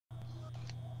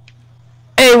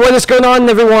Hey, what is going on,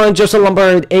 everyone? Joseph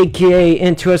Lombard, aka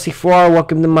N2SC4.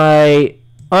 Welcome to my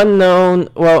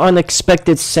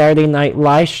unexpected Saturday night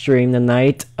live stream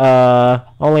tonight.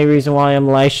 Only reason why I'm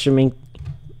live streaming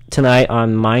tonight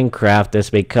on Minecraft is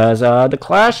because the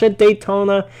Clash at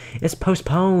Daytona is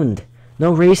postponed.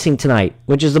 No racing tonight,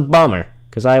 which is a bummer,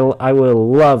 because I would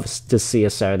love to see a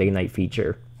Saturday night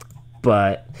feature,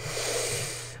 but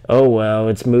oh well,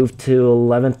 it's moved to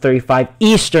 11:35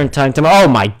 Eastern time tomorrow. Oh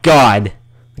my god!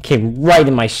 It came right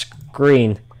in my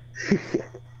screen.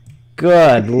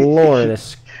 Good lord.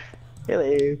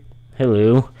 Hello.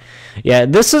 Hello. Yeah,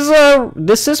 this is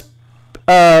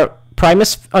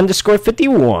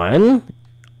Primus_51,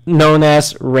 known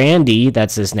as Randy.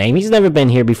 That's his name. He's never been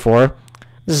here before.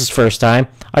 This is his first time.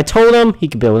 I told him he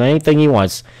could build anything he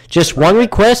wants. Just one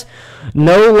request: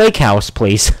 no lake house,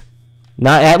 please.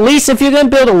 Not, at least if you're gonna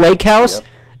build a lake house, yep.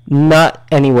 Not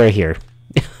anywhere here.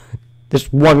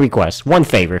 Just one request, one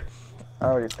favor.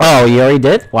 Oh, you already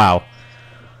did? Wow.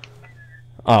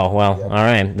 Oh, well, yep.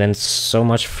 Alright, then so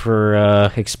much for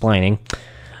explaining.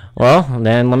 Well,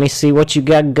 then let me see what you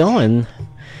got going.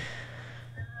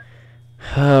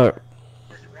 Let's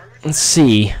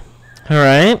see.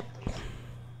 Alright.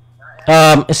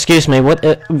 Excuse me, what,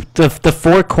 the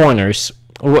four corners,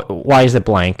 why is it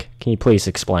blank? Can you please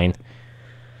explain?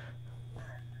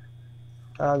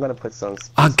 I'm gonna put some.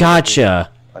 Oh, gotcha.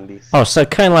 On these. Oh, so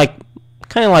kind of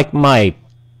like my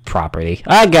property.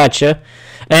 I gotcha.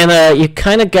 And you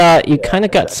kind of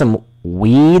got some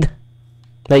weed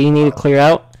that you need to clear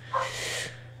out.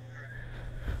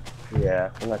 Yeah,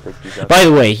 I'm gonna take these out. By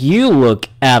the way, you look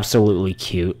absolutely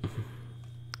cute.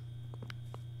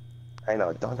 I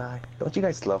know, don't I? Don't you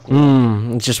guys love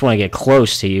me? Just want to get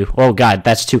close to you. Oh god,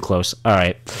 that's too close. All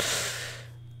right.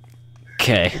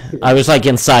 Okay, I was like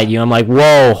inside you. I'm like,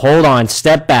 whoa, hold on,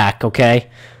 step back, okay?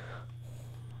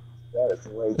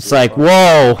 It's like,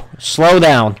 whoa, slow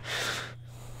down.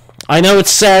 I know it's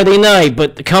Saturday night,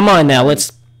 but come on now,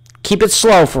 let's keep it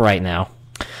slow for right now.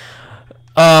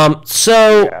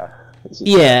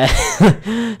 Yeah.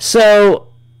 So,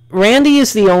 Randy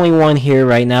is the only one here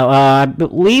right now. I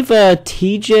believe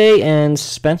TJ and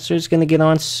Spencer's going to get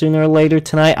on sooner or later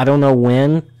tonight. I don't know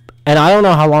when. And I don't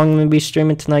know how long I'm going to be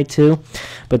streaming tonight, too.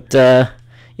 But,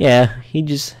 yeah, he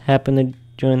just happened to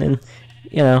join in,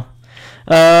 you know.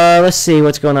 Let's see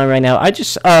what's going on right now. I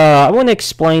want to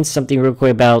explain something real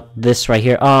quick about this right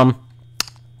here.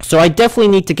 So I definitely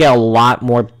need to get a lot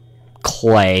more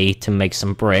clay to make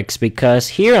some bricks, because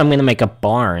here I'm going to make a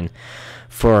barn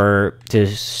to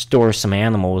store some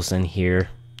animals in here.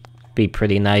 Be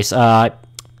pretty nice. Right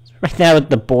now at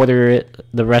the border,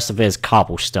 the rest of it is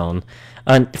cobblestone.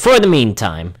 For the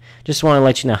meantime, just want to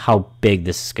let you know how big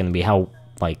this is going to be, how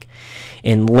like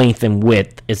in length and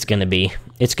width it's going to be.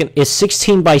 It's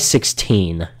 16 by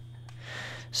 16.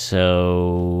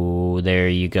 So there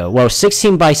you go. Well,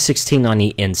 16 by 16 on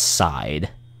the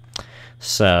inside.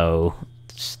 So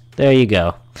there you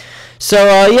go.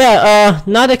 So yeah,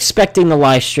 not expecting the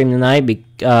live stream tonight,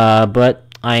 but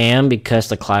I am, because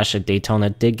the Clash of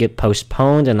Daytona did get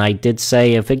postponed, and I did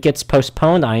say if it gets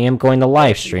postponed, I am going to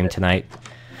live stream tonight.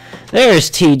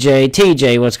 There's TJ.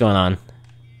 TJ, what's going on?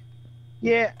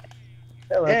 Yeah.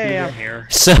 Hello, hey, TJ. I'm here.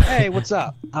 So, hey, what's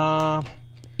up? yeah.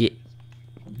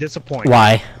 Disappointed.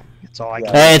 Why? That's all I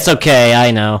can Hey, it's okay, I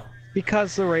know.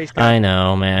 Because the race. I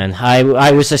know, man.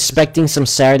 I was expecting some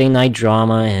Saturday night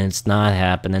drama, and it's not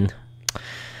happening.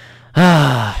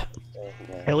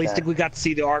 At least we got to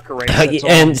see the ARCA race.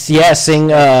 And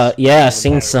yeah,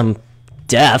 seeing some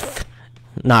death.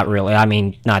 Not really. I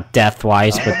mean, not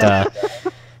death-wise, but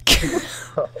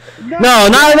no,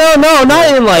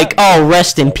 not in like, oh,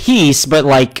 rest in peace, but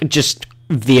like just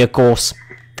vehicles,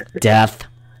 death.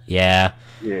 Yeah.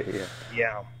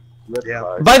 Yeah.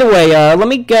 By the way, let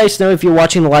me guys know if you're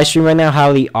watching the live stream right now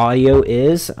how the audio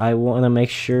is. I want to make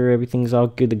sure everything's all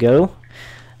good to go.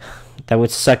 That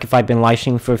would suck if I've been live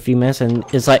streaming for a few minutes and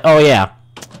it's like, oh yeah,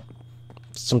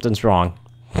 something's wrong.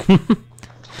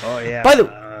 Oh yeah.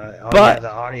 The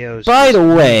audio's. By the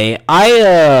way,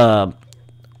 I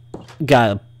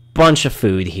got a bunch of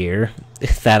food here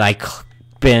that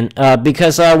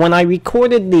because when I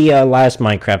recorded the last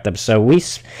Minecraft episode,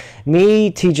 me,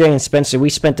 TJ, and Spencer, we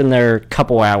spent in there a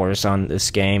couple hours on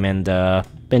this game and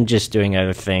been just doing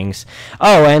other things.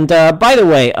 Oh, and by the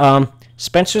way,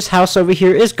 Spencer's house over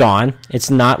here is gone. It's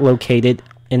not located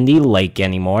in the lake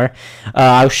anymore.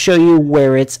 I'll show you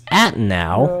where it's at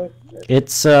now.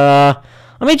 It's, let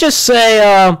me just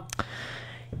say,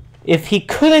 if he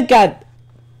couldn't got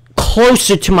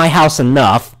closer to my house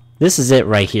enough, this is it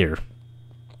right here.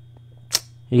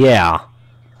 Yeah.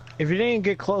 If you didn't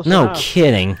get close No enough.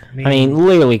 kidding. I mean,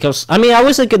 literally, cause I mean, I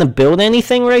wasn't gonna build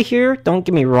anything right here. Don't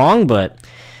get me wrong, but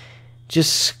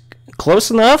just close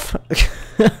enough.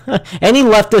 And he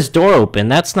left this door open.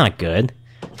 That's not good.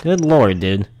 Good lord,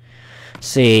 dude.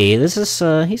 See, this is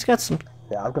he's got some.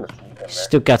 Yeah, I'm gonna.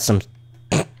 Still got some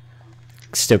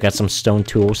stone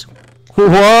tools.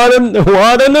 What a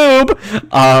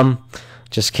noob.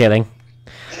 Just kidding.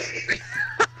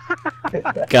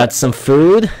 Got some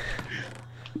food.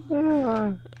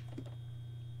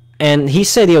 And he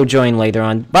said he'll join later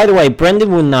on. By the way,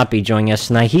 Brendan will not be joining us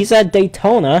tonight. He's at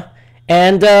Daytona.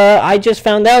 And I just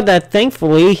found out that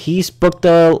thankfully he's booked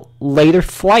a later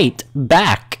flight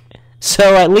back.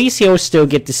 So at least he'll still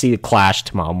get to see the Clash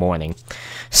tomorrow morning.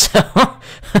 So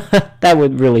that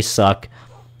would really suck.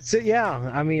 So yeah,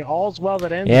 I mean, all's well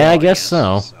that ends. Yeah, well, I guess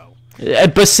so.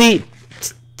 But see,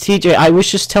 TJ, I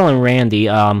was just telling Randy,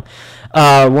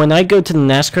 when I go to the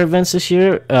NASCAR events this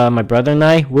year, my brother and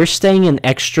I, we're staying an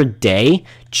extra day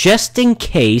just in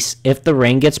case if the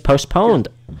rain gets postponed.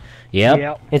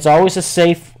 Yep. It's always a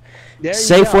safe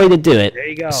way to do it. There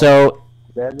you go. So,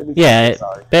 yeah,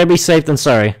 Sorry. better be safe than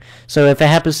sorry. So if it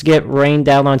happens to get rained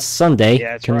out on Sunday,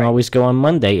 Yeah, that's can right. always go on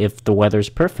Monday if the weather's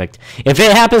perfect. If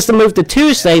it happens to move to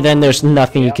Tuesday, then there's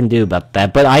nothing you can do about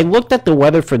that. But I looked at the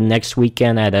weather for next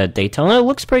weekend at Daytona. It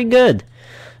looks pretty good.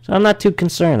 So I'm not too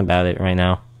concerned about it right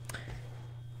now.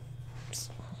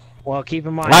 Well, keep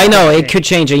in mind. I know, it could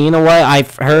change. And you know what?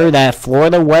 I've heard that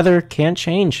Florida weather can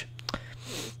change.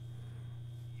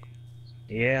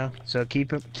 Yeah, so keep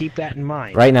that in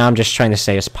mind. Right now, I'm just trying to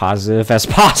stay as positive as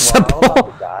Well, I'm possible.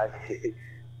 about to die.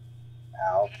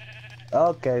 Ow.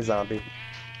 Okay, zombie.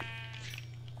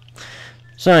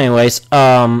 So anyways,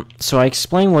 so I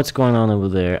explained what's going on over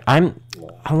there. I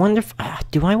wonder if,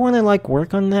 do I want to, like,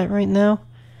 work on that right now?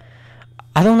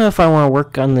 I don't know if I want to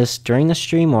work on this during the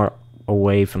stream or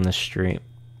away from the stream.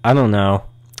 I don't know.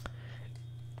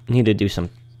 Need to do some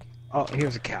Oh,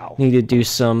 here's a cow. Need to do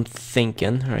some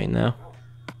thinking right now.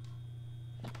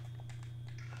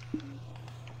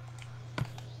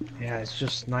 Yeah, it's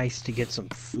just nice to get some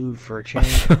food for a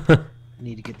change.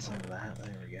 Need to get some of that. There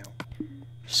we go.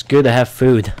 It's good to have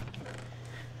food.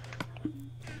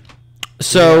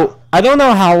 So, I don't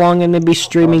know how long I'm going to be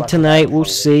streaming tonight. We'll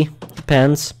see.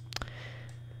 Depends.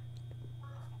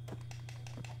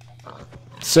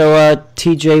 So,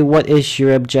 TJ, what is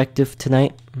your objective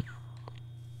tonight?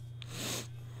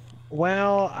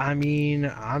 Well, I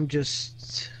mean, I'm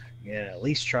just gonna at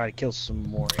least try to kill some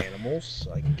more animals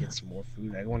so I can get some more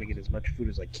food. I want to get as much food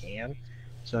as I can,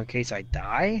 so in case I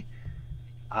die,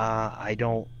 I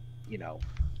don't, you know,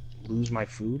 lose my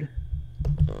food.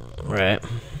 Right. So,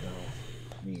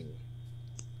 I mean,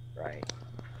 right.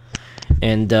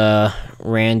 And,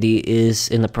 Randy is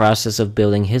in the process of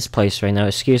building his place right now.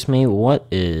 Excuse me, what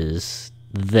is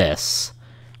this?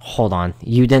 Hold on,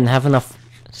 you didn't have enough...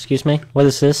 Excuse me, what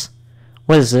is this?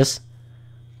 What is this?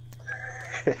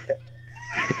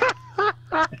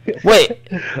 Wait,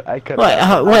 wait,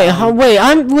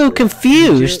 I'm a little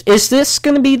confused. Is this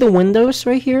gonna be the windows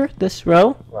right here? This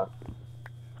row? What?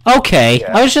 Okay,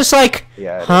 Yeah. I was just like,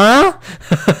 Yeah, it huh?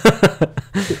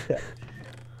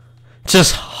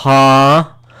 Just,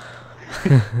 huh?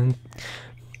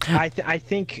 I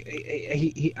think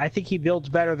he builds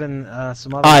better than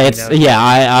some other. It's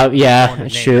yeah,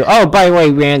 true. Oh, by the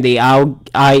way, Randy,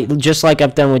 I just like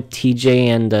I've done with TJ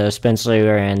and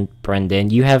Spencer and Brendan.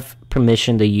 You have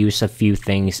permission to use a few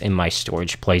things in my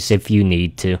storage place if you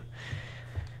need to.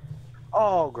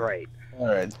 Oh, great.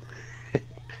 Alright.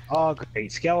 Oh,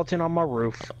 great. Skeleton on my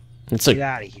roof. It's Get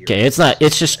out of here. okay. It's not.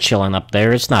 It's just chilling up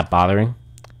there. It's not bothering.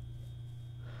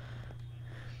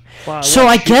 Well, So I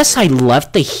let's shoot guess I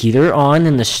left the heater on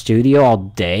in the studio all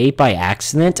day by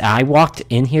accident. I walked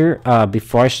in here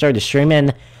before I started the stream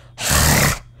and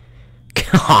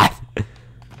God,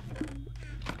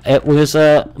 it was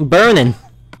burning.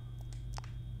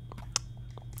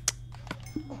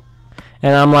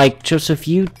 And I'm like, Joseph,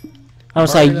 you... I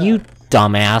was like, you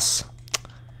dumbass.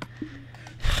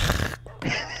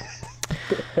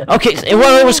 Okay,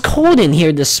 well, it was cold in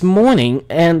here this morning,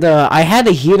 and I had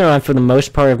the heater on for the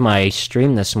most part of my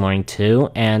stream this morning, too,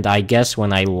 and I guess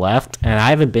when I left, and I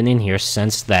haven't been in here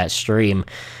since that stream,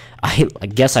 I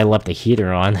guess I left the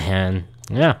heater on, and,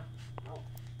 yeah.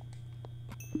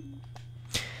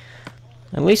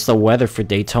 At least the weather for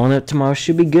Daytona tomorrow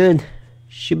should be good.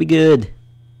 Should be good.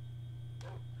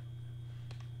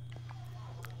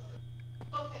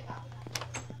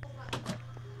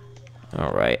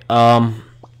 Alright,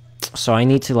 so I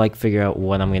need to, like, figure out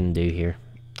what I'm gonna do here.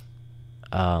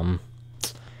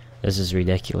 This is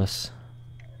ridiculous.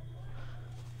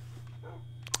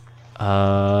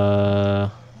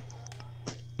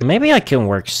 Maybe I can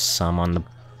work some on the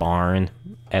barn,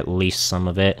 at least some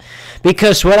of it,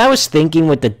 because what I was thinking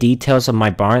with the details of my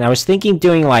barn, I was thinking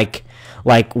doing like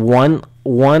one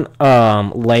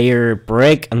layer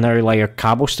brick, another layer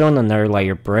cobblestone, another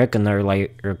layer brick, another layer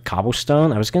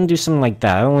cobblestone. I was gonna do something like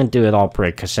that. I don't want to do it all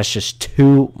brick because that's just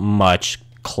too much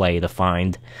clay to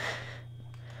find,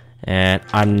 and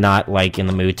I'm not like in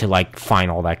the mood to like find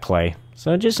all that clay.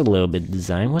 So just a little bit of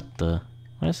design. What the?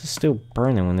 Why is it still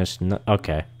burning when there's no?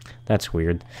 Okay, that's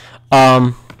weird.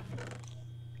 So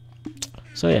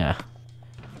yeah.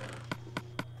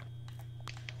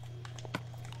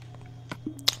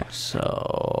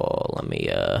 So let me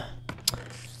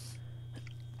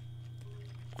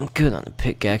I'm good on the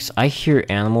pickaxe. I hear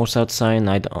animals outside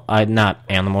and not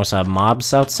animals,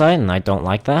 mobs outside, and I don't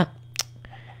like that.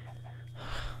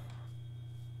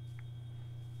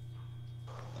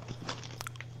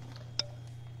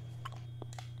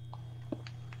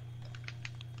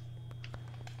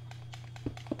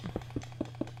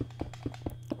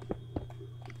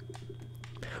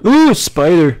 Ooh,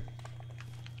 spider!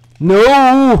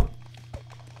 No!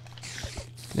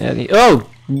 Oh,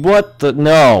 what the?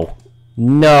 No.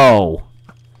 No.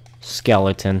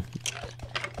 Skeleton.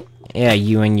 Yeah,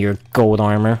 you and your gold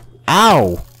armor.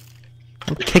 Ow!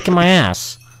 I'm kicking my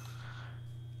ass.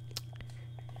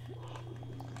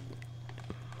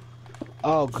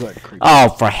 Oh, good. Creeper. Oh,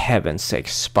 for heaven's sake,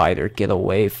 spider, get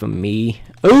away from me.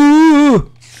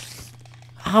 Ooh!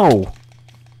 Ow!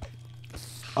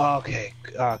 Okay,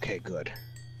 okay, good.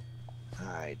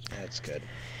 Alright, that's good.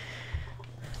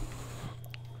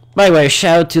 By the way,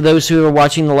 shout out to those who are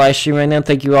watching the live stream right now.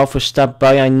 Thank you all for stopping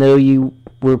by. I know you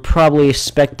were probably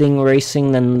expecting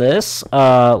racing than this.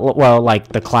 Well, like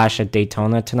the Clash at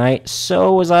Daytona tonight.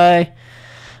 So was I.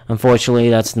 Unfortunately,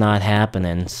 that's not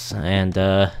happening. And,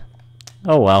 oh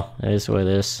well, it is what it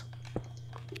is.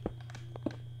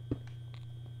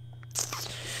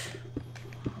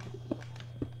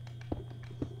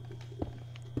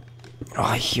 Oh,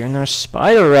 I hear another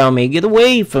spider around me. Get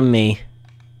away from me.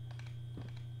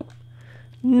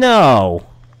 No.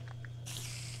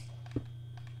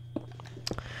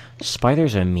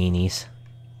 Spiders are meanies.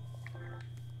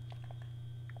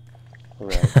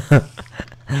 Right.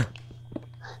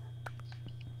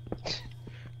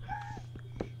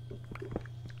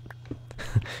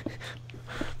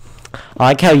 I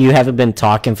like how you haven't been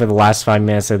talking for the last 5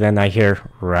 minutes and then I hear,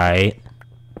 right?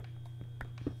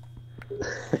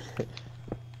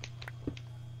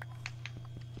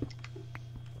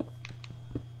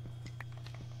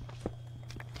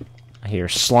 I hear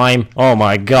slime. Oh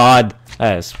my god.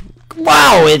 That is...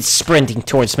 Wow, it's sprinting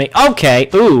towards me. Okay,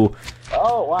 ooh.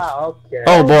 Oh wow, okay.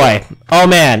 Oh boy. Oh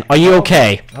man, are you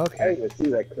okay? I didn't even see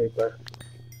that creeper.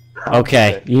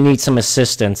 Okay, you need some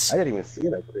assistance. I didn't even see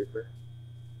that creeper.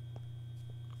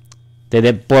 Did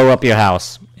it blow up your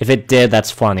house? If it did,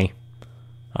 that's funny.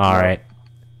 Alright.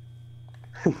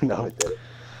 No, it didn't.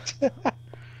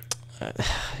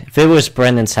 If it was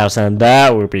Brendan's house, then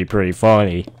that would be pretty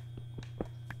funny.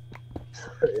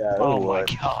 Yeah, Oh it my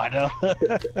would. god.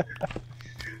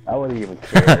 I wouldn't even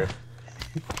care.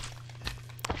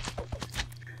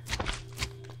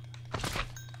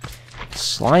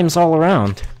 Slime's all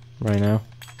around right now.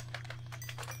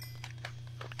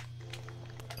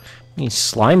 These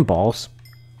slime balls.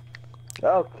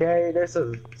 Okay, there's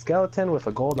a skeleton with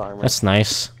a gold armor. That's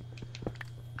nice.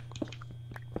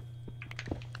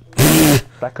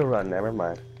 That could run, never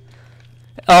mind.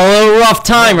 A little rough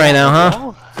time right now,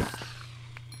 huh?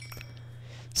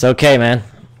 It's okay, man.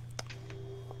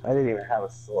 I didn't even have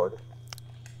a sword.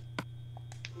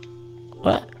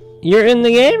 What? You're in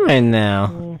the game right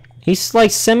now. He's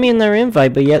like, send me another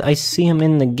invite, but yet I see him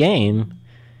in the game.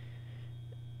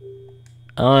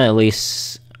 Oh, at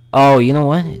least... Oh, you know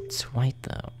what? It's white,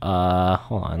 though.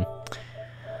 Hold on.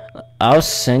 I'll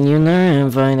send you another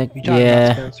invite. You talking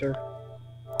about Spencer?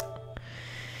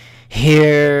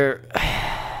 Here...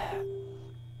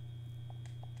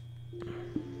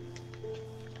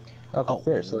 Oh,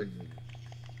 seriously.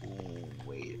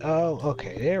 Wait. Oh,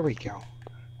 okay. There we go.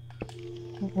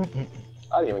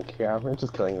 I don't even care. I'm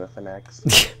just killing with an axe.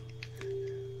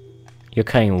 You're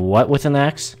cutting what with an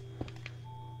axe?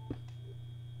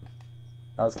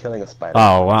 I was killing a spider.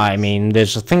 Oh, I mean,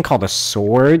 there's a thing called a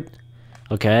sword.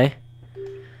 Okay.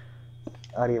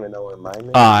 I don't even know what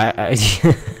mine is.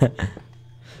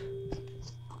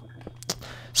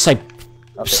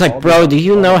 It's like, bro, do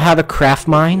you know how to craft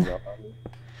mine?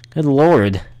 Good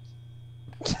lord.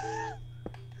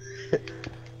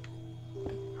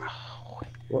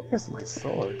 Where's my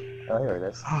sword? Oh, there it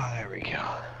is. Oh, there we go.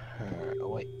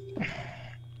 Wait.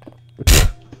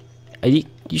 You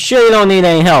sure you don't need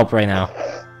any help right now?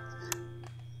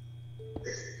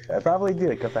 I probably do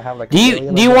because I have like. Do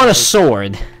you want a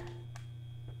sword?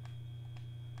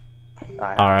 I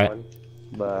have Alright. one,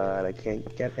 but I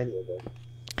can't get any of them.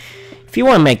 If you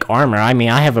want to make armor, I mean,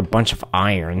 I have a bunch of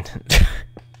iron.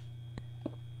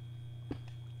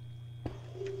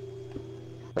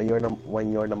 When you're in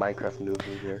the Minecraft noob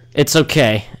here. It's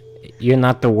okay. You're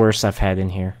not the worst I've had in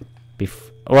here.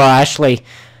 Well, actually,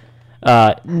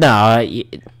 no.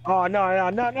 Oh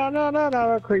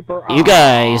no, creeper! You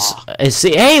guys,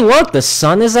 see, hey, look, the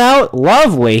sun is out.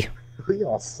 Lovely. We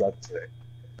all suck today.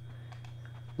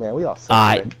 Man, we all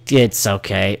suck today. It's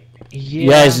okay. Yeah. You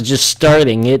guys are just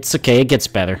starting. It's okay. It gets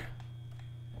better.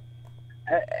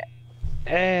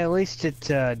 At least it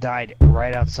died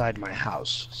right outside my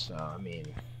house. So I mean,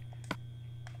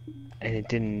 and it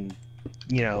didn't.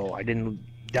 You know, I didn't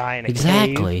die in a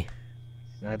Exactly. cave.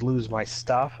 And I'd lose my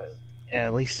stuff. And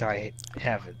at least I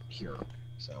have it here.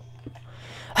 So.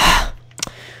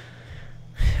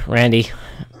 Randy,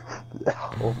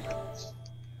 Oh.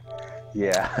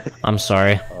 Yeah. I'm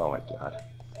sorry. Oh my god.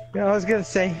 Yeah, I was gonna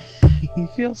say, you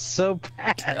feel so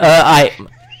bad.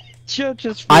 Joe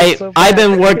just feels so bad. I've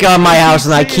been working on my house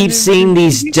and I keep seeing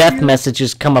these death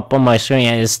messages come up on my screen,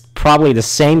 and it's probably the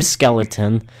same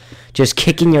skeleton, just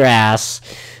kicking your ass.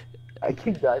 I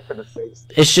keep dying for the same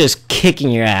thing. It's just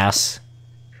kicking your ass.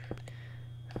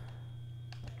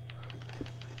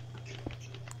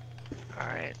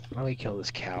 Alright, let me kill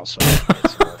this cow so I can get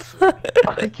some more food.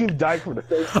 I keep dying for the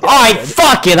same thing. Alright,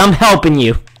 fuck it, I'm helping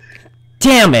you.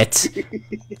 Damn it.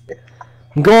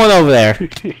 I'm going over there.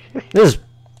 This is...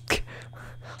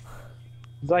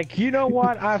 Like, you know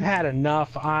what? I've had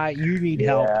enough. You need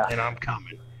help, and I'm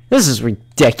coming. This is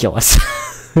ridiculous.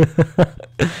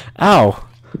 Ow.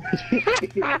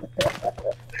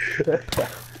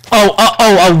 Oh,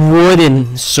 a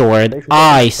wooden sword.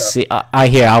 I see. I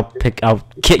hear. I'll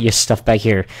get your stuff back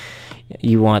here.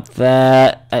 You want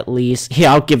that at least? Here,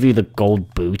 I'll give you the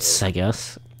gold boots, I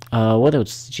guess. What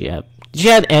else did you have? Did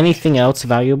you have anything else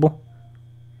valuable?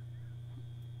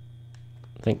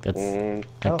 I think that's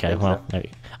okay. Well, there you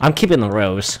go. I'm keeping the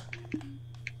rose.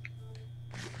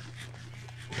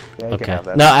 Yeah, you can Okay. have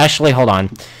that. No, actually, hold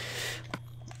on.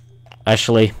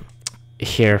 Actually,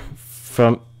 here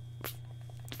from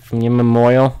your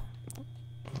memorial.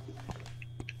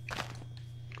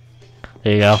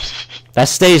 There you go. That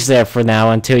stays there for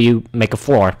now until you make a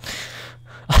floor.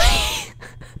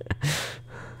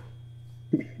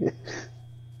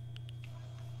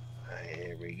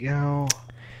 Here we go.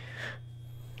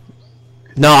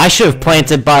 No, I should have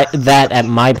planted that at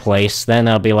my place. Then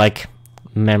I'll be like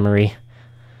memory.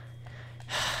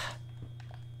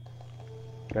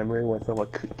 Memory when someone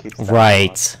keeps that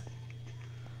Right.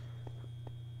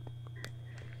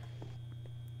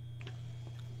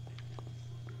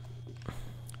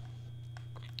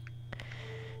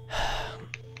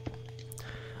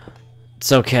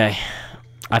 It's okay.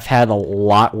 I've had a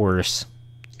lot worse.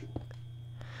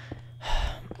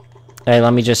 Hey,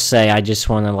 let me just say, I just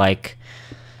want to, like,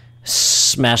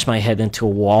 smash my head into a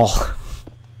wall.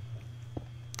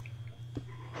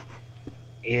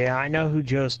 Yeah, I know who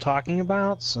Joe's talking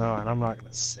about, so, and I'm not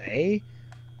gonna say.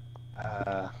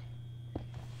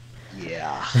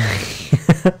 Yeah.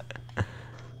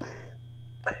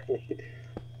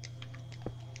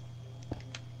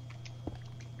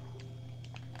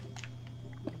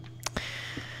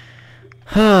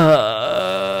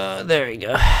 There we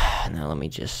go. Now let me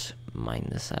just mine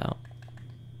this out.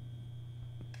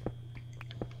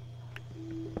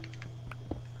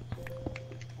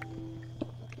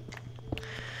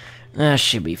 That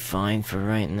should be fine for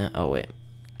right now. Oh wait,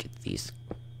 get these.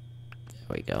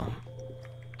 There we go.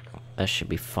 That should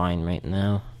be fine right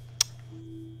now.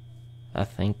 I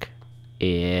think.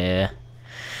 Yeah.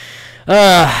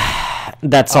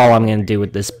 That's all I'm gonna do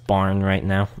with this barn right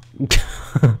now.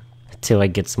 Until I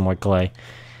get some more clay.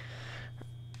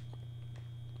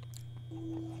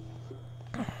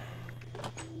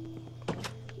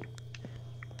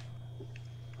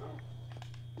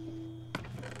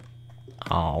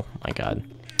 Oh my god.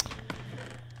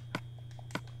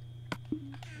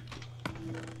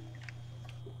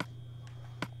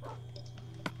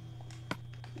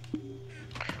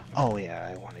 Oh yeah,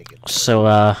 I want to get. So,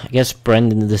 I guess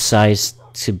Brendan decides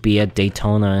to be at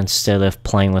Daytona instead of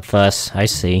playing with us. I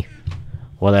see.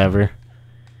 Whatever.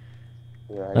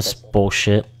 Yeah, I That's guess so.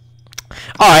 bullshit.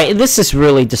 Alright, this is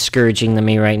really discouraging to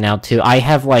me right now, too. I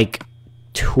have, like,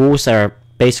 tools that are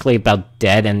basically about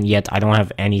dead, and yet I don't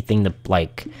have anything to,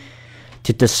 like,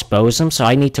 to dispose them, so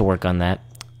I need to work on that.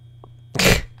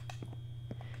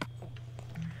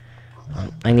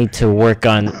 I need to work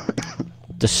on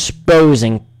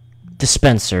disposing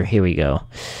dispenser. Here we go.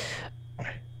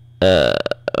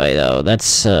 Wait, no, that's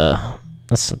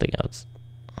something else.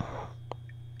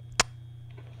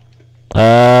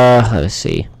 Let's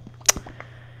see.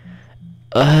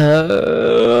 I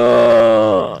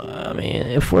mean,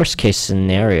 if worst case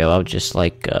scenario, I'll just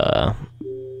like,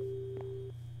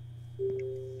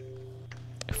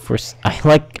 first, I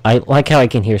like how I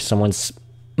can hear someone's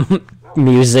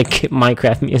music,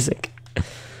 Minecraft music.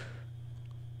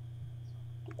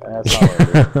 That's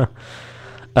all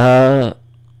I do.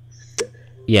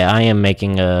 Yeah, I am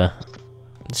making a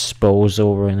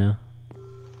disposal right now.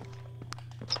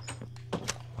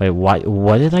 Wait,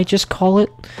 what did I just call it?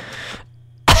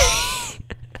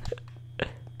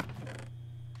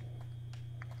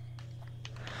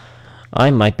 I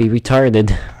might be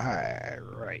retarded.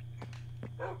 Alright.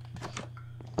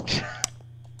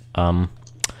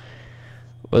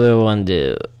 What do I want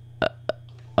to do?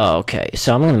 Okay,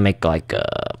 so I'm gonna make like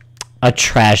a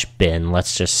trash bin.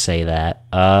 Let's just say that.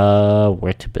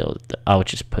 Where to build it? I'll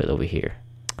just put it over here.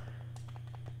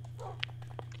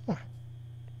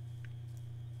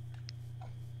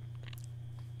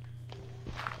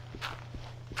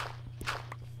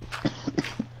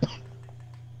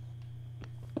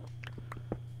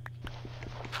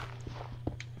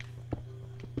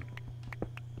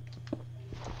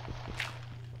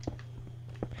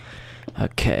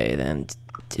 Okay, then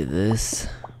do this.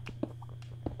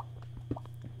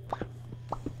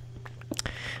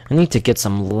 I need to get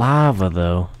some lava,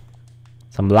 though.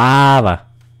 Some lava.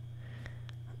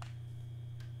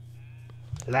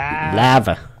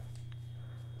 Lava.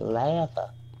 Lava.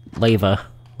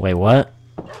 Wait, what?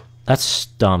 That's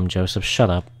dumb, Joseph. Shut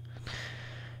up.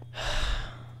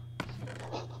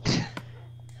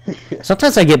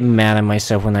 Sometimes I get mad at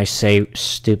myself when I say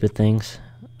stupid things.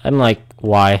 I'm like,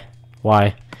 why?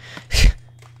 Why?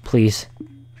 Please.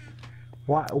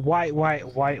 Why?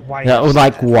 No,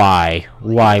 like, why?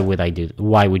 Why would I do?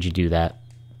 Why would you do that?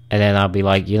 And then I'll be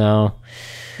like, you know.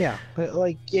 Yeah, but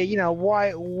like, yeah, you know,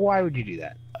 why would you do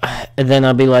that? And then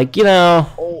I'll be like, you know.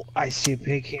 Oh, I see a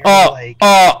pig here. Oh,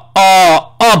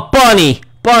 bunny,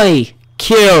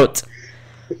 cute.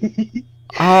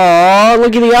 Oh,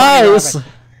 look at the eyes.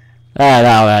 Ah,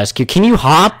 that's cute. Can you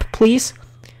hop, please?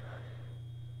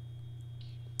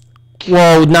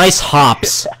 Whoa, nice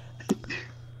hops.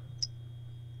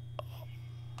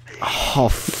 Oh,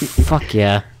 fuck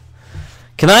yeah.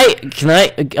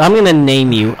 I'm gonna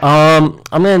name you,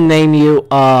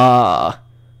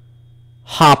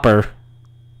 Hopper.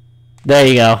 There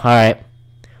you go, alright.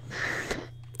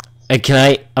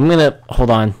 Hold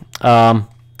on. I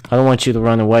don't want you to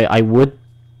run away. I would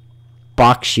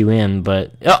box you in,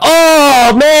 but...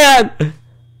 Oh, man!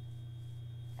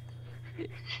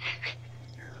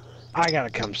 I gotta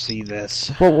come see this.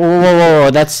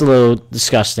 Whoa, that's a little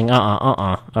disgusting.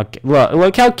 Okay,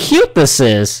 look how cute this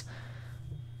is.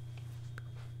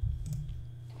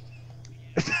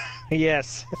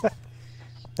 Yes.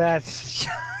 That's...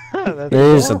 It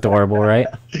is adorable, right?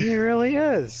 It really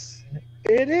is.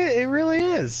 It really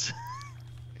is.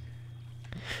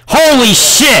 Holy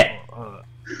shit!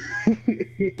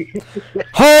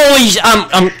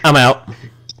 I'm out.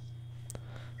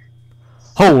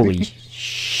 Holy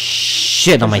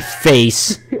shit on my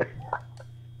face.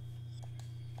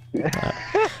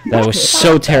 That was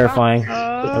so terrifying.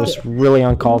 That was really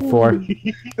uncalled for.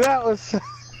 That was...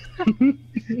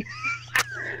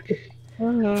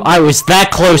 I was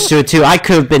that close to it too. I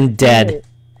could have been dead.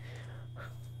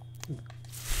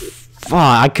 Fuck,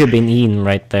 I could have been eaten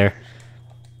right there.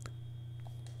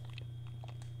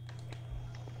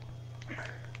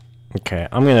 Okay,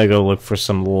 I'm gonna go look for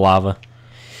some lava.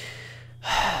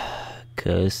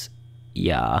 'Cause,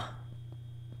 yeah.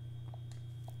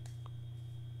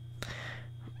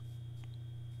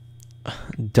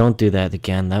 Don't do that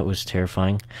again. That was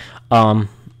terrifying.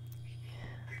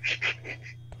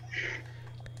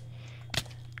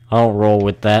 I'll roll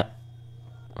with that.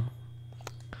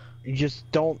 You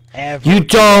just don't ever... You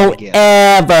don't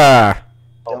ever!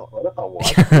 Oh, what a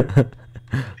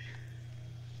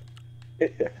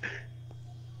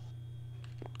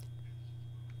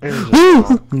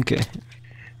Woo! Okay.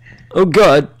 Oh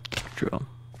god. Drum.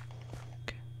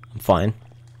 Okay. I'm fine.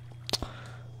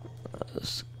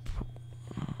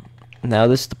 Now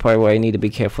this is the part where I need to be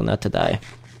careful not to die.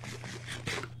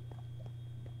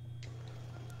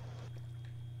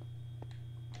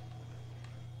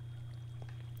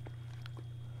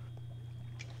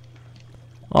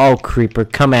 Oh, creeper,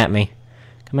 come at me.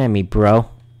 Come at me, bro.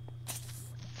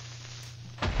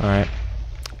 Alright.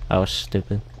 That was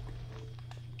stupid.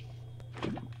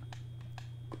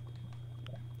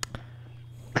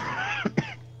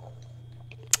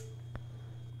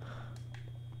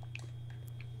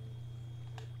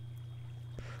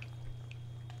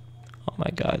 Oh my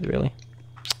god, really?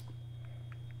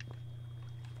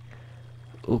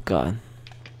 Oh god.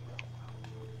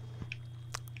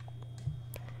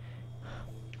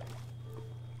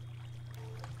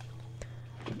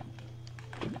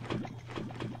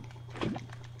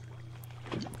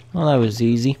 Well, that was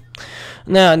easy.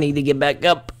 Now I need to get back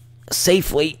up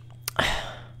safely.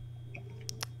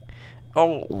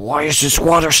 Oh, why is this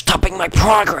water stopping my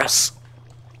progress?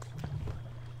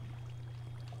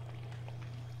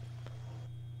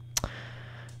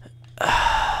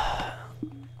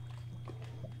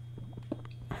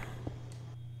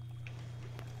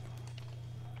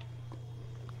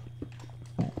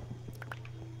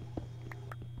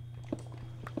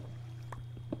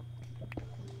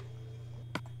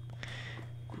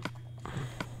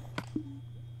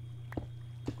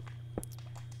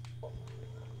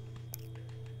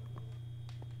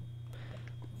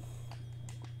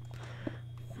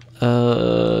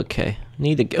 Okay.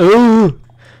 Need to go.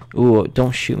 Ooh,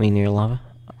 don't shoot me near lava.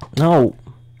 No.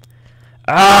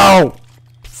 Ow!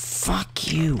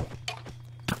 Fuck you.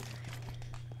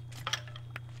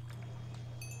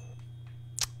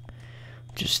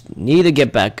 Just need to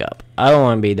get back up. I don't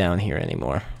want to be down here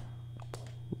anymore.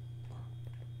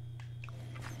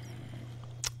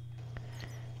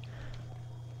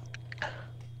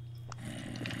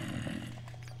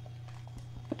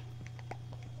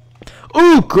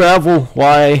 Ooh, gravel!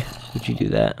 Why would you do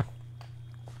that?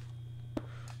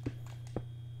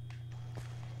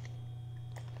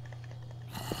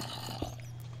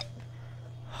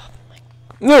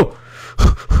 No!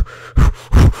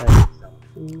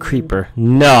 Creeper.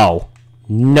 No.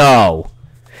 No.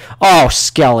 Oh,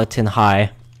 skeleton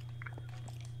high.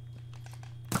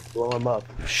 Blow him up.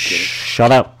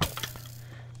 Shut up.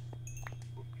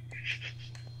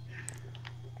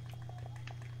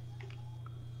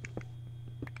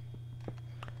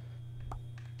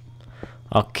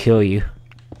 I'll kill you.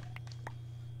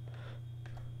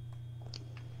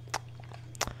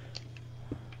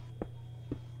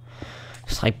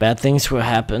 It's like bad things will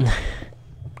happen.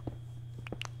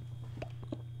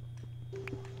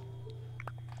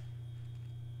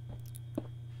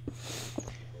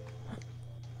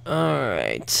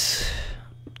 Alright.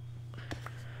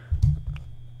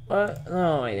 What?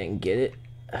 No, I didn't get it.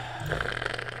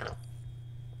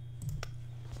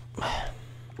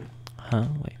 Huh?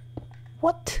 Wait.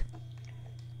 What?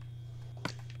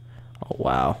 Oh,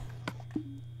 wow.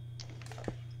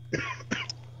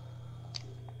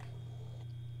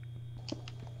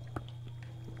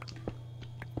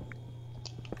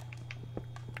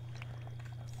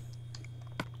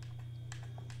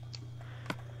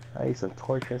 I need some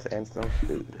torches and some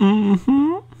food.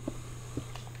 Mm-hmm.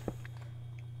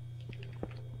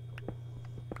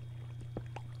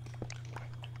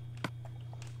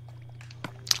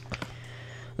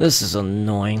 This is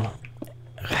annoying.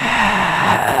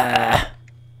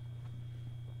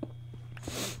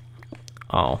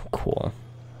 Oh, cool.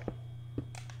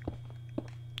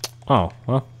 Oh,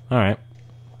 well, alright.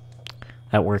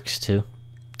 That works too.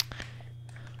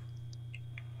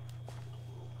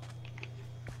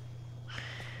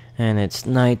 And it's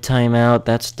nighttime out.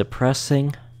 That's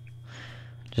depressing.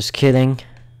 Just kidding.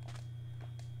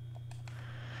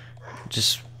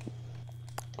 Just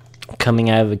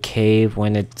coming out of a cave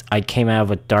when I came out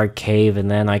of a dark cave and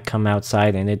then I come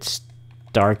outside and it's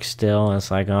dark still and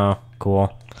it's like, oh,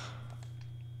 cool.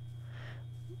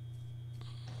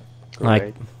 Like,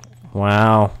 Right.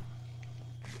 wow.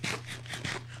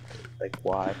 Like,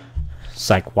 why? It's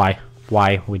like, why?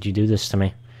 Why would you do this to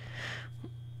me?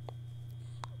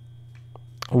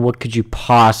 What could you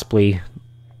possibly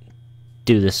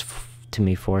do this to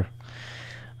me for?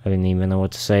 I didn't even know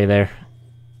what to say there.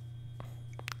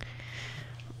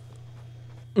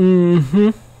 Mm-hmm.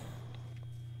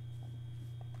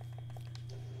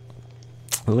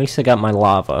 At least I got my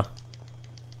lava.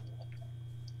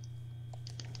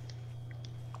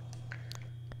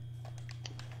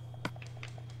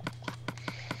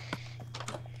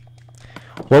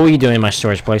 What were you doing in my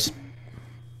storage place?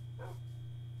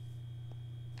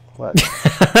 What?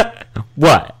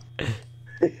 What?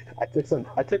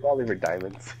 I took all of your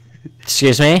diamonds.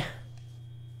 Excuse me?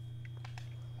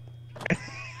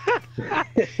 No,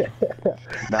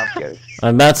 I'm kidding.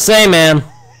 I'm about to say, man.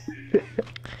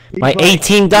 My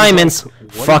 18 diamonds.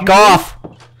 Fuck off.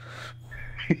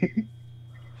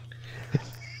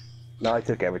 No, I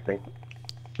took everything.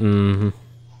 Mm-hmm.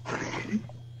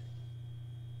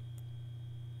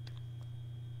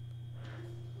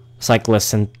 It's like,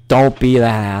 listen, don't be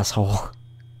that asshole.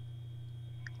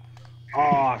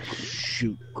 Oh,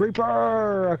 shoot.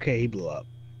 Creeper! Okay, he blew up.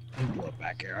 He blew up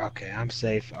back here. Okay, I'm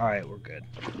safe. Alright, we're good.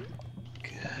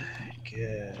 Good.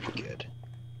 Good, good.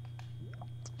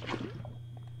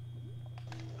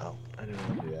 Oh, I didn't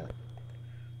want to do that.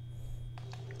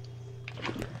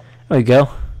 There we go.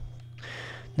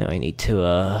 Now I need to,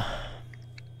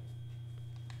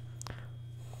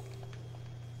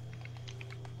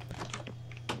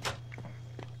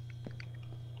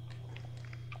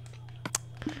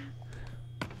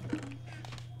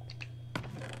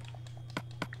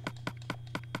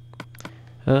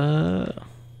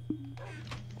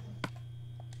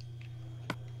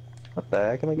 What the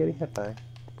heck am I getting hit by?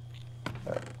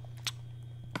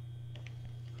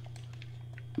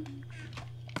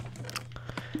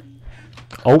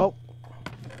 oh.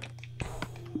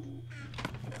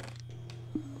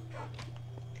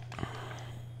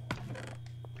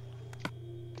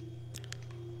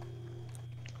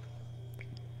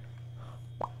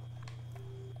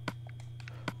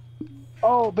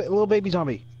 Oh, little baby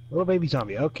zombie. Little baby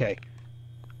zombie. Okay.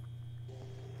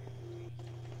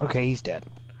 Okay, he's dead.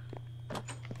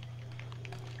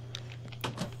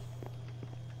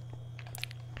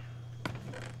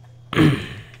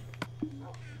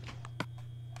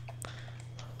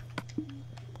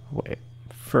 Wait,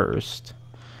 first,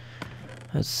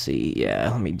 let's see. Yeah,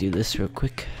 let me do this real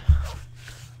quick.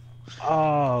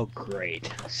 Oh,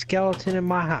 great. Skeleton in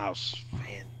my house.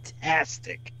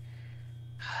 Fantastic.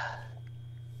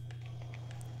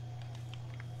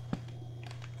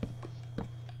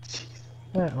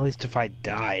 Well, at least if I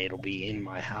die, it'll be in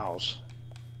my house.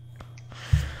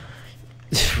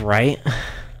 Right?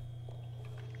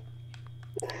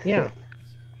 Yeah.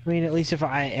 I mean, at least if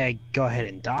I go ahead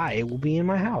and die, it will be in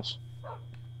my house.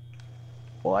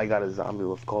 Well, I got a zombie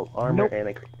with gold armor Nope. and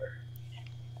a creeper.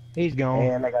 He's gone.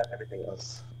 And I got everything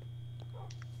else.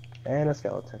 And a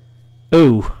skeleton.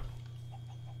 Ooh.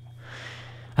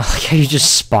 I like how you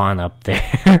just spawn up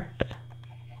there.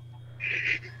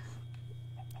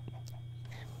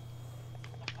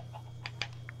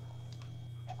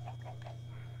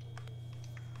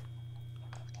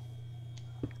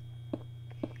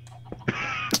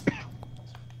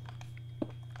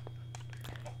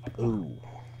 Ooh.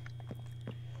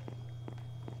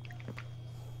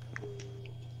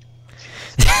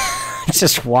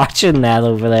 Just watching that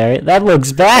over there. That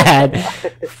looks bad.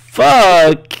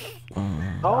 Fuck.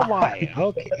 Oh my.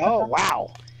 Okay. Oh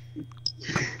wow.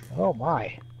 Oh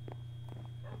my.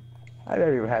 I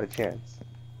never even had a chance.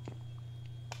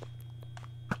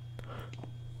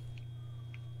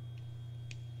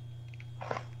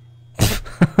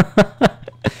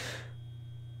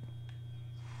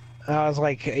 I was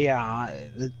like, yeah,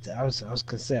 I was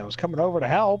gonna say I was coming over to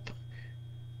help.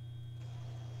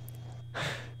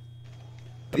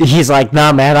 He's like,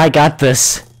 nah, man, I got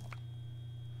this.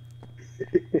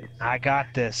 I got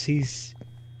this. He's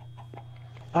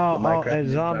a Minecraft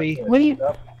zombie. is What do you?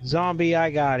 Zombie, I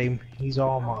got him. He's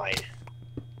all mine.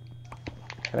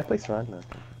 Can I place run? No.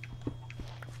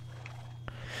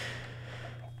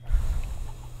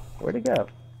 Where'd it go?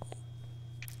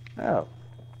 Oh.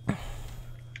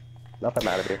 Nope, I'm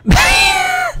out of here.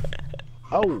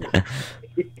 Oh.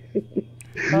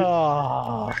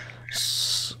 Oh.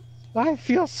 I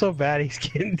feel so bad. He's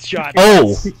getting shot.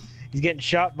 Oh. He's getting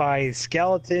shot by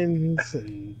skeletons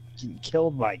and getting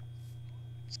killed by. I'm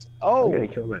Oh. gonna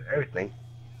kill him and everything.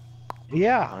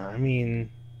 Yeah. I mean.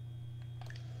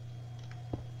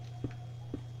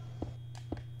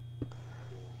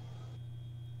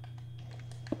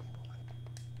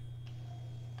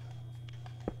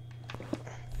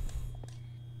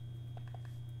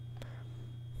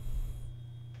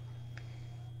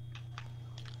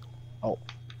 Oh.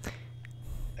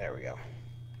 There we go.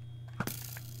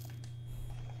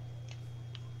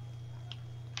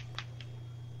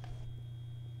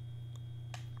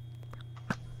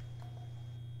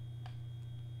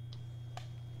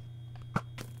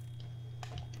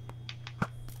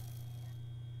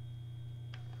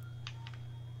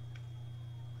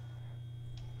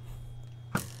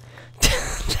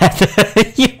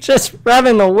 You're just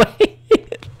running away.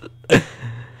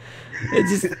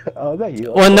 It's just... Oh, is that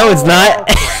you? Well, no, it's not.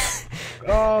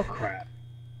 Oh crap.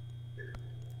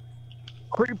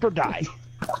 Creeper die.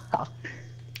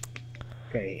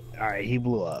 Okay, alright, he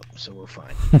blew up, so we're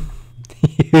fine.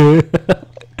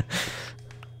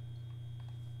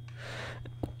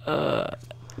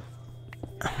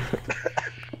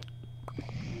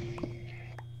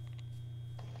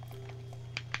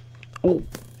 Oh.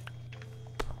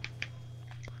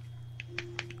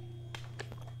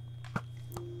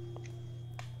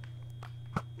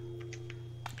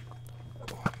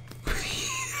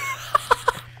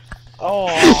 Oh,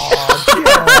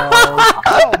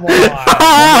 come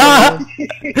on.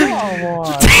 Come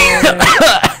on. Man.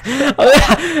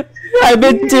 I I've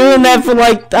been doing that for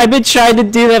like, I've been trying to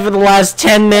do that for the last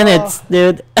 10 minutes,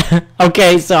 dude.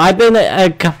 Okay, so I've been,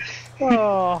 like,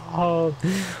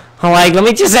 let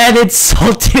me just add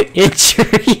insult to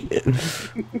injury.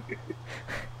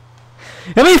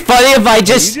 It'd be funny if I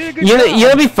just, you know,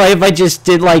 it'd be funny if I just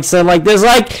did like, so like, there's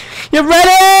like, you ready?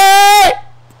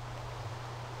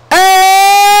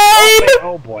 Aim!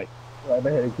 Oh boy. I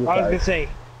was gonna say,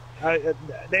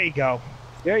 there you go.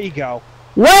 There you go.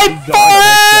 Wait for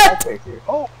it!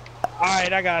 Oh!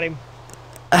 Alright, I got him.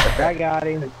 I got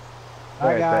him.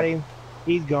 I got him.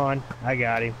 He's gone. I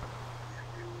got him.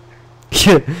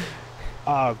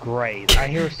 Oh, great. I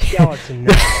hear a skeleton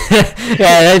now. Yeah,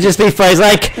 that'd just be funny. It's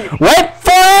like, wait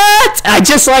for it! I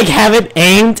just like have it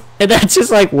aimed, and that's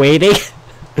just like waiting.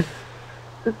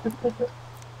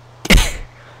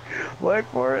 Wait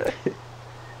for it.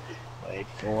 Wait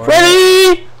for it.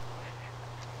 Ready!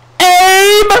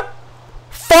 Aim!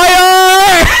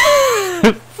 Fire!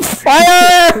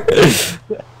 Fire!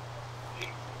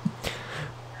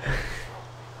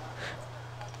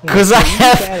 Because I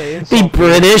have the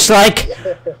British, like,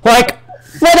 ready!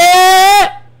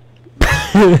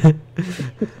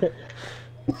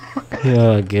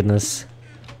 Oh, goodness.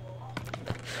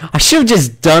 I should have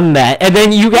just done that, and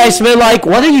then you guys were like,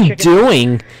 what are you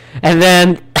doing? And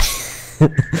then...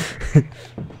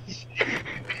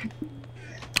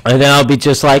 and then I'll be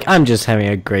just like, I'm just having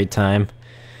a great time.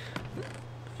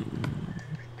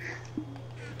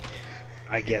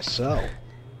 I guess so.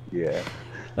 Yeah.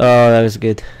 Oh, that was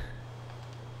good.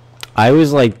 I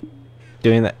was like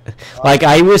doing that. Like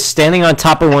I was standing on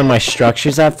top of one of my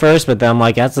structures at first, but then I'm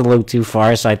like, that's a little too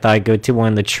far, so I thought I'd go to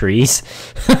one of the trees.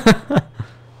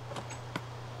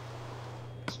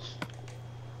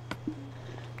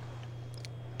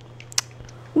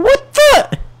 What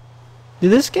the?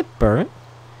 Did this get burnt?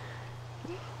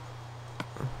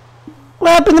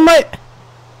 What happened to my...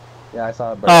 Yeah, I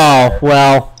saw it burn. Oh,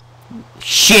 well.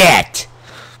 Shit!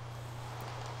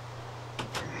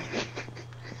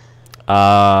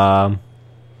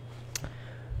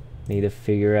 Need to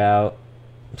figure out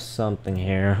something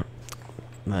here,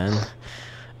 man.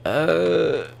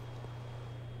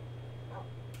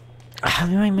 How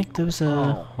do I make those?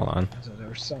 Hold on. So there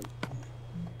was some.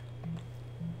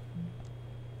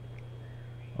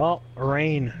 Well,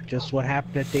 rain. Just what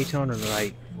happened at Daytona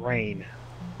tonight. Rain.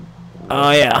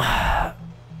 Oh yeah.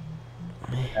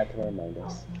 That can remind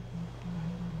us.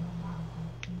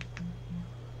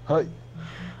 Hi.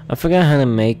 I forgot how to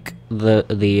make the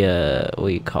what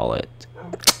do you call it?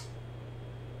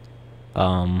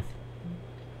 I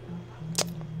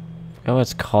forgot what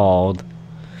it's called.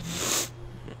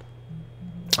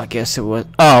 I guess it was.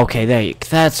 Oh, okay. There you.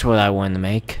 That's what I wanted to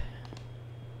make.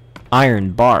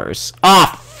 Iron bars.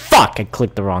 Ah, fuck! I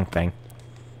clicked the wrong thing.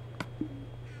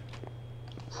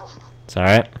 It's all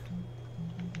right.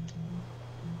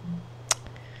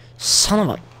 Son of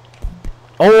a.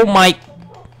 Oh my.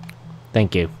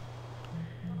 Thank you.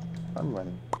 I'm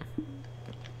running.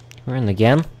 We're in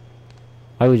again?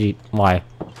 Why would you... Why?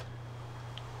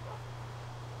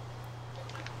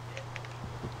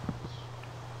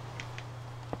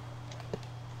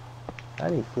 I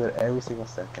need food every single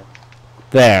second.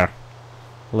 There.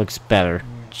 Looks better.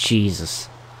 Jesus.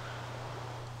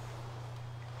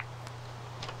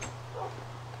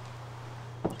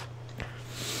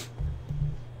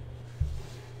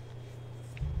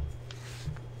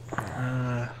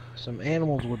 Some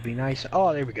animals would be nice.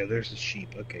 Oh, there we go. There's the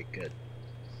sheep. Okay, good.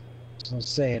 So I'm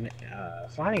saying,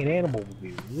 finding an animal would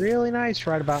be really nice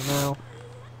right about now.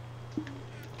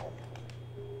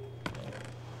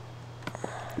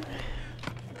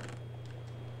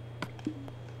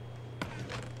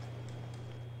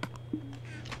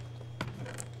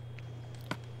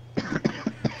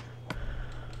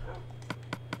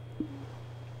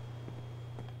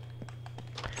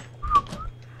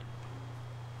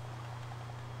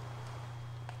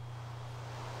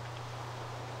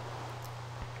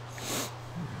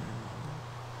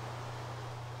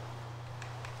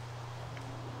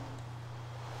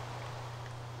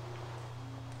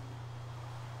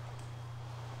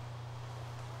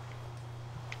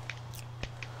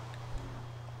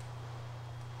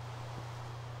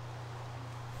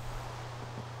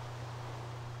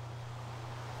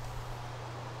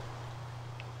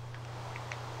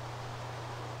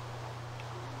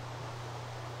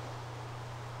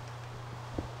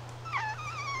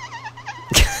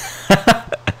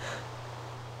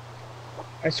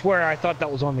 I swear I thought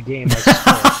that was on the game.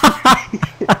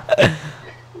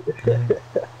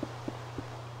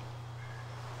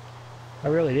 I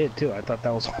really did too. I thought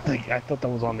that was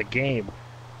on the game.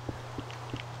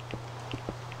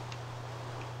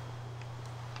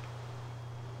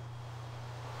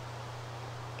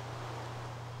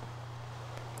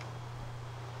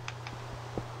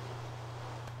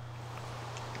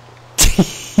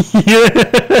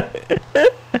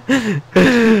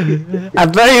 I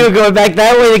thought you were going back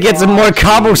that way to get some more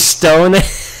cobblestone.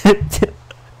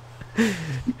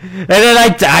 And then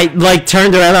I like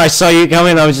turned around and I saw you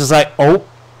coming and I was just like, oh.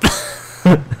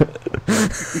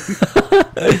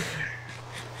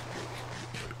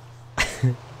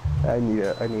 I need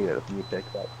a new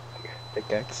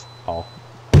pickaxe. Oh,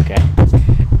 okay.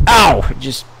 Ow!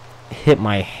 Just hit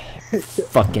my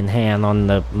fucking hand on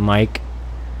the mic.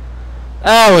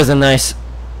 That wasn't nice.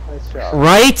 Nice job.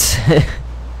 Right?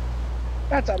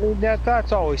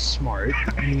 That's always smart.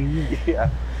 I mean, Yeah.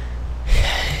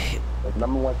 The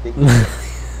number one thing.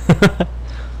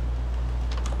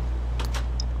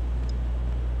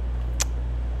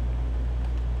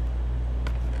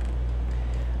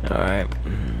 Alright.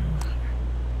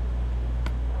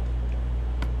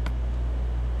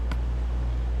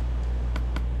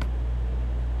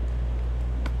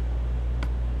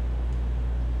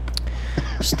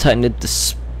 It's time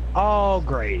to oh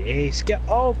great,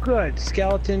 oh good,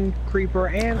 skeleton, creeper,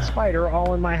 and spider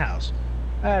all in my house.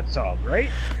 That's all great.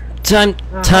 time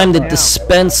to yeah.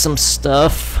 dispense some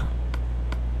stuff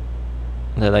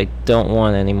that I don't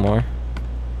want anymore.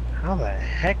 How the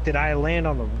heck did I land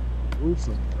on the roof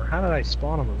of, or how did I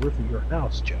spawn on the roof of your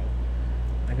house, Joe?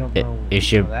 I don't know.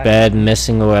 Is your that. bed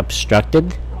missing or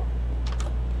obstructed?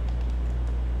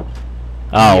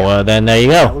 Oh, Yeah. well then there you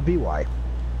That go. would be why.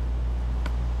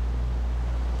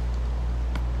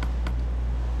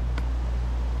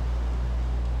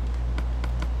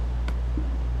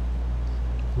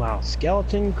 Wow,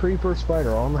 skeleton, creeper,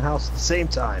 spider all in the house at the same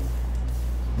time.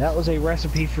 That was a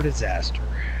recipe for disaster.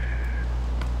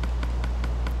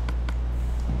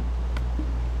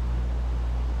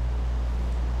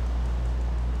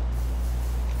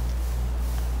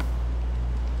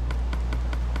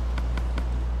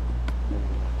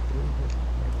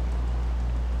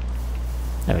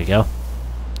 There we go.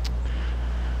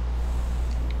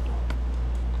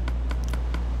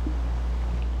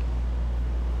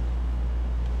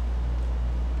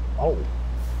 Oh,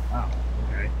 wow,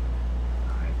 okay.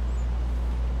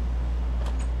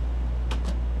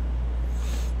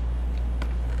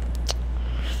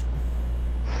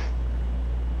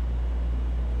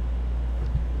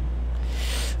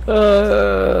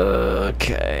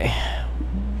 Okay.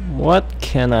 What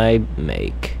can I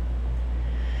make?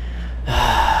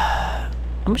 How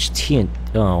much TNT?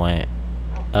 Oh wait.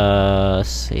 Let's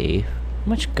see. How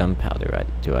much gunpowder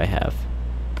do I have?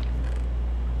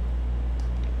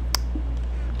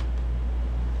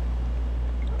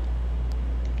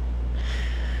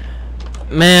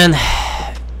 Man,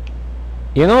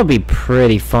 you know it'd be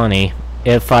pretty funny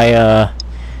if I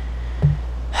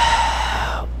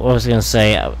what was I gonna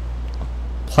say?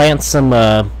 Plant some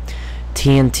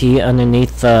TNT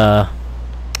underneath the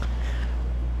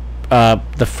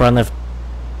front of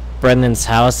Brendan's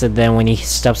house, and then when he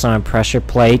steps on a pressure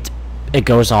plate, it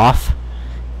goes off.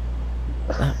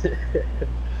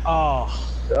 Oh,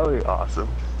 That would be awesome.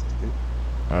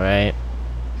 All right.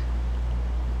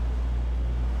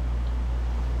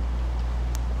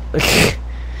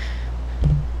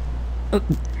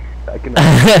 I can.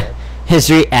 His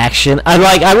reaction.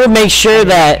 I would make sure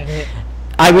that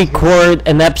I record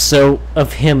an episode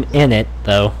of him in it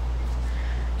though,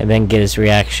 and then get his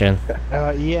reaction.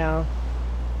 yeah.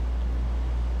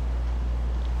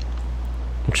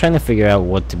 I'm trying to figure out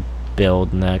what to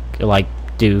build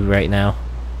do right now.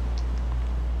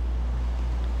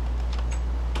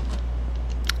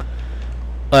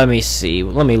 Let me see.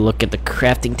 Let me look at the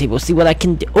crafting table. See what I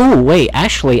can do. Oh wait,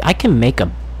 actually, I can make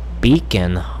a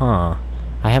beacon, huh?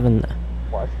 I haven't.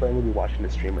 Watch, but I'm gonna be watching the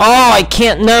stream. Oh, I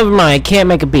can't. Never mind. I can't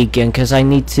make a beacon because I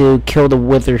need to kill the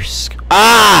wither.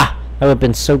 Ah, that would have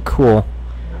been so cool.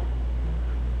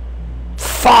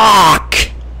 Fuck.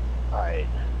 Alright.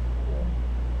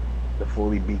 The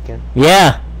fully beacon.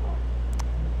 Yeah.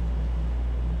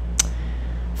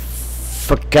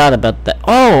 Forgot about that.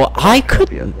 Oh, I could.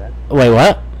 Copy of that. Wait,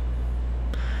 what?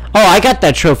 Oh, I got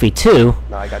that trophy too.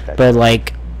 No, I got that. But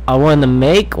like, I wanted to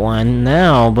make one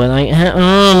now, but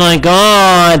oh my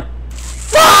god!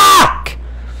 Fuck!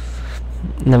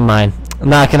 Never mind.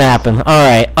 Not gonna happen. All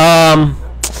right.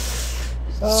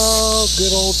 Oh,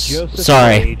 good old Joseph.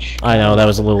 Sorry. Page. I know that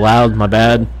was a little loud. My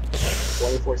bad.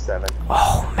 24/7.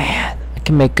 Oh man, I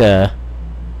can make a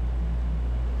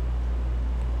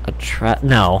trap.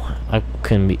 No, I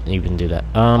couldn't even do that.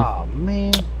 Oh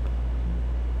man.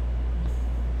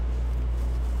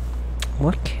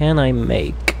 What can I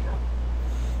make?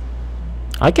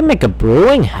 I can make a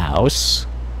brewing house.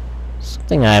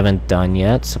 Something I haven't done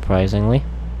yet, surprisingly.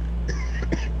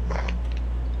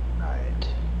 Alright.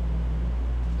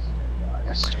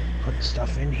 put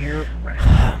stuff in here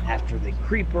after the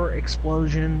creeper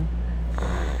explosion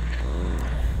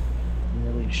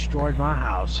nearly destroyed my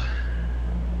house.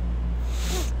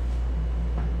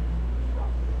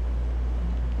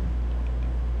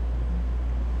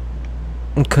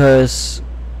 Because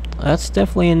that's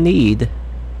definitely a need.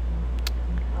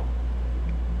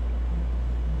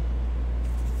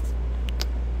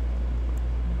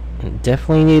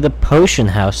 Definitely need a potion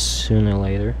house sooner or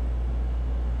later.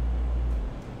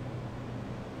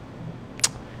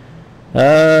 What?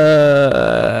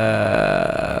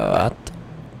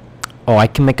 Oh, I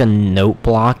can make a note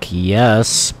block.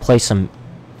 Yes. Play some.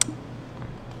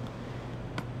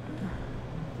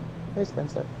 Hey,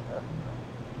 Spencer.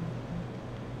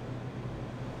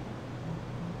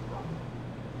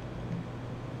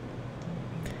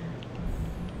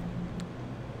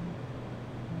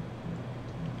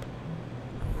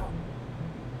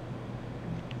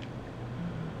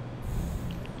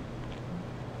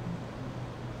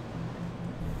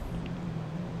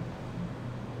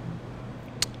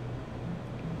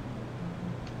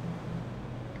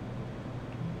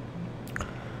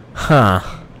 Huh.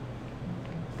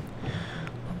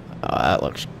 Oh, that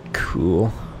looks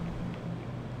cool.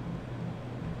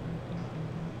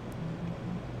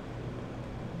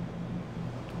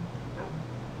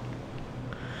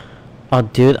 Oh,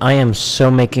 dude, I am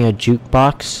so making a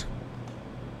jukebox.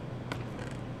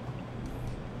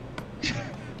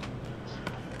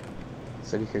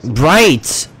 So you hear some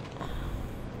Right!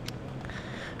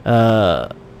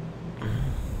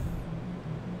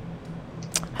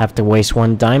 Have to waste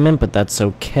one diamond, but that's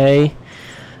okay.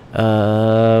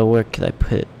 Where could I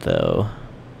put it, though?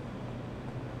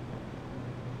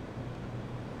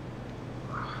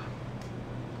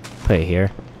 Put it here.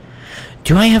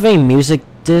 Do I have a music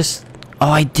disc?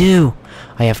 Oh, I do!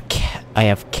 I have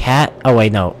cat. Oh,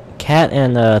 wait, no. Cat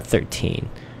and, 13.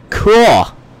 Cool!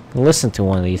 Listen to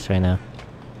one of these right now.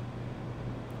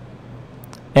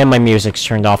 And my music's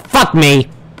turned off. Fuck me!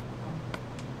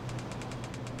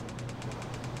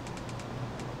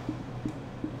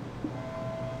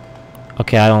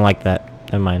 Okay, I don't like that.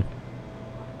 Never mind.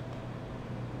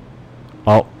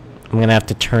 Oh, I'm gonna have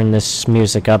to turn this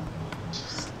music up.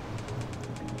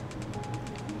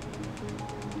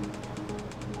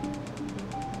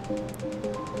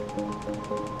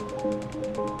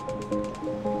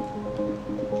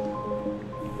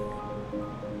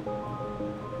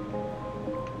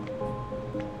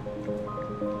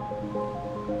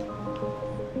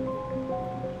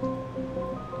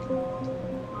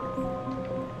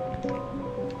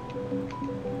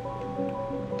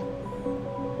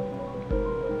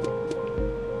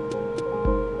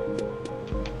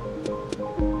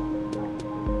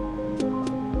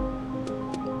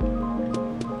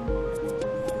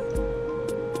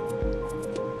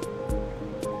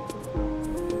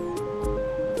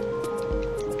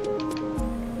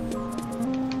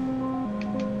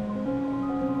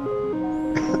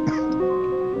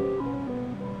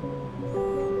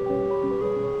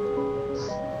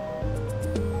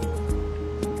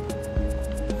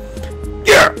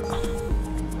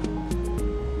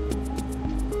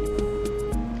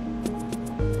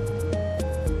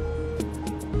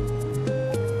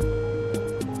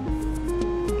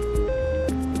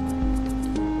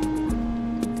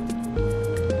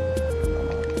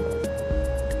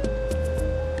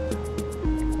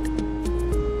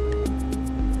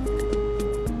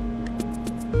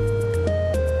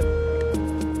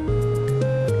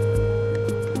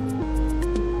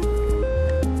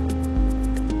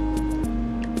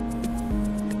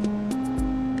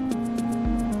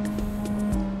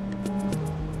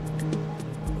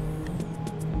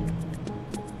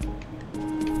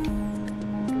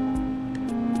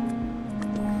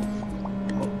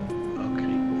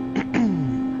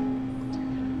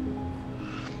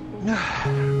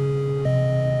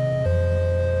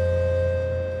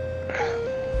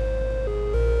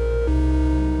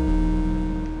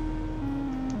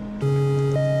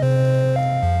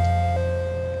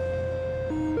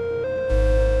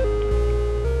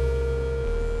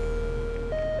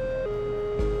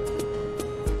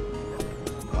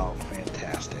 Oh,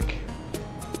 fantastic.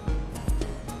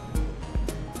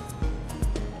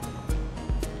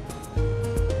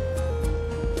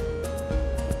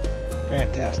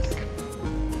 Fantastic.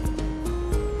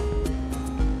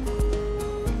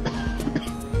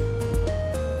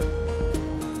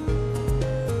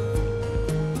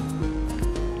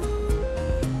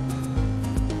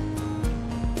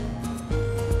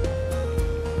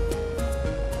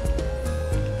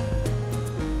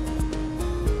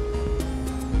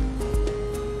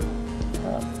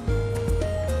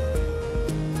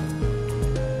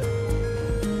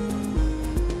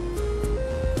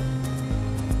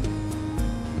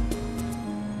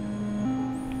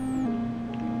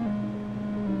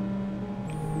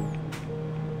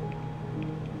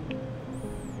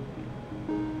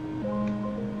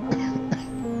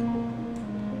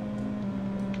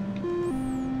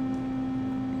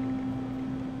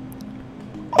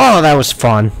 Oh, that was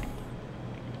fun.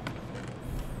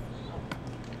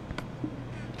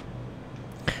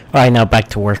 Alright, now back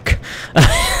to work.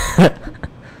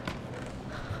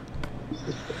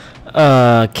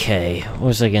 Okay, what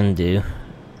was I gonna do?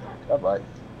 Bye-bye.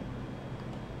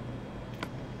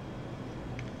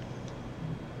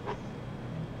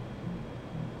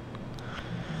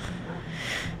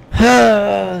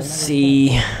 Let's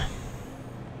see.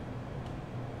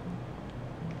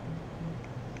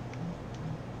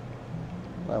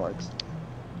 That works.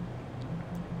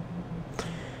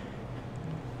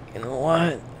 You know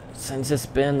what? Since it's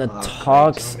been the Oh,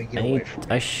 talks, Zombie, get away from me.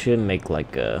 I should make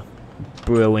like a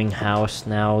brewing house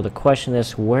now. The question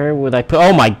is, where would I put...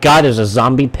 Oh my god, there's a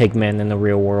zombie pigman in the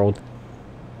real world.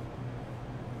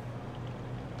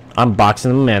 I'm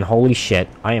boxing him in. Holy shit.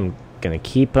 I am gonna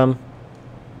keep him.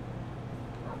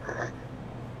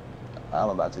 I'm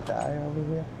about to die over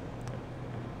here.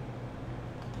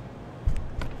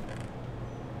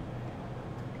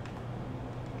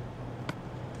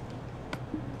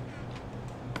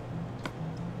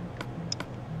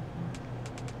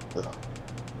 Ugh.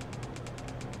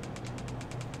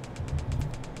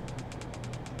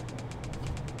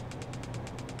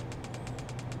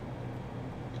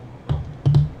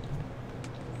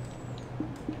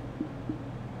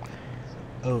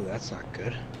 Oh, that's not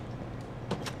good.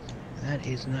 That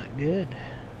is not good.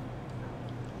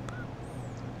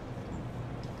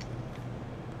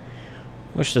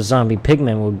 Wish the zombie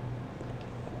pigman would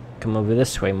come over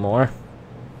this way more.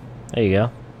 There you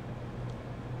go.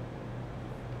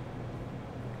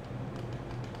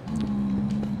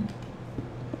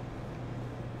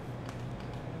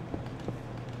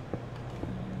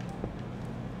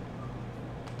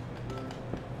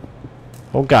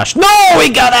 Oh gosh. No! He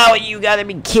got out! You gotta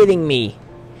be kidding me!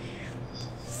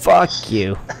 Fuck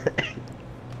you.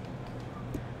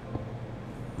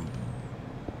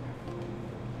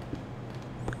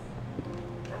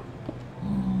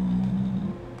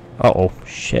 Uh-oh.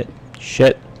 Shit.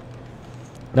 Shit.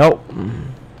 Nope.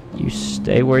 You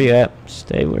stay where you at.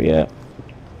 Stay where you at.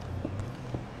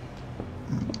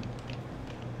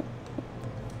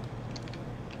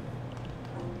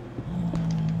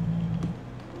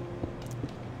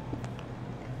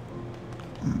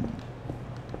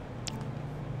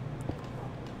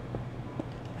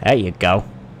 There you go.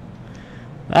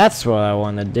 That's what I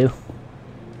want to do.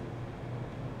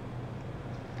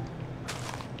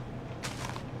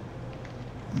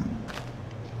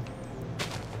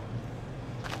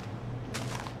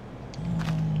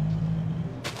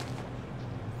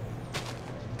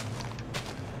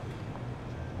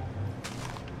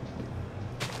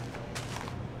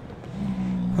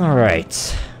 All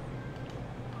right.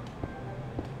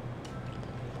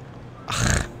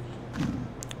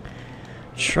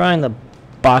 Trying to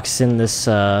box in this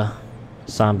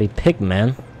zombie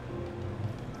pigman.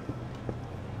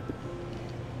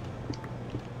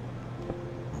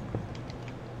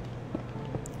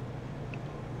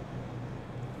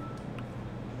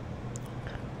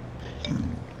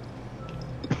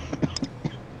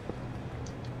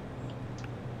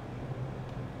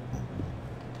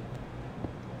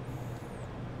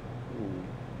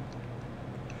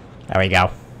 There we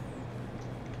go.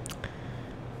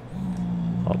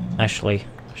 Oh, actually,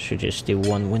 I should just do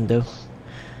one window.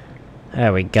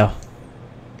 There we go.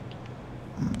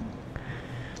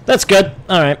 That's good.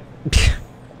 Alright.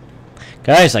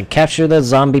 Guys, I captured the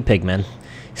zombie pigman.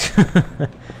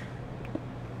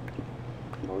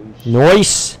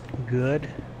 Nice. Good.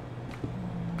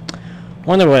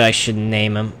 Wonder what I should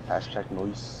name him. Hashtag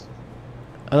noise.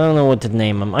 I don't know what to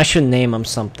name him. I should name him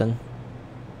something.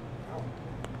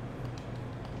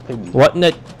 Piggy. What?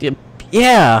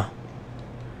 Yeah.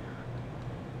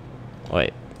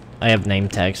 Wait. I have name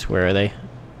tags. Where are they?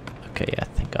 Okay, yeah,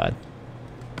 thank God.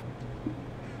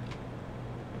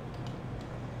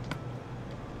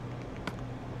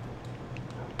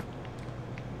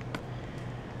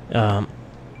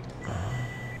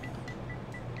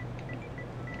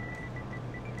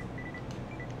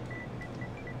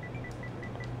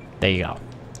 There you go.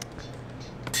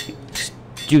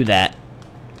 Do that.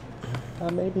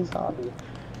 Maybe zombie.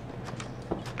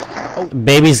 Oh,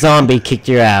 baby zombie kicked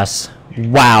your ass.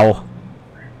 Wow.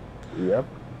 Yep.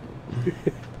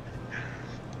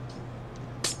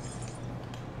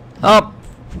 Up.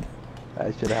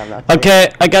 I should have that.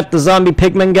 Okay, I got the zombie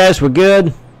pigman, guys. We're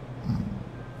good.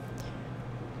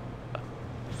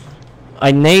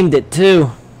 I named it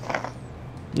too.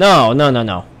 No.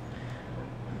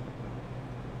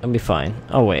 I'll be fine.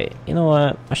 Oh wait, you know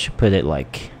what? I should put it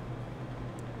like...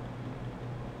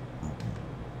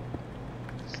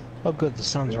 Oh good, the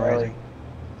sun's Really?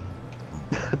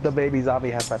 rising. But the baby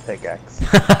zombie has my pickaxe.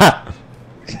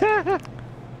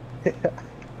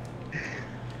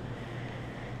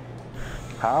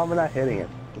 How am I not hitting it?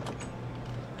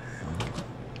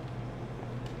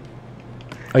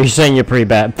 Are you saying you're pretty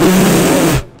bad?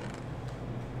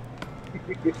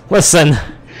 Listen.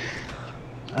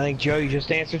 I think Joe, you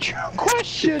just answered your own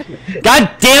question.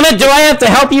 God damn it! Do I have to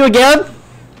help you again?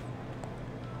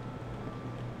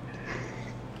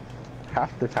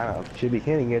 Half the time I should be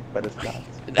hitting it, but it's not.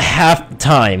 Half the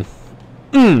time.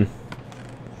 Mm.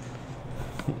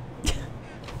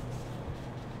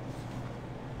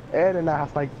 And then I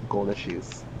have like golden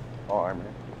shoes. Or armor.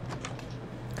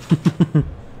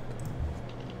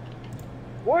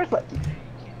 Where's my...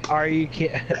 Are you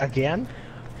again?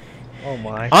 Oh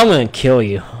my. I'm gonna kill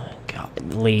you.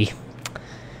 God, Lee.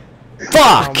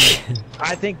 Fuck!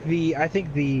 I think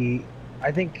the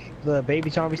baby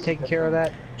zombie's taking care of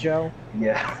that, Joe.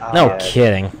 Yeah. No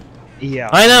kidding. Yeah.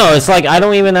 I know, it's like I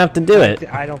don't even have to do it.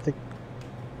 I don't think.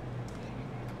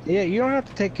 Yeah, you don't have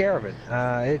to take care of it.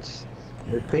 It's.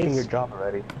 They're taking your job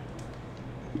already.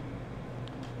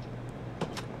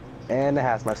 And it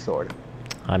has my sword.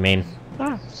 I mean,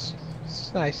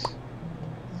 It's nice.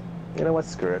 You know what?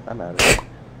 Screw it. I'm out of it.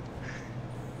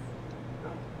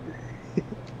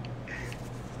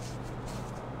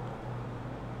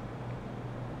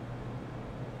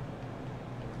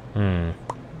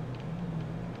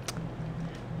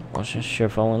 wasn't sure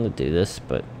if I wanted to do this,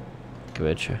 but give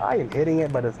it a try. I am hitting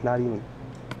it, but it's not even...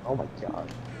 Oh my god.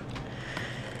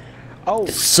 Oh,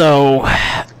 So,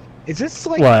 is this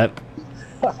like? what?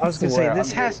 I was gonna say Swear,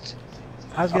 this I'm has.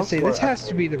 I was gonna say this swear has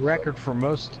to be the record for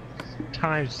most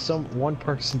times one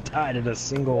person died in a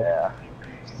single Yeah.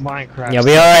 Minecraft. You'll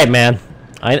be alright, man.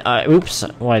 Oops,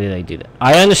 why did I do that?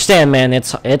 I understand, man,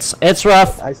 it's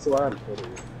rough. I swear I'm hitting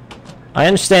it. I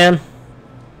understand.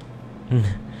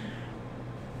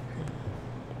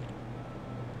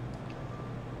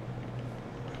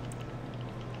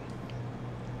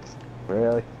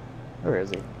 Really? Where is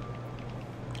he?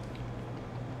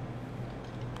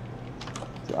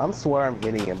 So I'm swear I'm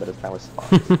hitting him, but it's not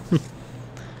responding.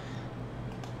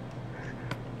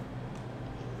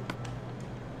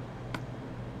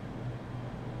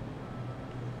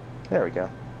 There we go.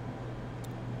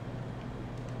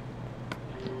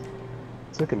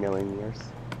 Took a million years.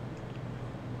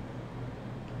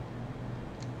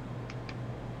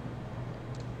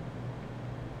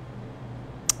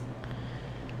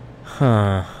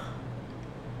 Huh.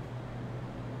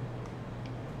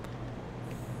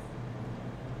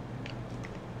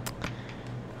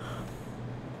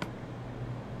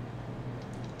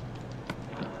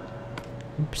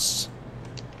 Oops.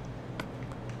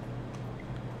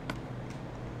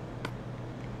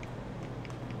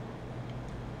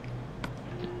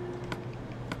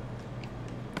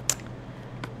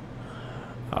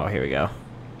 Oh, here we go.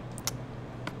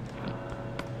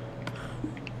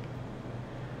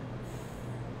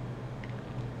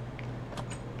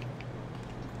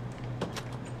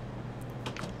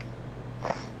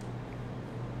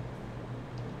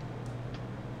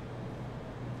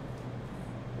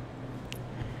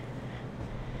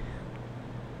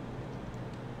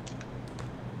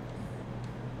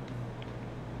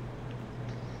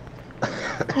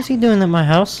 What's he doing at my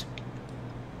house?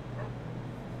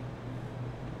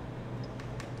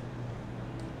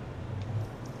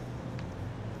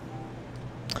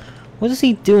 What is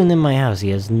he doing in my house? He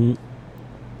has no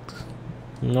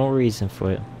reason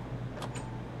for it.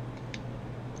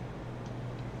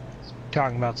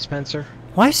 Talking about Spencer.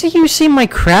 Why is he using my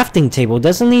crafting table?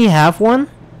 Doesn't he have one?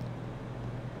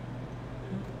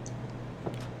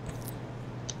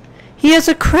 He has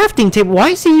a crafting table. Why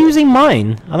is he using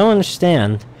mine? I don't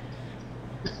understand.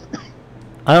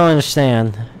 I don't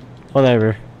understand.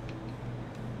 Whatever.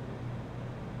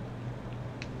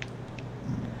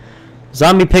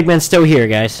 Zombie pigman's still here,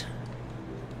 guys.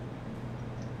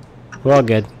 We're all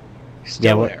good.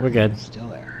 Still Yeah, we're good. Still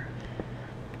there.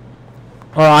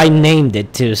 Well, I named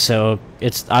it too, so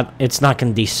it's not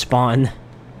gonna despawn.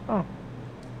 Oh.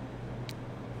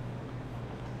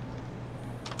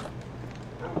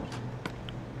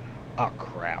 Oh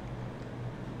crap.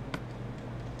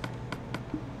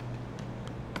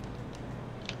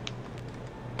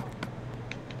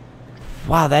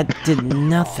 Wow, that did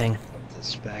nothing. Put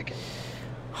this back in.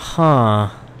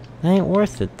 Huh. That ain't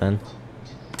worth it then.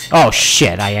 Oh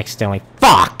shit, I accidentally.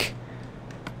 Fuck!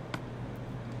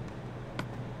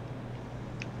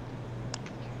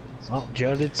 Well,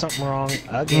 Joe did something wrong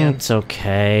again. It's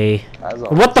okay. As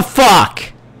always. What the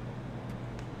fuck?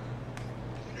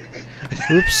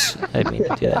 Oops, I didn't mean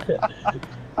to do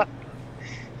that.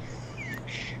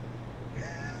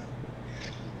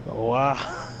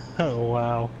 Wow. Oh,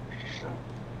 wow.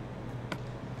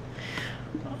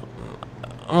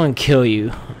 I'm gonna kill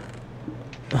you.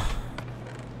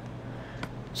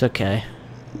 It's okay.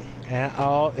 Yeah,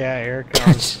 oh, yeah, here it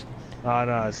comes. Oh,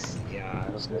 no, yeah,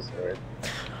 I was gonna say it.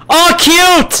 Oh,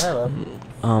 cute! Hello.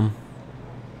 Oh,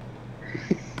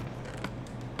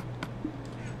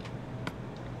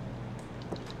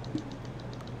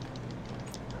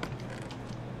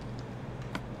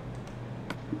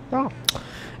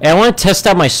 Hey, I want to test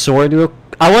out my sword real.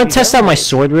 I want to test out my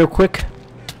sword real quick.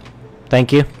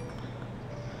 Thank you.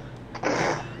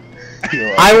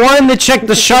 I wanted to check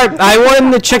the sharp. I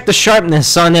wanted to check the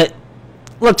sharpness on it.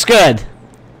 Looks good.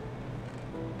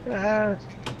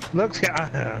 looks.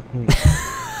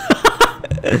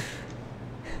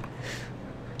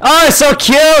 Oh, it's so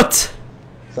cute!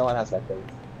 Someone has that thing.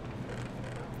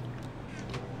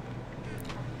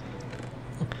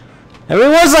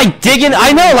 Everyone's like digging.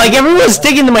 I know, like everyone's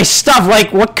digging into my stuff.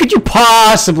 Like, what could you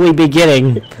possibly be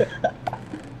getting?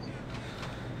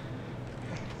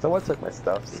 Someone took my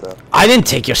stuff, so. I didn't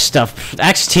take your stuff.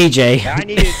 Ask TJ. I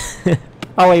needed.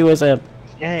 Oh, he was a.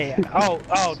 Hey,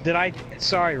 oh, did I?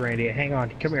 Sorry, Randy. Hang on.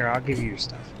 Come here. I'll give you your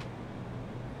stuff.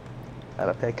 I had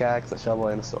a pickaxe, a shovel,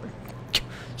 and a sword.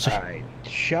 Alright.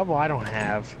 Shovel I don't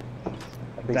have.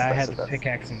 I think I had Spencer the does.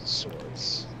 pickaxe and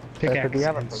swords. Spencer, Pickaxe do you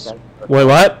have a and pickaxe? sword. Wait,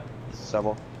 what?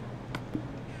 Shovel.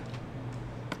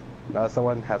 No,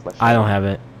 someone has my shovel. I don't have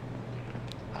it.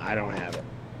 I don't have it.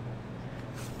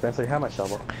 Spencer, you have my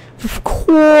shovel. Of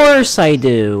course I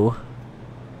do.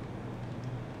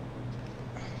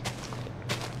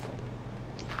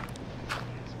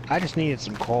 I just needed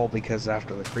some coal because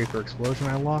after the creeper explosion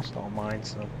I lost all mine,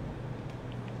 so.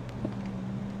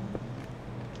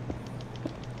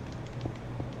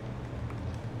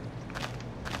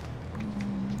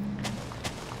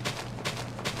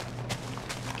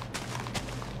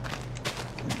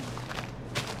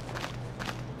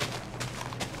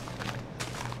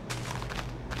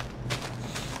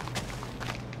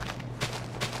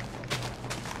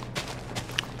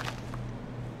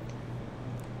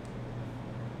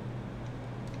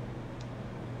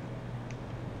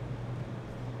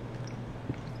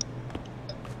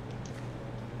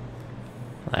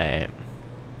 Alright.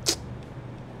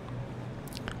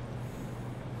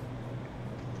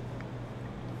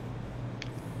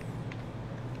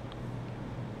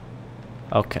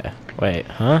 Okay. Wait,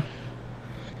 huh?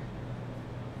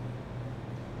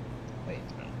 Wait.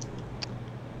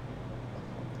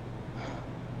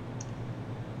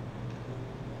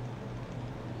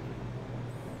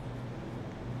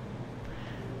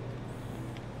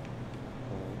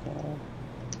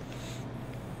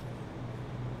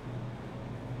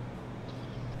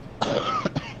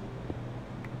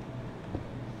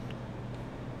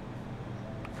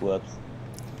 Whoops.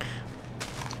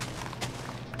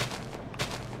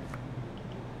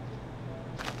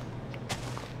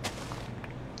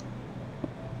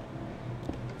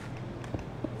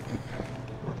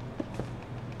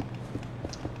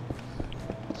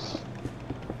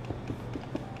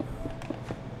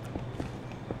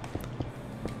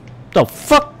 The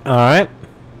fuck? Alright.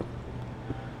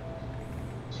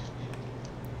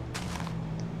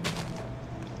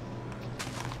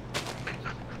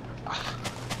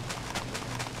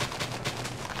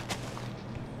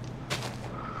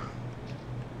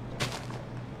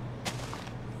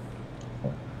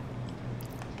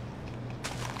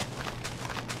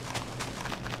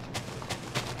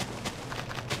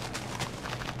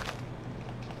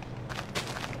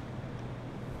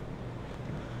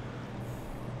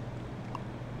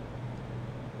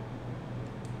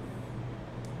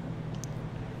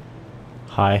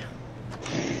 Hi.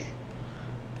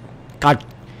 God.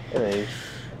 Hey.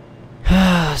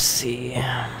 Let's see.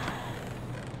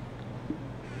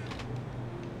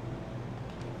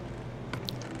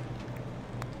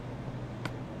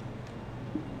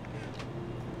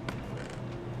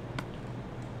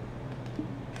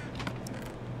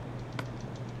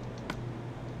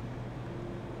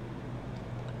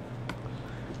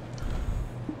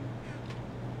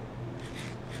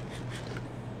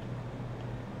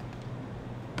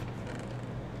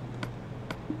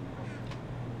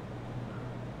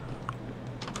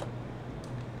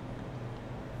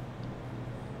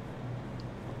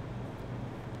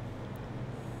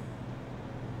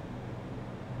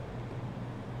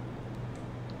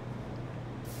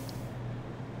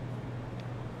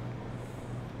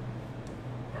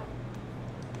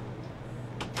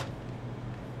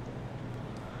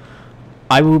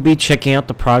 I will be checking out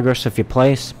the progress of your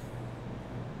place.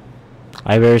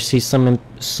 I better see some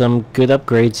good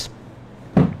upgrades.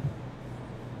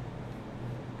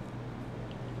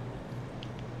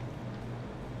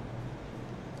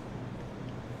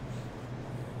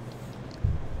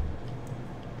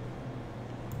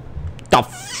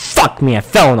 Fuck me, I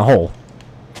fell in a hole.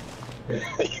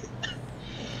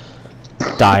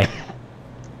 Die.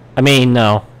 I mean,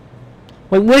 no.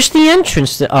 Wait, where's the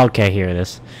entrance to... Okay, here it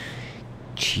is.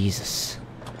 Jesus.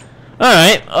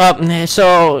 Alright,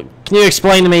 so... Can you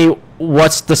explain to me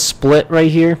what's the split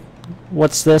right here?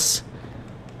 What's this?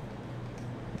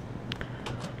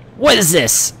 What is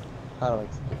this? How do I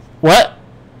explain? What?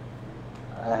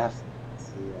 I have to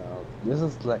see. This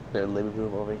is like their living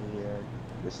room over here.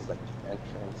 This is like the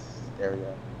entrance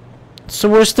area. So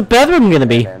where's the bedroom gonna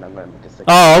be? And I'm gonna make a second.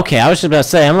 Oh, okay, I was just about to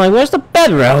say, I'm like, where's the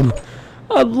bedroom?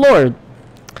 Oh, Lord.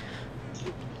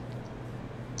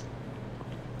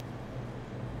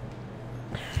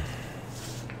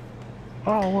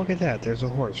 Oh, look at that. There's a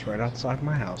horse right outside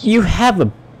my house. You have a...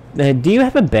 do you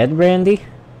have a bed, Randy?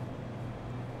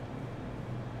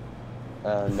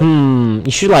 No.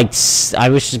 You should, like... I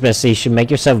was just about to say, you should make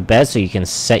yourself a bed so you can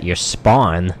set your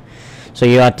spawn. So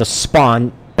you have to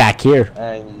spawn back here.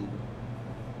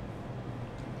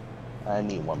 I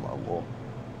need one more wool.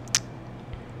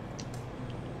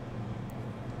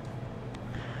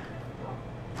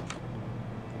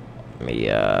 Let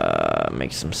me,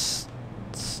 make some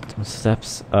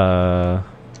steps.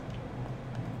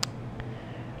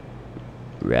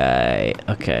 Right,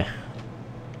 okay.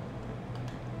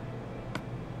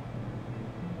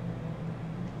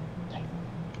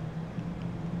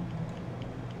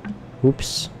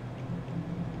 Oops.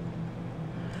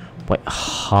 Wait,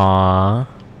 huh?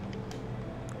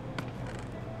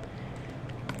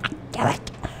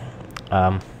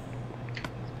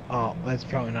 Oh, that's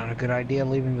probably not a good idea,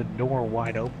 leaving the door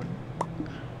wide open.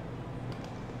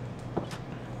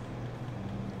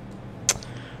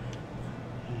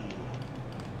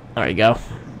 There you go.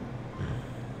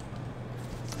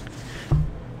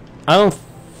 I don't...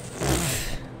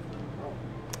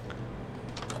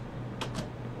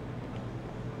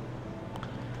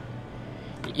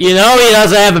 You know he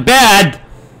doesn't have a bed!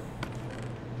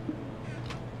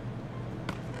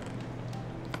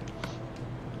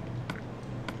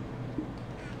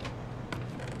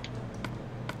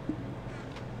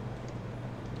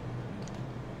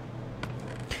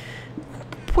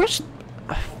 Where's...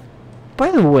 By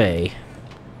the way...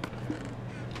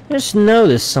 I just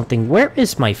noticed something. Where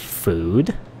is my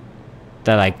food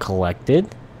that I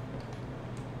collected?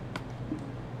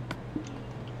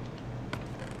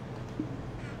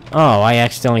 Oh, I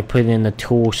accidentally put it in the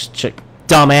tools.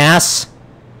 Dumbass!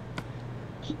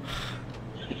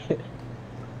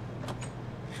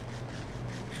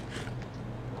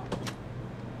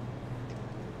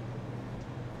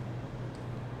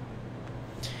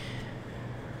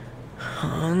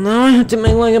 Oh, now I have to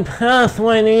make like a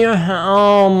pathway to your house.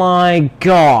 Oh my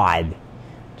god!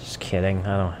 Just kidding.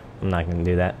 I'm not gonna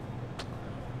do that.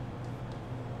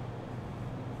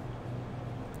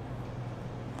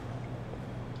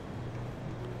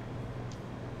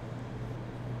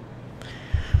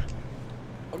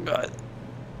 Oh god.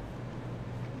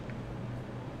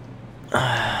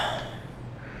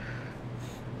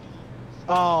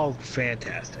 Oh,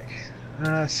 fantastic.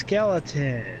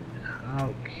 Skeleton.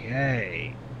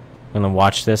 Okay. I'm gonna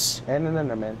watch this. And an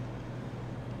Enderman.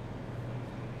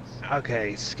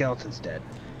 Okay, skeleton's dead.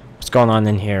 What's going on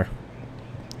in here?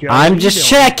 Yo, what are I'm you just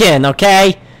doing? checking,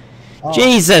 okay? Oh,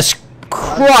 Jesus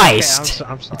Christ!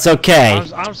 I'm sorry. It's okay.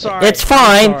 I'm sorry. It's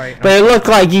fine, I'm sorry. but it looked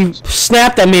like you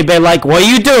snapped at me, but like, what are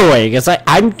you doing? It's like,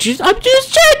 I'm just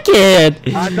checking.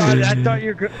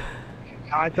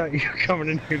 I thought you were coming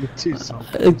in here to do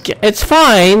something. Okay, it's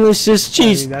fine. It's just,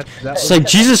 jeez. that It's was- like,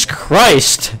 Jesus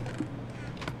Christ.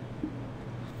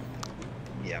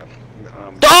 Yeah.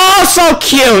 Oh, so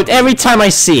cute! Every time I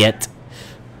see it.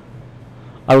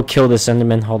 I will kill this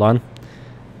Enderman. Hold on.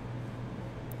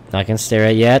 Not gonna stare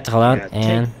at it yet. Hold on. Yeah,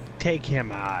 And take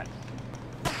him out.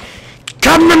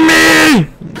 come to me!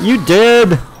 You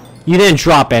did. You didn't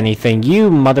drop anything. You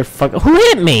motherfucker. Who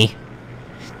hit me?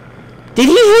 Did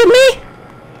he hit me?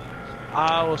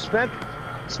 Well,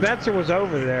 Spencer was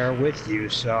over there with you,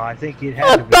 so I think it had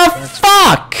to What be the Spencer.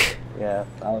 Oh, fuck? Yeah,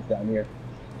 I was down here.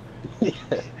 It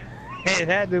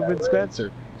had to have been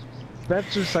Spencer.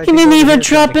 Spencer's. He didn't even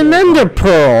drop an ender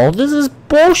pearl. This is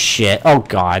bullshit. Oh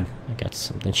god. I got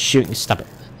something shooting. Stop it.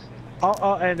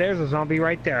 Oh, and there's a zombie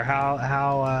right there. How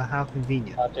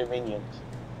convenient. How convenient.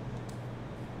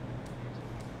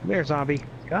 Come here, zombie.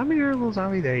 Come here, little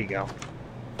zombie. There you go.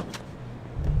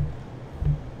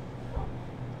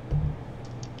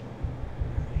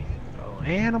 Oh,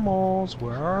 animals,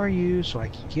 where are you? So I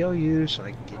can kill you, so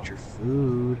I can get your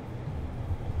food.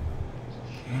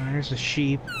 Oh, there's a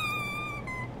sheep.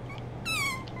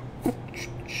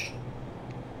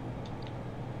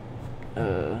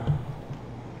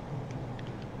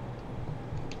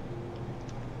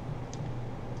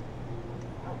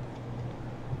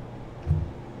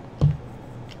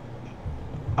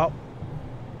 Oh.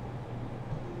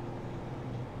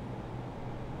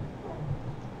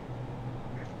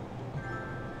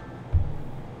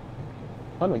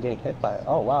 I'm getting hit by it.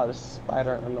 Oh wow, there's a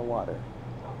spider in the water.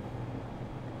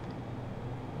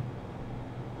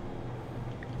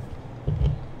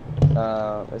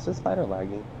 Is this spider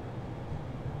lagging?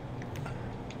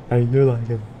 I do like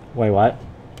him. Wait, what?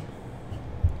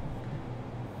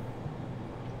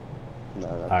 No,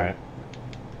 nothing. Alright.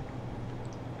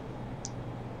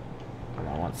 Hold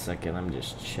on 1 second, I'm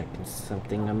just checking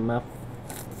something on my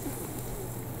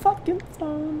fucking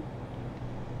phone.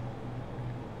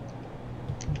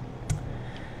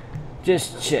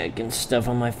 Just checking stuff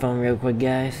on my phone real quick,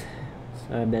 guys.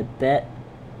 Sorry about that.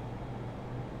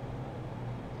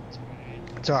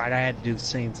 It's alright, I had to do the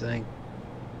same thing.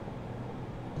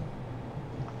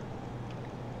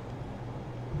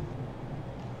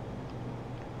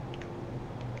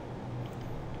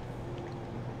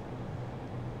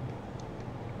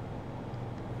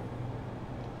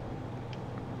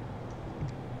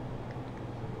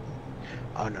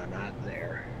 Oh no, not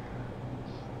there.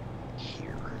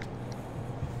 Here.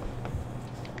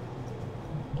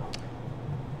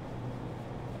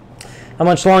 How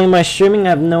much long am I streaming? I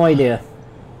have no idea.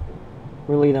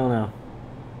 Really don't know.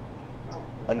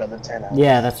 Another 10 hours.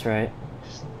 Yeah, that's right.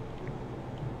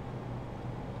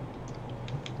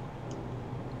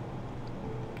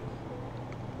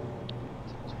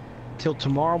 Till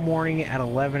tomorrow morning at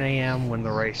 11 a.m. when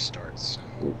the race starts.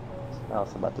 I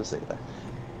was about to say that.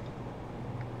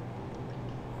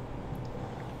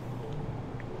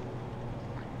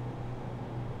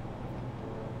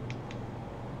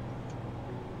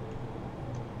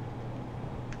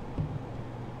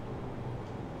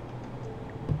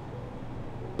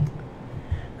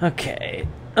 Okay,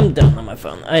 I'm done on my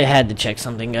phone. I had to check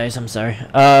something, guys. I'm sorry.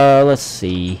 Let's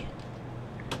see.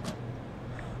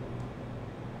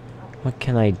 What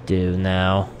can I do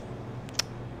now?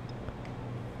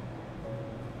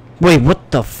 Wait, what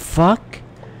the fuck?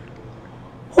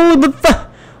 Who the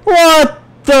fuck? What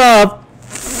the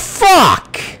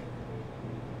fuck?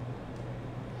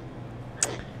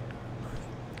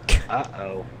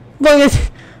 Uh-oh.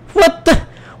 What the?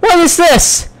 What is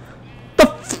this?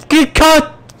 The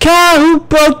car who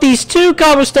broke these 2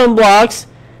 cobblestone blocks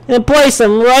and placed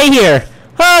them right here?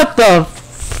 What the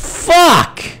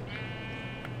fuck?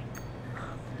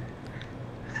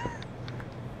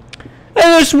 And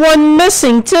there's one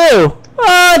missing too.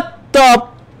 What the?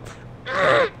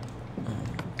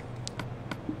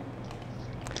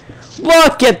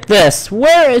 Look at this.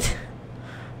 Where is?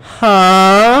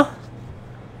 Huh?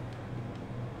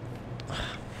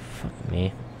 Fuck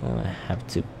me. I'm gonna have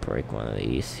to break one of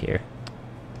these here.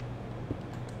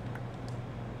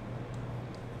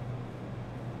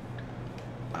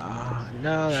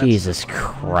 No, that's Jesus the wrong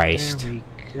one. Christ. There we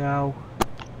go.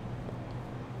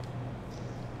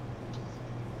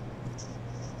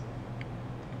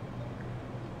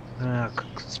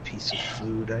 Cook this piece of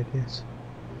food, I guess.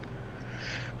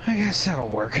 I guess that'll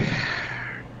work.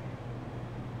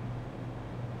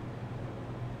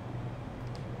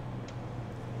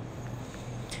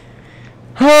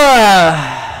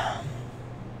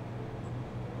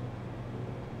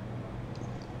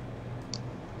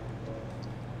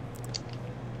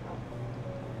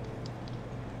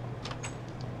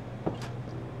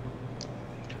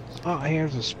 Oh,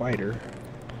 here's a spider.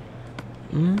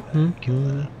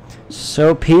 Killing it.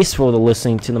 So peaceful to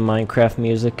listening to the Minecraft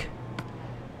music.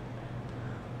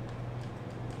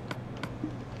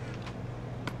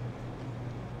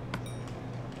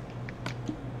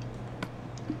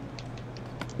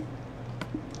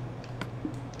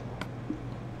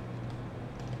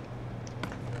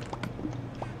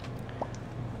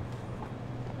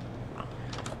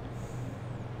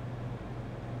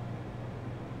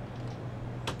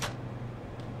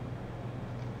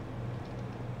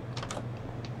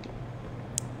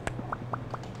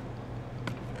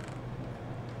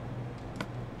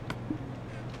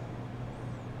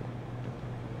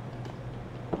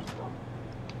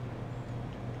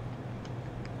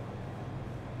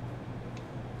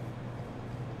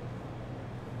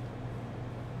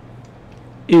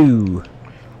 Ooh.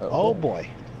 Oh boy.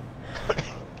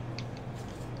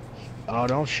 Oh,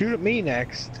 don't shoot at me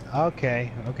next.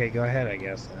 Okay, go ahead, I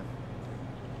guess then.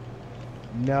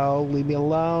 No, leave me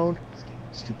alone.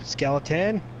 Stupid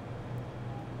skeleton.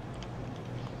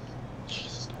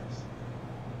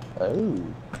 Oh.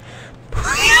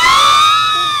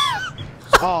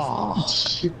 Oh.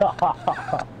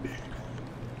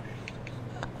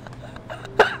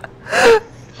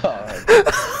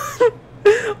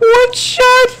 One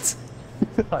shot!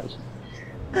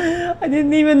 I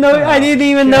didn't even know. I didn't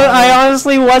even know. I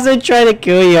honestly wasn't trying to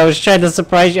kill you. I was trying to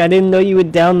surprise you. I didn't know you were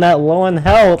down that low on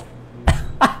health.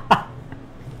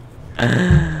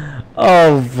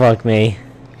 Oh, fuck me.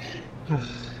 I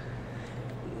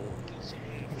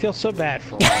feel so bad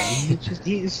for him.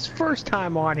 He's his first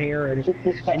time on here,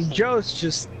 and Joe's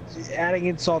just adding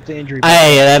insult to injury.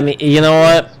 Hey, you know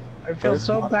what? I feel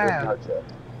so bad.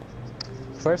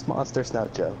 First monster's now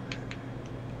Joe.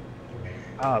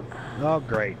 Oh,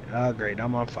 great. Oh, great.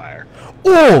 I'm on fire.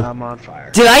 Oh! I'm on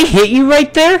fire. Did I hit you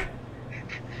right there?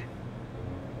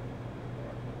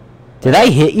 Did I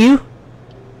hit you?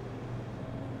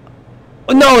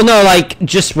 No, like,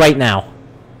 just right now.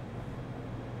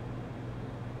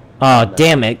 Oh,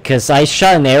 damn it, because I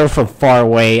shot an arrow from far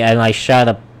away, and I shot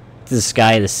up the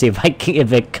sky to see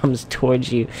if it comes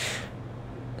towards you.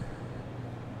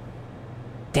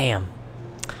 Damn.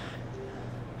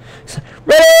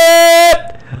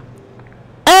 Ready!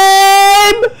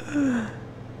 Aim!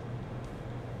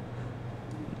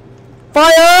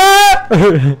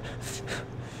 Fire!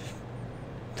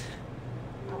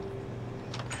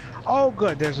 Oh,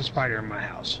 good. There's a spider in my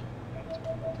house.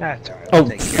 That's alright. Oh. I'll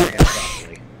take care of it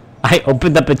properly. I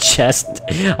opened up a chest.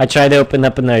 I tried to open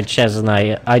up another chest, and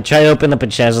I tried to open up a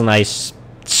chest, and I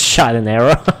shot an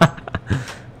arrow.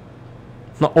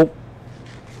 No. Oh.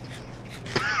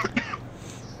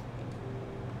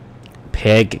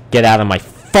 Pig, get out of my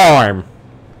farm!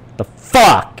 The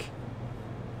fuck?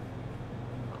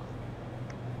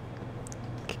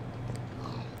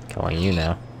 Calling you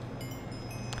now.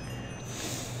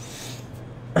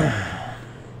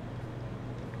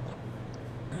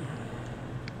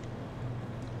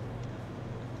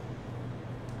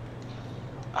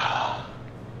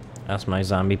 How's my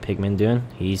zombie pigman doing?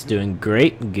 He's doing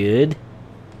great, good.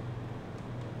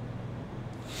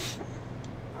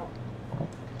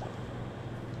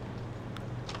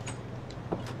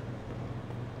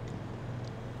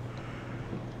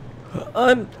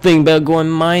 I'm thinking about going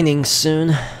mining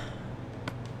soon.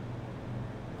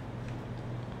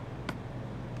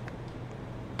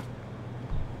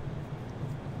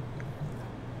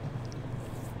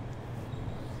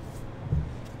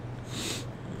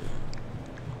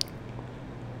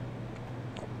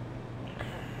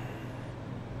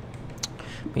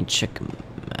 Let me check a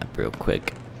map real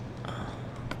quick.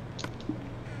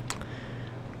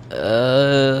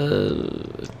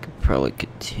 Could probably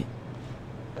continue.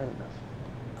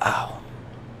 Ow.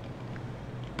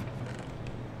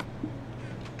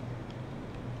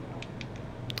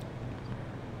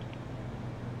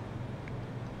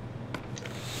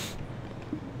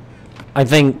 I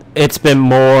think it's been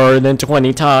more than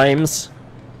 20 times.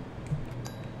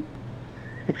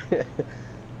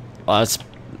 Let's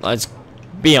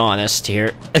be honest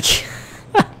here.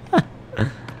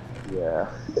 Yeah.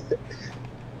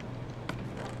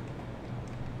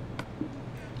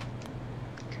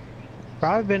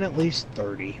 Probably been at least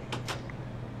 30.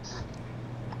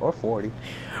 Or 40.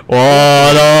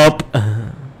 What up?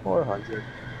 Or 100.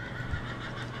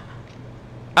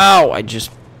 Ow, I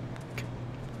just...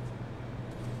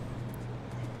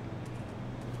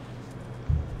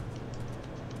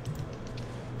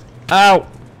 Ow!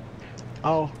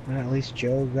 Oh, and at least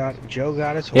Joe got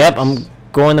his horse. Yep, I'm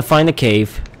going to find a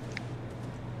cave.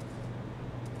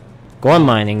 Going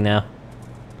mining now.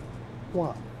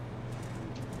 What?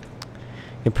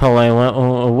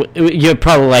 You're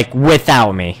probably like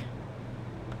without me.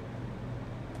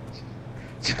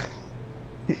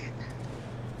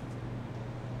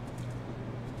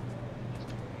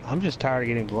 I'm just tired of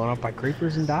getting blown up by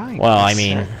creepers and dying. Well, I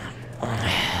mean...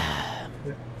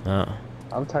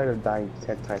 I'm tired of dying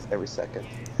 10 times every second.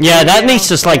 Yeah, that needs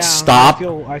to like stop.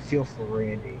 I feel for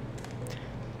Randy.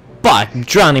 But I'm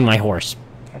drowning my horse.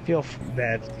 I feel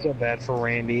so bad for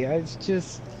Randy. It's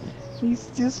just he's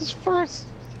his first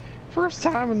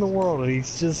time in the world, and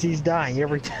he's dying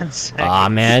every 10 seconds. Aw,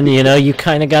 man, you know, you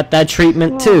kind of got that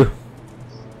treatment too.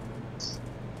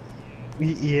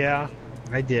 Yeah,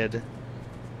 I did.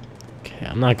 Okay,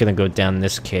 I'm not gonna go down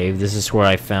this cave. This is where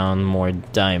I found more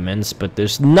diamonds, but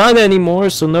there's none anymore,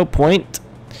 so no point.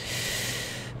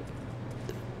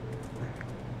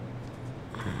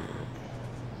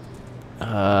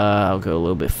 I'll go a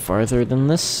little bit farther than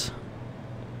this.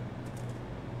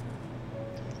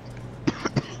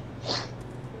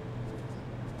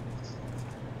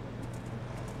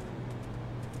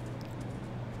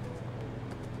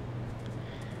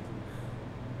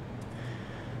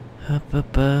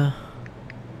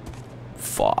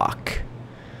 Fuck.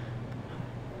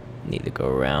 Need to go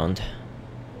around.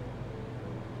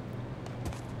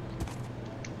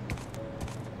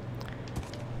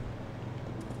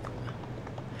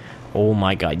 Oh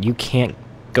my god, you can't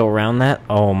go around that?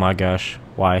 Oh my gosh,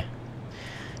 why?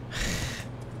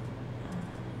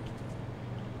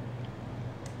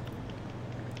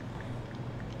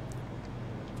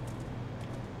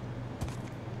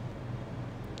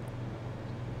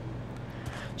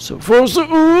 So frozen.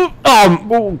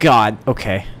 Oh god.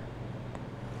 Okay.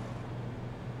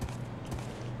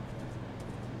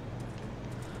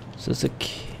 Is this a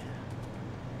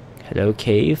hello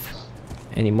cave?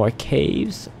 Any more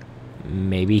caves?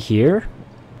 Maybe here.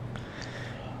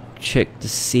 Check to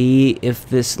see if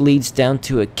this leads down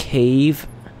to a cave.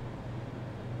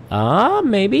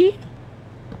 Maybe.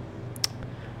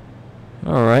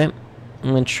 All right. I'm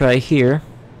gonna try here.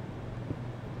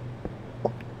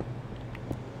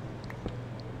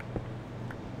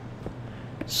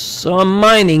 So I'm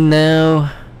mining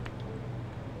now.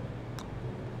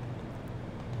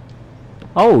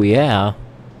 Oh yeah.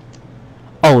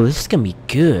 Oh, this is gonna be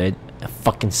good. A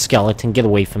fucking skeleton, get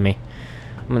away from me.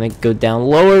 I'm gonna go down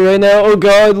lower right now. Oh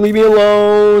god, leave me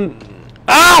alone.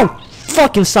 Ow!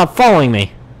 Fucking stop following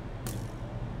me.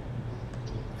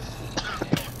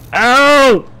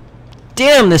 Ow!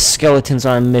 Damn, this skeleton's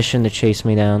on a mission to chase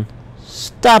me down.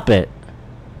 Stop it.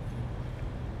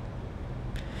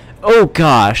 Oh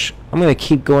gosh, I'm gonna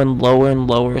keep going lower and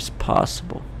lower as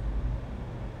possible.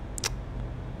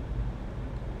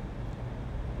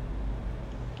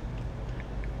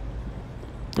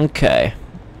 Okay.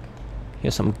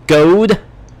 Here's some gold.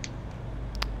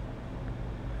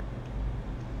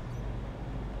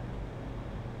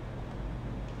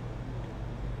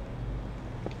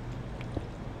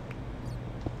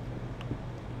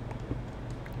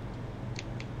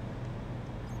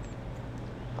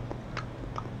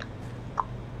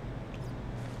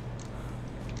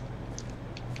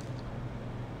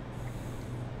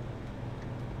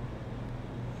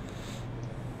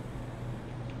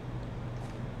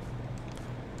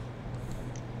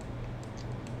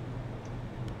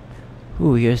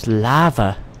 Ooh, here's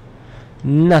lava.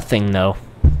 Nothing, though.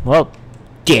 Well,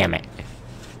 damn it.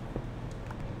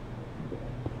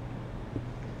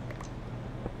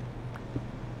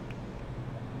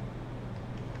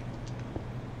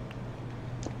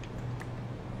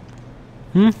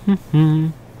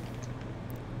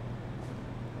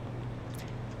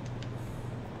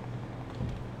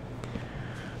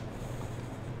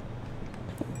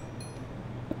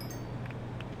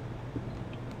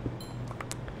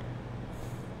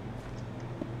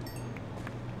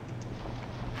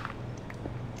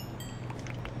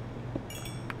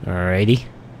 Alrighty.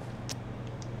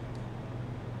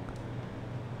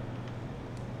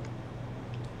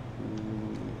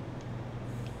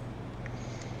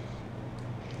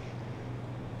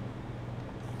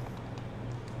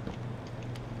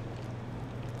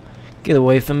 Get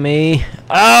away from me.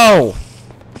 Oh!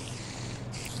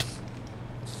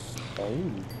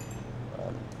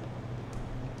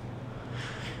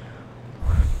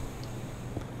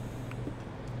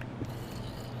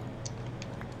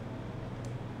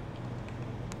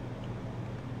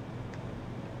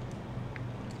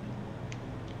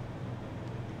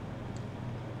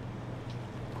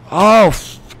 Oh,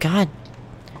 god.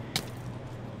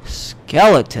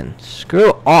 Skeleton.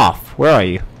 Screw off. Where are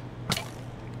you?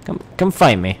 Come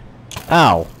find me.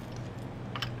 Ow.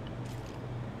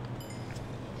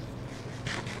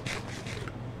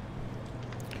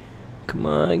 Come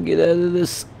on, get out of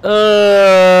this.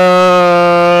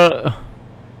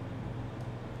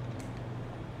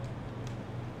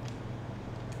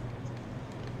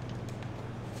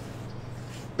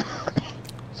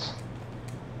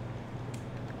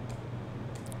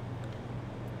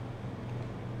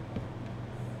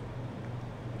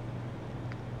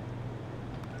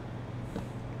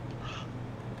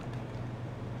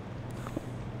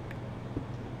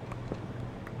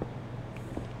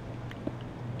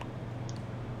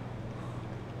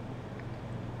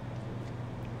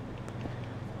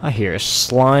 I hear a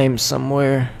slime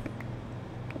somewhere.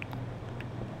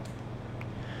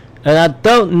 And I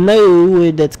don't know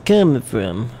where that's coming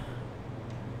from.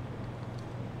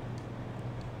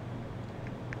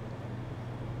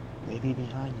 Maybe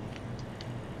behind you.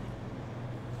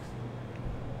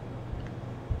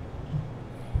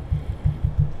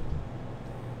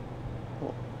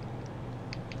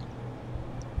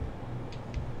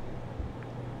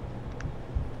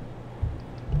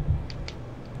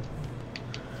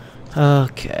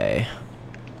 Okay.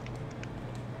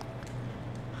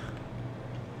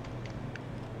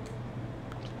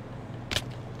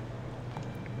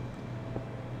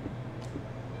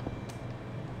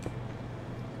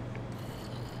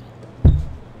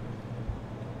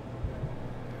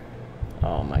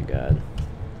 Oh my god.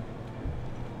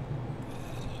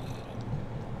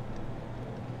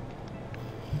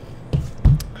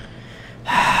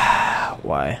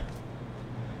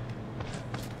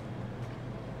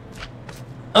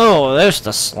 there's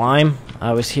the slime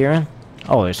I was hearing.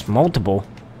 Oh, there's multiple.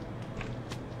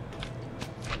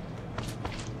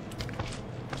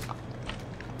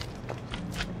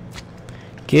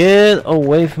 Get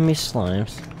away from me,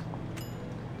 slimes.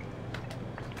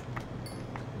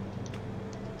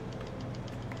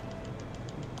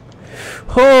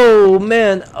 Oh,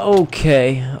 man.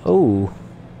 Okay. Oh.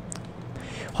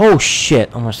 Oh,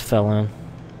 shit. Almost fell in.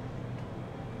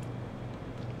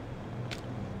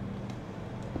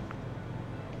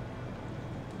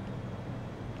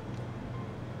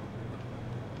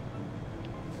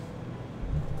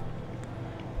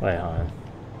 Wait on.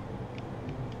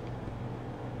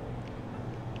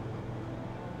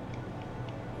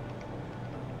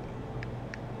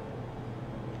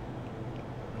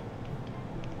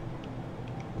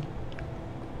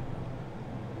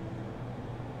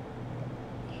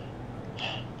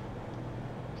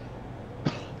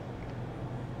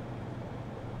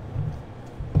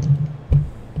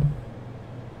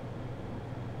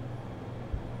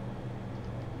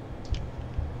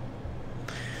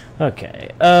 Okay,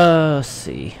 let's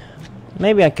see.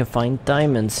 Maybe I can find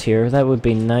diamonds here. That would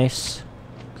be nice.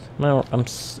 No, I'm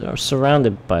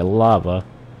surrounded by lava.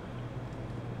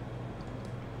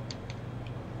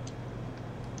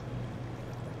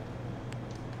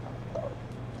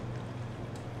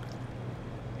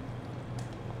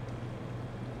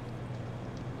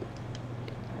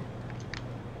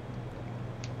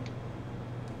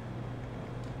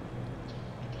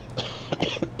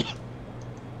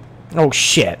 Oh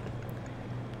shit.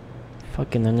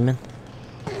 Fucking enderman.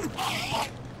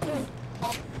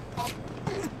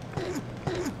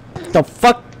 The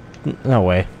fuck? No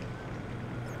way.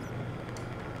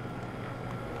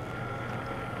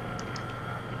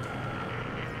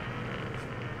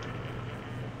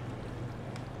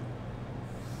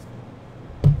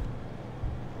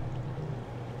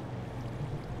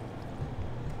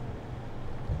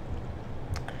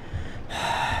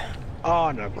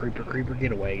 Oh no, creeper, creeper,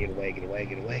 get away, get away, get away,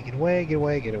 get away, get away, get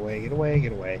away, get away, get away,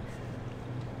 get away.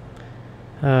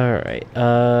 Alright,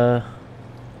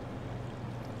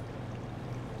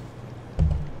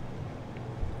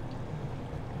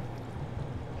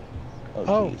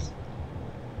 Oh.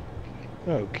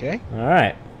 Okay.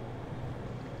 Alright.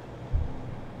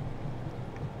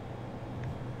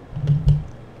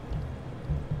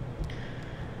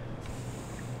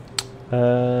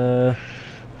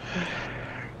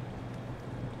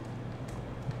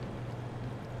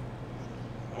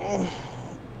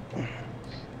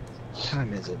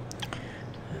 Time is it?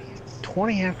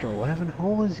 20 after 11?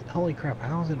 Holy crap,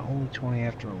 how is it only 20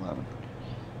 after 11?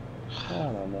 I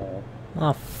don't know.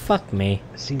 Oh, fuck me.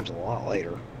 It seems a lot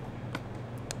later.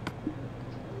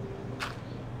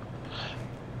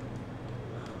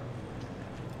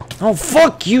 Oh,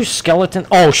 fuck you, skeleton.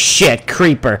 Oh, shit,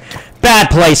 creeper. Bad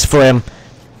place for him.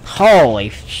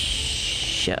 Holy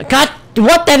shit. God,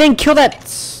 what? That didn't kill that.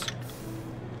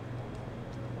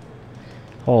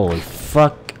 Holy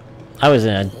fuck. I was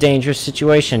in a dangerous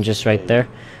situation just right there.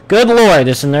 Good lord,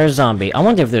 there's another zombie. I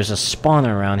wonder if there's a spawner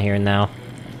around here now.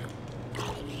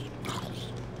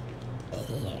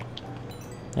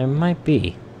 There might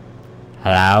be.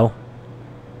 Hello?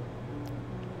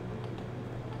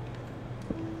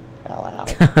 Hello.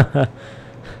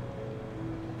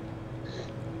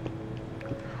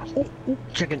 Oh,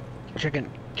 chicken, chicken,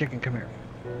 chicken, come here.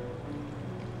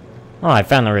 Oh, I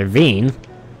found a ravine.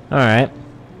 Alright.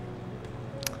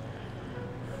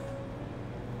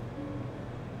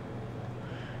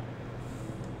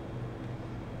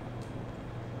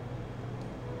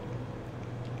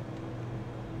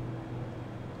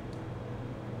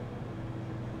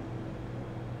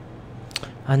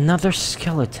 Another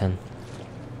skeleton.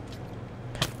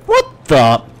 What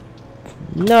the?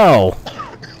 No.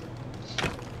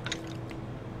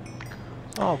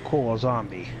 Oh, cool, a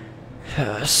zombie.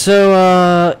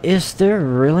 So, is there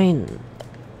really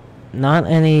not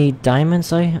any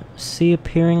diamonds I see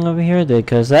appearing over here?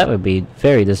 Because that would be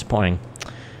very disappointing.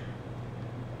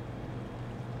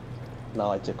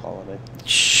 No, I took all of it.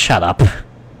 Shut up.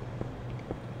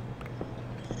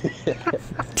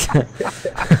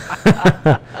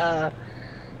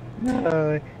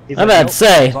 He's I'm like, about "Nope, to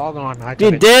say, it's all gone. I if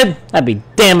you took it." did, that'd be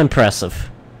damn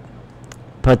impressive.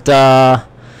 But, how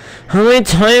many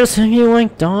times have you,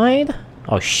 like, died?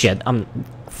 Oh, shit,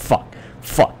 fuck.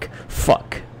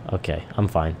 Okay, I'm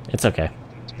fine. It's okay.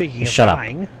 Speaking of Shut up.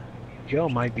 dying, Joe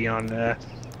might be on, okay.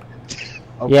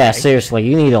 Yeah, seriously,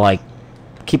 you need to, like,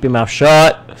 keep your mouth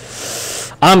shut.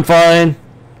 I'm fine.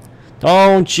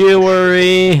 Don't you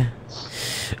worry.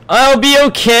 I'll be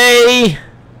okay.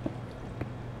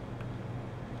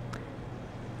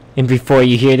 And before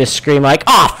you hear this scream like,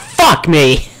 "Oh, fuck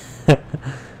me!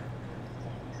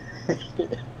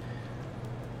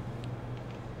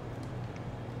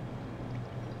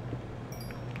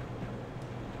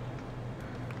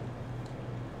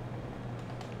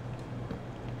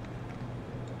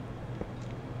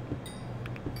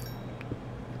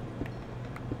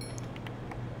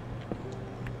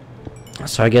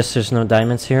 So I guess there's no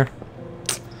diamonds here.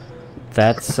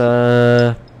 That's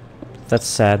sad.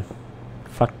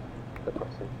 Fuck.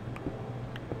 Depressing.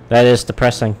 That is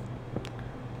depressing.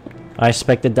 I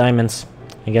expected diamonds.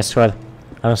 And guess what?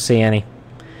 I don't see any.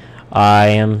 I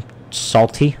am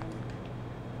salty.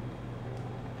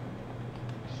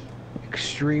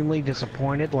 Extremely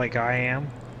disappointed, like I am,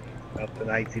 about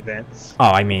tonight's events. Oh,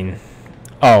 I mean...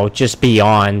 Oh, just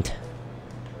beyond.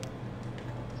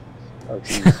 Oh,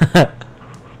 jeez.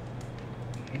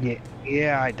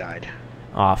 Yeah, I died.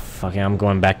 Oh, fuck it, I'm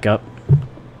going back up.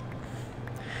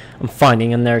 I'm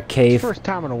finding another cave. First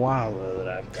time in a while, though, that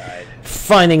I've died.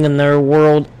 Finding another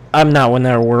world. I'm not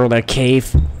another world, a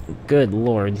cave. Good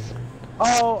lord.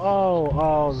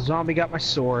 Oh, zombie got my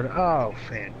sword. Oh,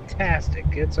 fantastic.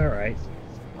 It's alright.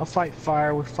 I'll fight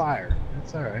fire with fire.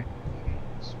 That's alright.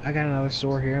 I got another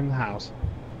sword here in the house.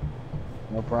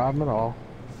 No problem at all.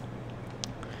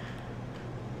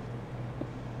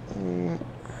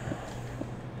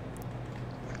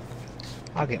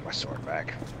 I'll get my sword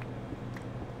back.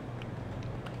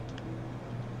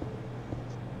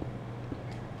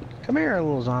 Come here,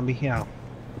 little zombie. Yeah.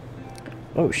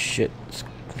 Oh shit.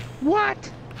 What?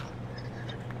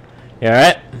 You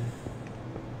alright?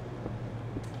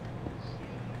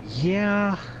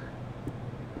 Yeah.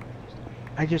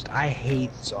 I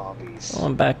hate zombies. Oh,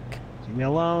 I'm back. Leave me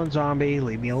alone, zombie.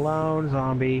 Leave me alone,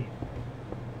 zombie.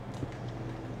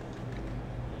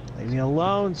 Leave me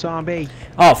alone, zombie.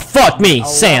 Oh, fuck me! Oh,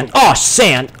 Sand! wow. Oh,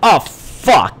 sand! Oh,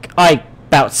 fuck! I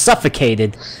about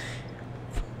suffocated.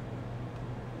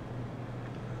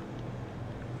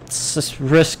 It's this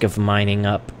risk of mining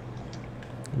up.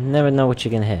 You never know what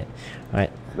you're gonna hit.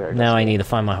 Alright, now I need to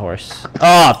find my horse.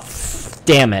 Oh,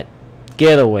 damn it.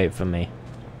 Get away from me.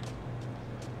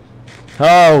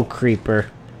 Oh,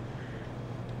 creeper.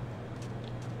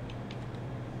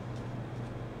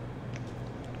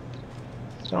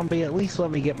 Zombie, at least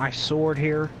let me get my sword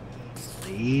here.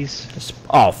 Please.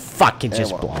 Oh, fuck, it Yeah,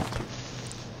 just well. blocked.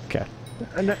 Okay.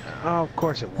 Oh, of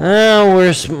course it won't. Oh,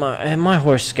 where's my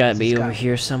horse gotta be It's over got-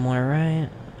 here somewhere, right?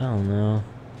 I don't know.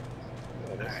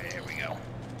 Alright, here we go.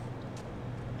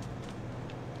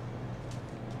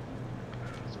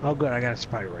 Oh, good, I got a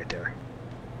spider right there.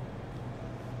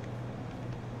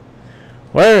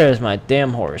 Where is my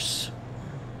damn horse?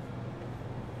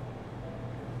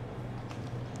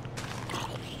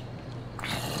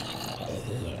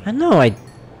 I know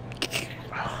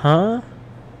Huh?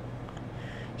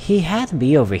 He had to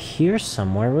be over here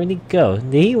somewhere. Where'd he go?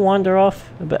 Did he wander off?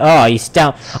 Oh, he's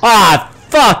down. Ah,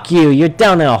 fuck you! You're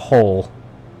down in a hole.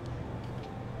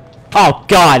 Oh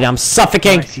god, I'm I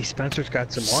suffocating. see Spencer's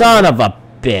got some Son armor. of a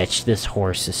bitch, this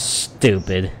horse is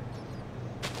stupid.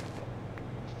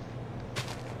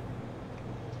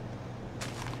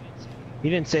 You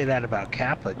didn't say that about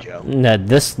Kappa, Joe. No,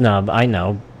 this snub, I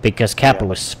know, because Kappa Yeah.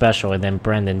 was special and then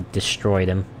Brendan destroyed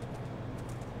him.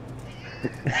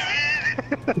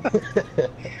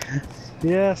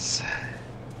 Yes.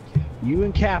 You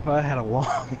and Kappa had a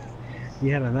long...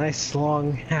 You had a nice,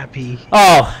 long, happy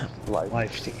Oh,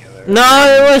 life together.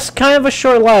 no, it was kind of a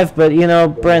short life, but you know,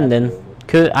 Brendan,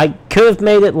 I could have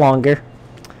made it longer.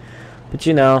 But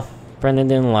you know, Brendan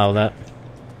didn't allow that.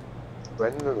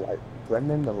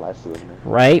 Brendan the life ruiner.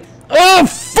 Right? Oh,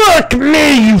 fuck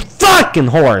me, you fucking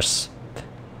horse!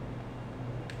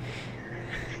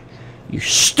 You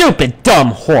stupid, dumb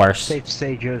horse! Safe to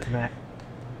say Joe's mad.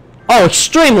 Oh,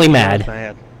 extremely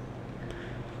mad.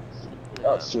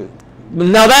 Oh shoot.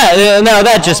 Now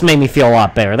that just made me feel a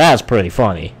lot better. That was pretty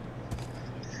funny.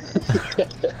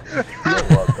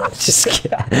 Just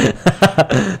kidding.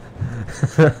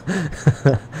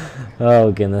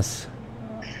 Oh goodness.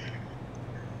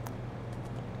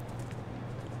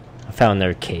 I found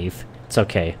their cave. It's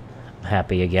okay. I'm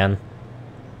happy again.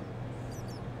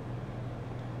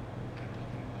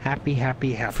 Happy,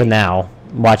 happy, happy. For now.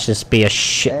 Watch this be a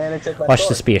shit. And it took my Watch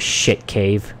sword. this be a shit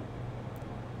cave.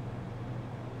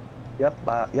 Yep,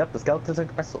 the skeleton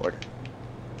took my sword.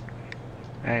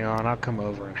 Hang on, I'll come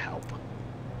over and help.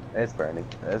 It's burning.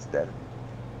 It's dead.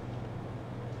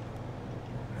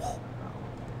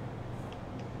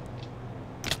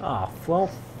 Oh, well,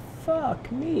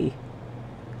 fuck me.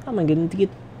 How am I going to get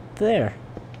there?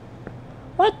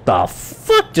 What the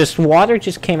fuck? Just water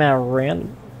just came out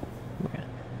random.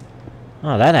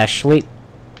 Oh, that actually...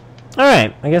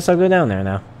 Alright, I guess I'll go down there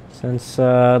now. Since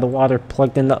the water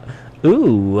plugged in the...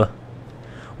 Ooh!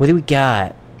 What do we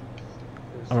got?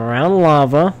 Around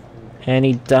lava.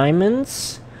 Any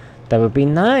diamonds? That would be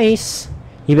nice.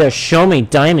 You better show me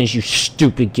diamonds, you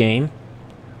stupid game.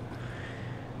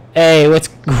 Hey,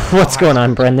 what's going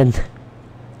on, Brendan?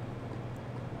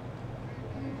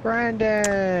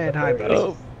 Brandon! Hi, buddy.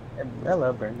 Oh.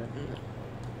 Hello, Brandon.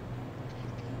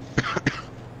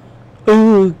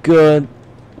 Ooh, good.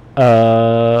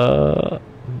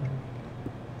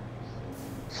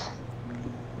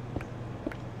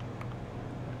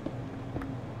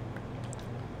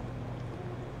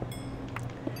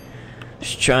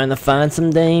 Just trying to find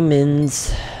some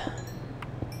diamonds.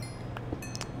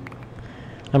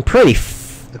 I'm pretty.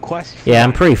 The quest. Yeah,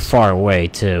 I'm pretty far away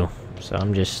too. So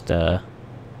I'm just. Hashtag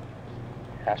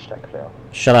fail.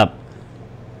 Shut up.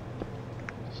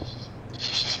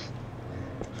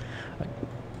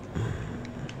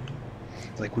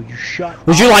 Like, will you shut?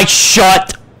 Would you like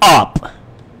shut up?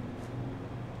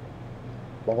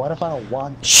 But what if I don't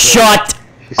want? Shut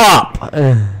up.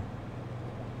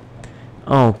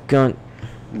 Oh, gun.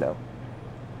 No.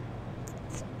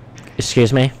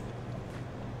 Excuse me.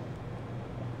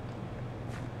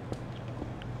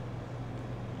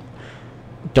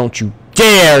 Don't you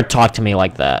dare talk to me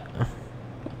like that.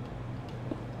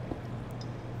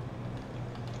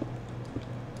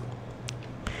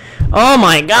 Oh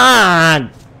my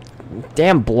god!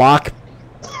 Damn block.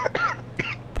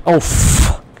 Oh,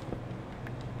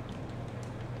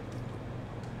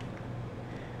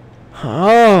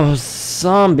 oh,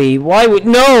 zombie. Why would...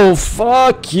 No!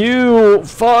 Fuck you!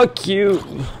 Fuck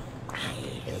you!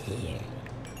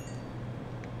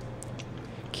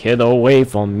 Get away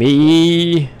from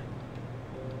me!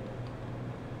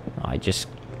 I just...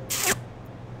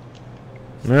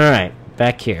 Alright,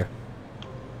 back here.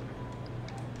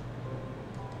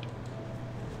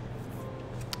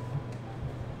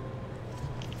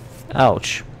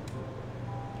 Ouch.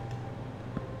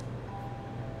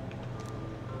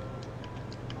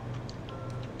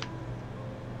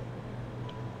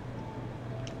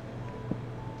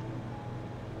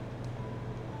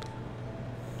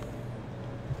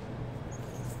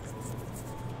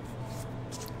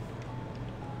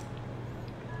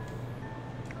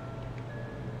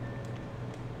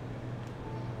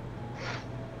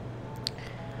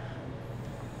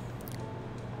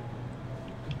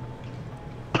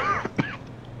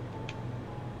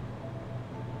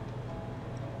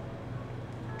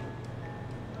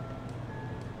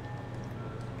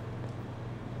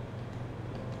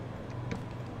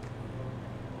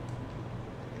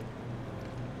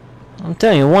 I'm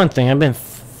telling you one thing, I've been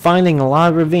finding a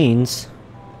lot of ravines.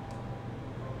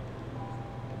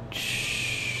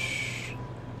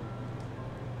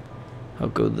 I'll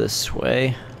go this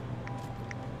way.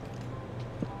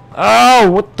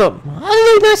 Oh, what the... How did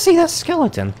I not see that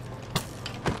skeleton?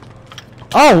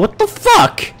 Oh, what the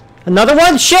fuck? Another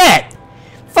one? Shit!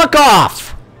 Fuck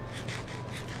off!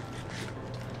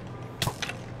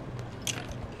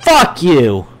 Fuck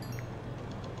you!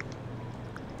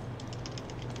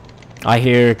 I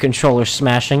hear controller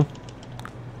smashing.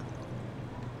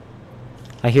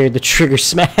 I hear the trigger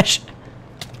smash.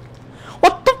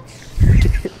 What the?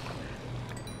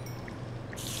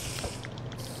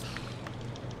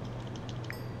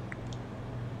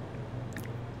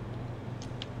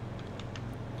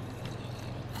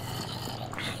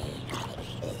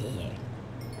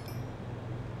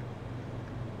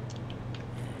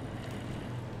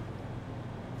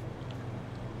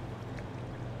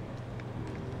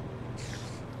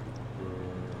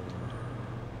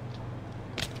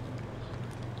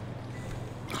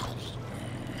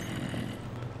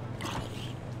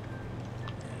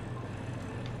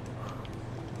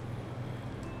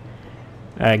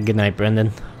 Alright, good night,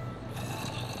 Brendan.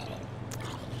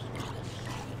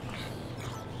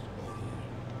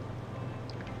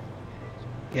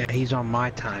 Yeah, he's on my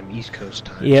time, East Coast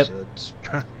time. Yep. So it's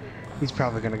he's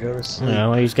probably gonna go to sleep. Yeah,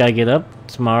 well, he's gotta get up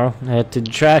tomorrow. Head to the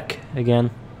track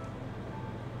again.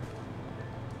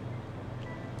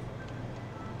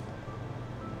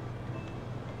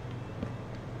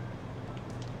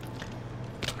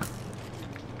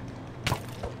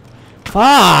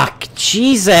 Fuck!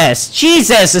 Jesus!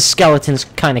 Jesus! The skeleton's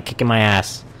kinda kicking my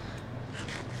ass.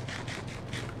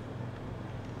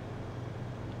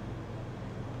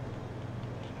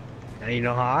 Now you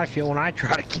know how I feel when I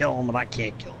try to kill him, but I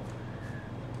can't kill him.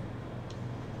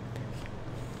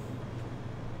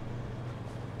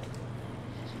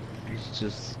 He's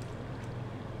just...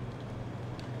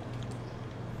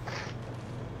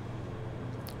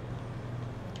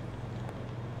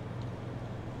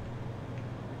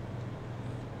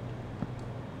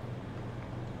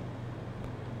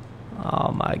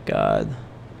 god.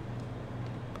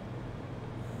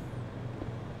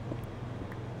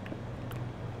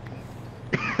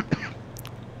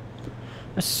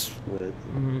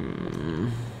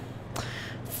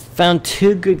 Found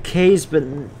 2 good caves, but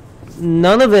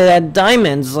none of it had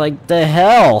diamonds. Like, the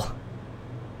hell?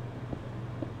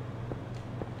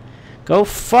 Go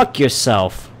fuck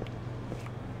yourself.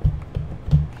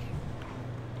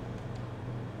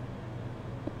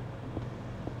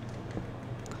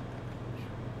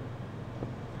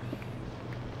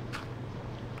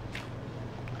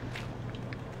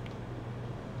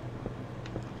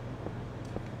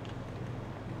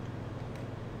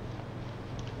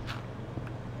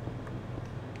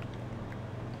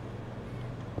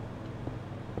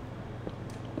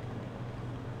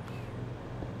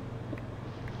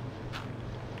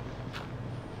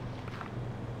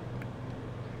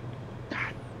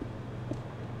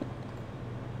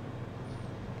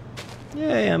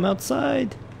 Yay, I'm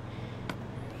outside.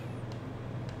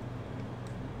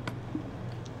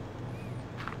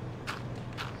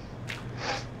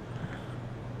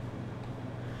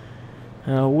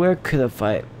 Where could I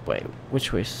fight? Wait,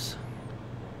 which way's...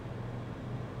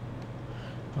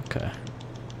 Okay.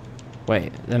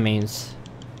 Wait, that means...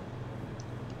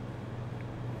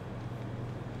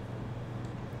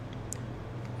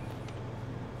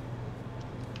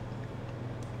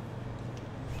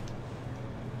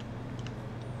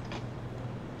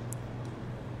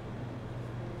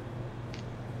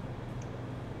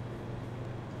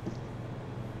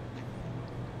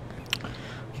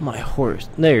 My horse.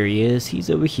 There he is. He's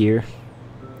over here.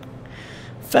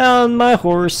 Found my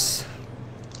horse.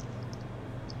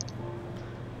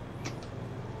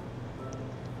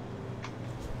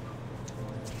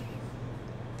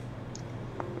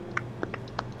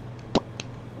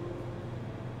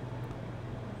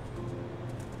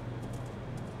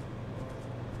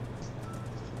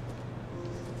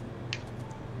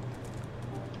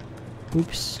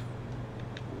 Oops.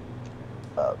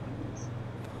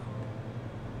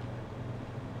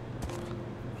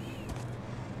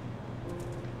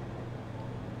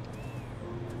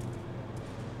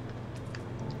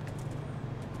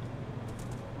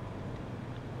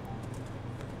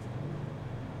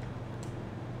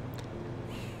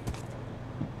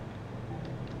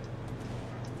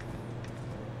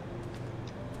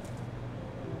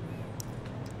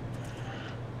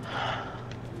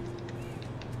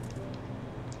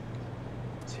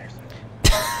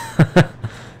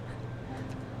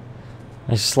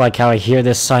 I just like how I hear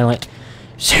this silent.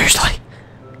 Seriously.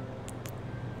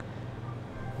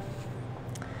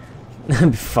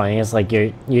 It'd be funny. It's like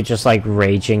you're just like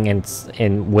raging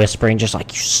and whispering, just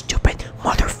like, you stupid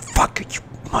motherfucker, you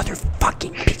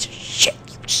motherfucking piece of shit,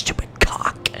 you stupid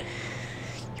cock,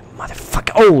 you motherfucker.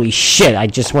 Holy shit! I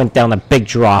just went down a big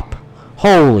drop.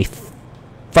 Holy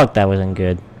fuck, that wasn't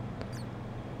good.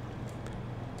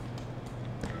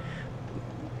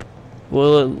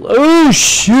 Well, oh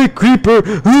shit, creeper!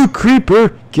 Oh,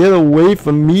 creeper! Get away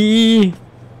from me!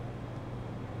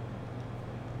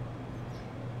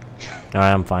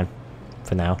 Alright, I'm fine.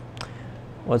 For now.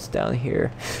 What's down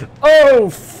here? Oh,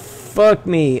 fuck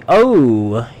me.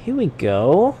 Oh, here we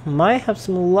go. Might have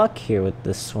some luck here with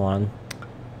this one.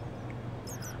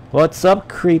 What's up,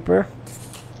 creeper?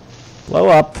 Blow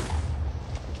up.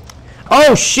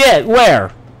 Oh shit!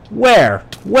 Where? Where?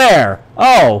 Where?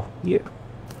 Oh, you...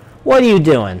 What are you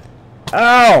doing?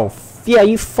 Oh, yeah,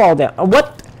 you fall down.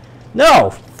 What? No!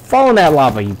 Fall in that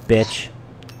lava, you bitch.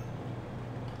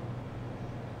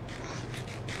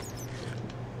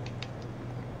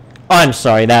 Oh, I'm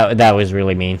sorry, that was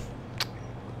really mean.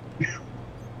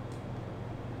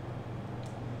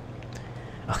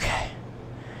 Okay.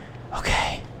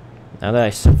 Okay. Now that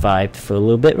I survived for a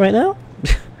little bit right now.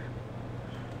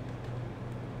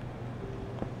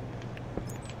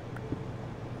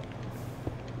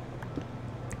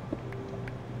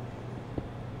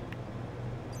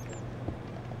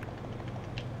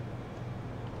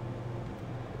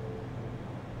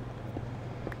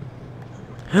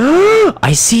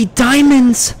 I see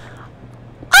diamonds!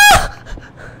 Ah!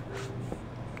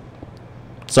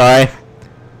 Sorry.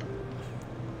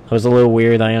 That was a little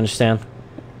weird, I understand.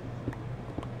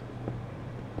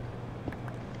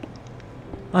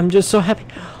 I'm just so happy.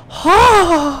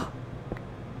 Oh!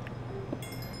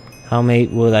 How many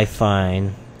would I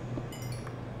find?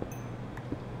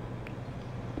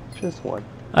 Just one.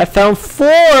 I found 4!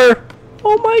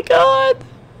 Oh my god!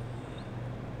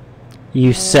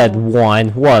 You said 1.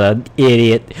 What an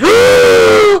idiot. More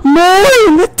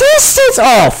in the distance!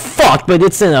 Oh, fuck, but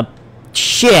it's in a...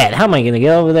 Shit, how am I gonna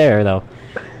get over there, though?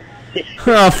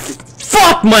 Oh,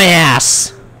 fuck my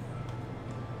ass!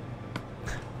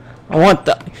 I want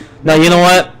the... No, you know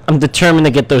what? I'm determined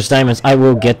to get those diamonds. I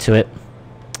will get to it.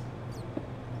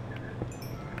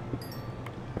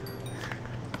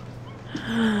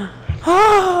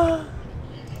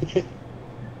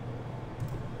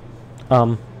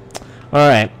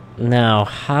 Alright. Now,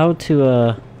 how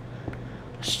to,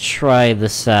 let's try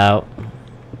this out.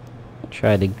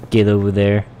 Try to get over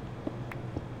there.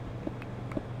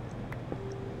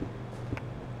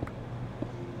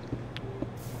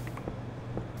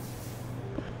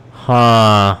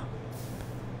 Huh.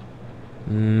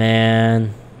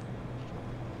 Man.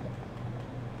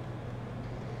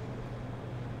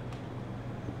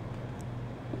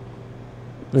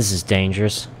 This is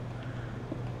dangerous.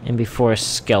 And before a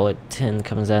skeleton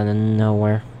comes out of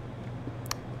nowhere.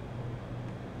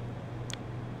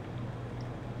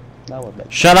 That would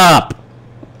make Shut up!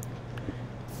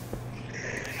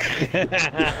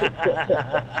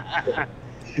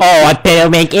 Oh, I better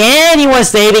make anyone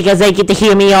stay because they get to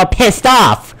hear me all pissed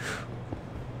off.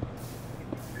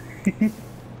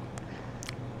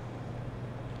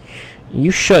 You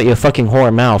shut your fucking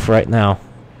whore mouth right now.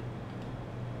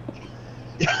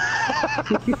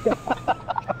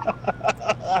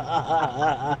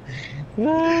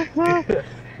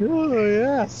 Oh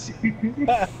yes.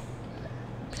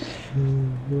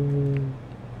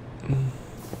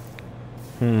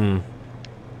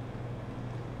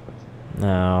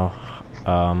 Now,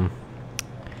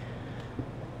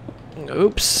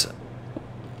 oops.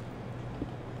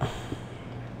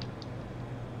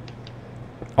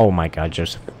 Oh my god,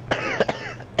 just...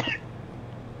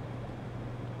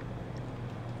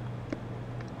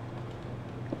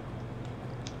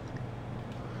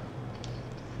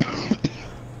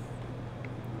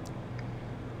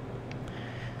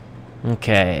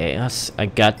 Okay, I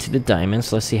got to the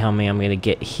diamonds. Let's see how many I'm gonna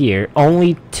get here.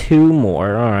 Only 2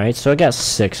 more. Alright, so I got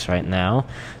 6 right now.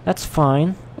 That's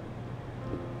fine.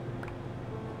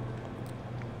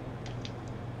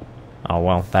 Oh,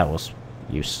 well, that was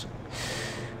use.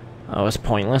 That was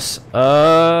pointless.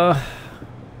 Oh,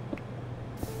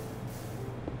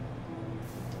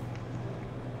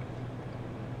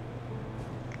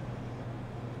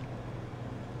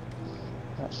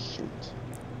 shoot.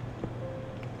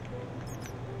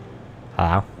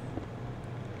 Hello?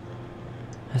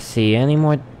 I see any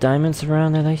more diamonds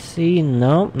around that I see?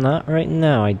 Nope, not right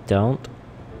now, I don't.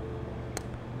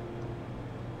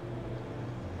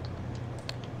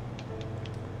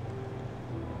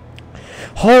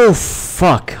 Oh,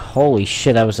 fuck. Holy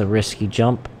shit, that was a risky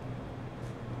jump.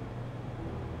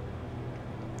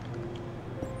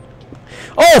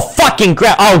 Oh, fucking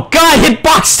crap. Oh, God, it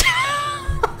boxed.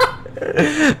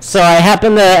 So I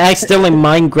happened to accidentally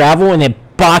mine gravel and it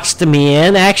boxed me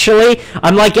in, actually.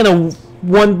 I'm like in a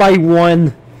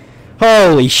 1x1.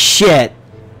 Holy shit.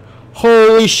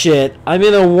 Holy shit. I'm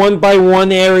in a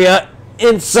 1x1 area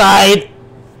inside.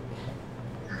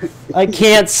 I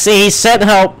can't see. Send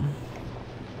help.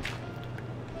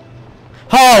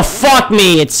 Oh, fuck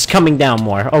me! It's coming down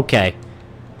more. Okay.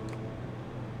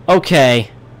 Okay.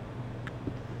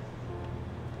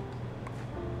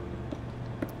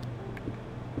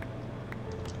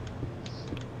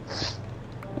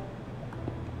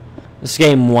 This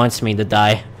game wants me to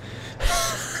die.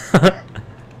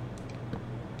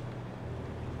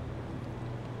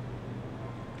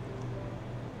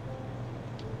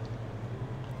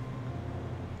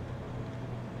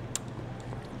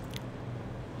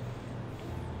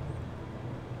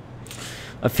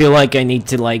 I feel like I need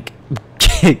to, like,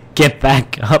 get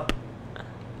back up.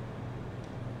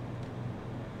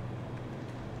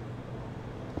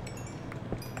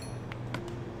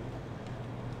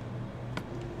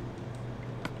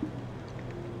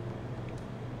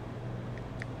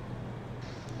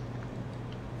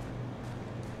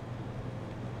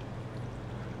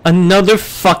 Another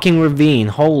fucking ravine.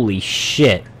 Holy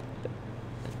shit.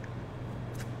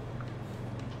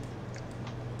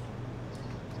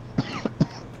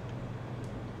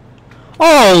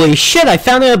 Holy shit, I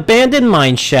found an abandoned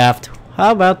mine shaft.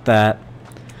 How about that?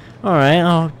 Alright,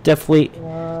 I'll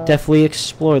definitely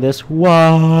explore this.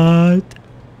 What?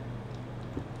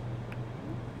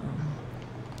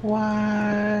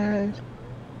 What?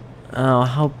 Oh,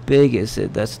 how big is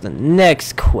it? That's the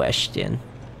next question.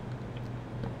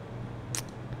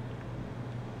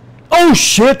 Oh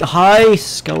shit! Hi,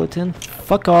 skeleton.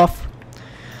 Fuck off.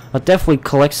 I'll definitely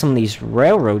collect some of these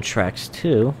railroad tracks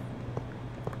too.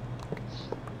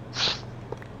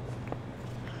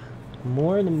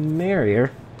 More the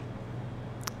merrier.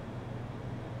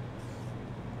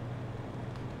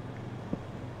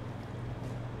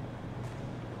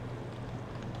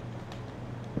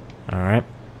 Alright.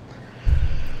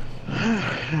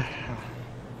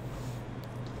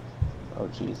 Oh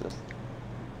Jesus.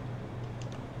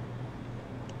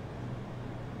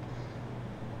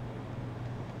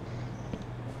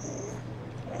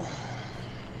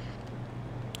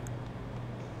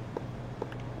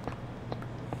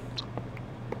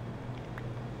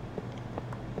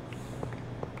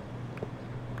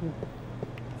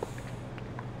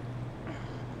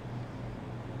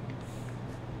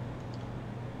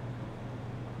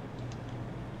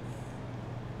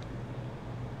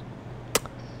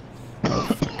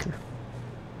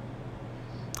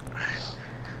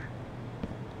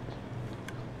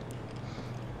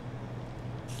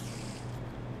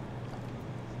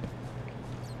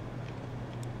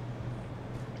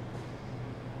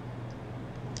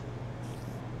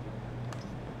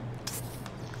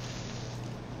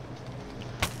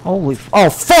 Holy oh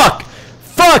fuck!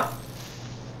 Fuck!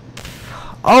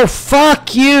 Oh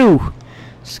fuck you!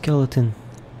 Skeleton.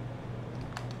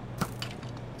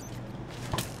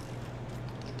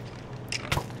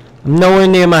 I'm nowhere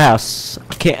near my house.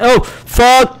 I can't oh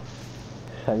fuck!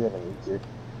 I'm gonna meet you.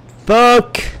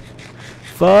 Fuck!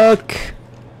 Fuck!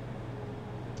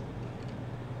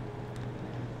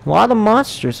 A lot of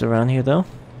monsters around here though.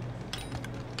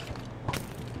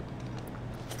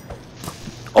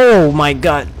 Oh my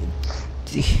god.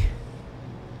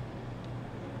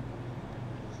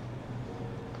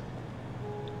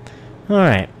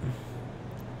 Alright.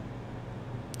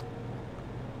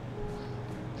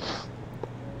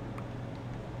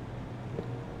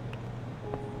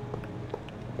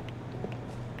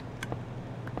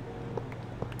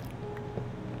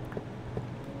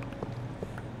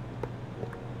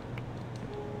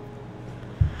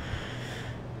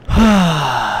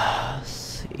 Let's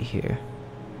see here.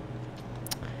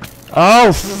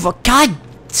 Oh, God!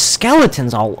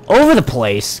 Skeletons all over the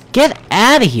place! Get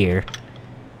out of here!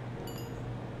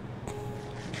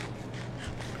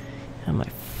 Am I?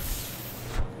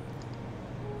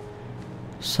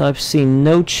 So I've seen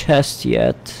no chest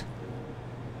yet.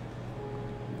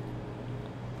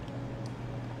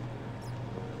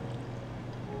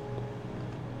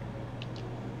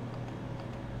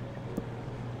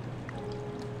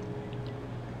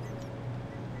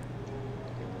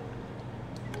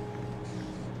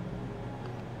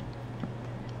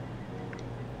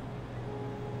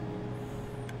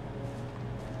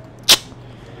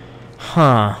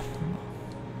 Huh.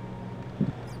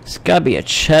 There's gotta be a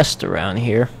chest around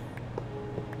here.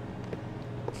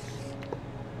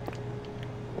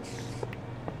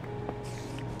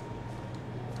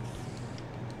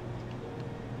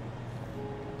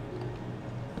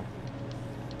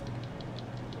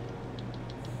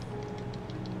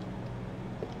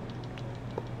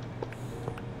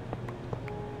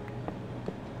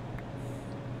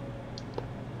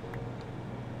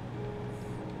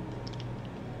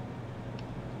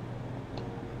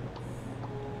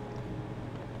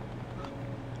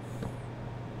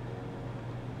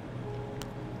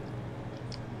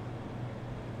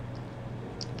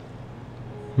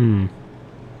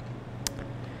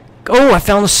 Oh, I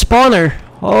found a spawner.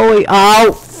 Holy,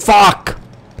 oh, fuck.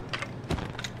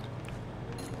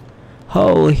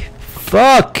 Holy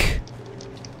fuck.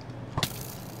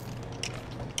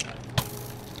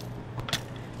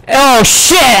 Oh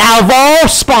shit, out of all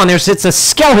spawners, it's a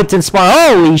skeleton spawn.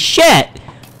 Holy shit.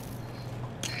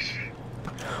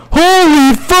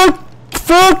 Holy fuck.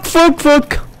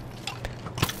 Fuck.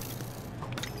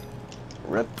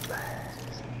 Rip.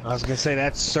 I was gonna say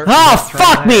that's certainly. Oh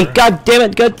fuck me! God damn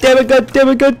it!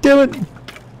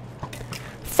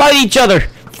 Fight each other!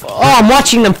 Oh, I'm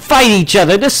watching them fight each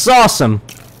other. This is awesome.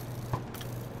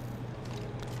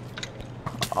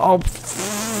 Oh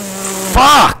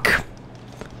fuck!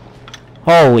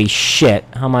 Holy shit!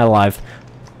 How am I alive?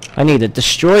 I need to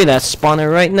destroy that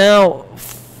spawner right now.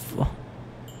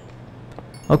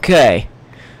 Okay.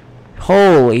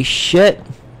 Holy shit.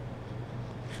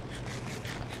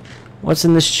 What's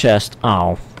in this chest?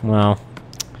 Oh, well.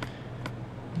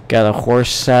 Got a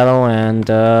horse saddle and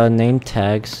name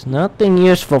tags. Nothing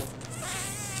useful.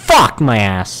 Fuck my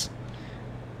ass.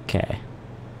 Okay.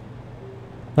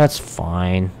 That's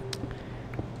fine.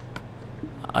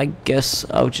 I guess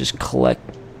I'll just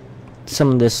collect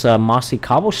some of this mossy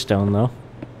cobblestone, though.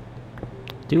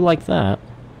 Do like that.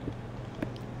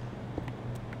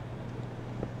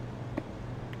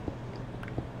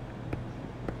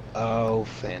 Oh,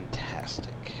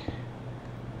 fantastic.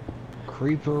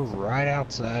 Creeper right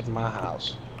outside my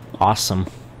house. Awesome.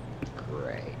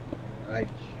 Great.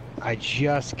 I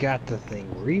just got the thing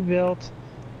rebuilt,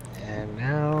 and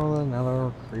now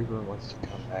another creeper wants to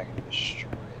come back and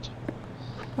destroy it.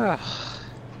 Ah.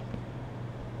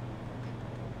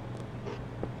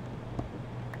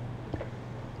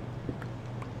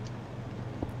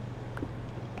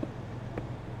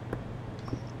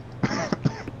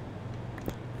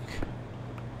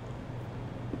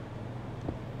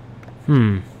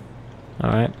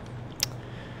 Alright.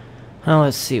 Now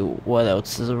let's see what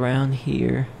else is around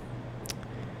here.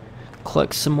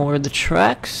 Collect some more of the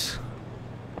tracks.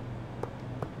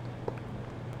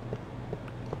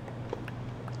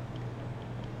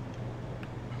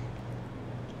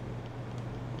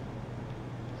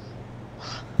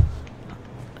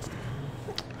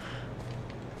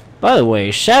 By the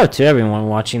way, shout out to everyone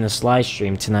watching this live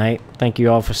stream tonight. Thank you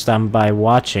all for stopping by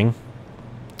watching.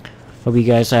 Hope you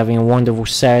guys are having a wonderful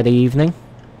Saturday evening.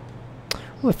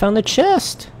 Oh, I found a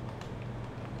chest.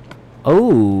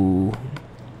 Oh.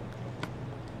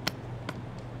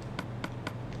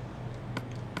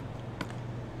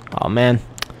 Oh man.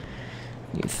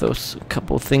 You throw a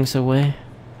couple things away.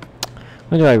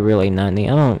 What do I really not need?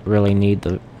 I don't really need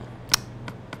the...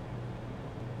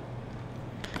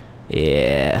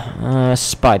 Yeah,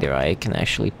 spider eye I can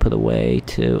actually put away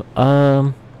too.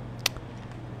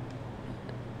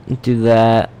 Do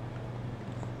that.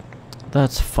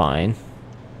 That's fine.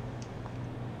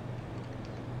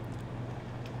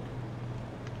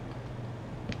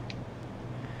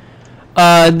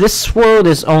 This world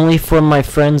is only for my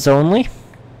friends only.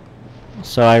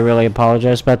 So I really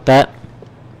apologize about that.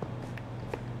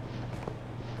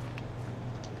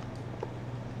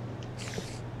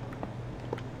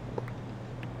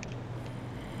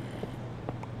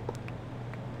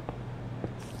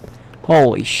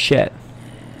 Holy shit.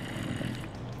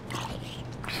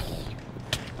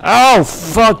 Oh,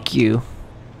 fuck you.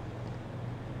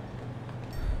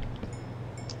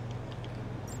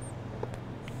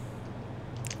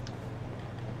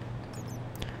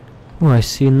 Oh, I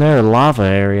see another lava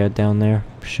area down there.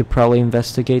 Should probably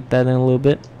investigate that in a little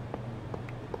bit.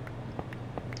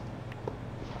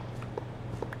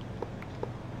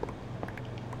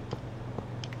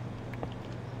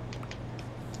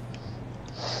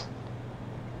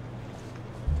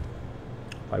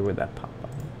 Why would that pop up?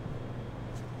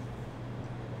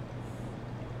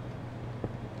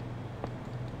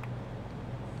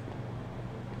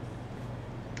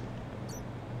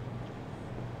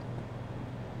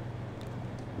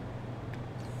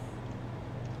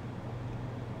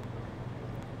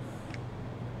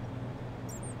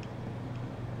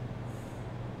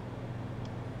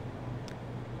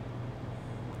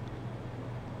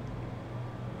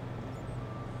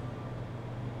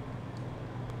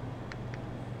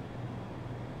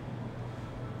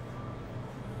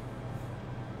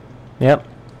 Yep.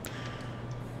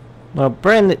 Well,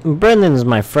 Brendan's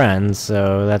my friend,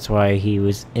 so that's why he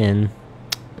was in.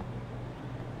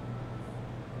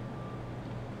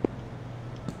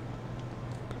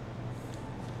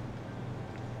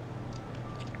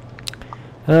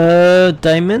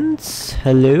 Diamonds?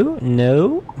 Hello?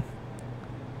 No?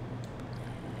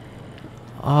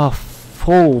 Oh,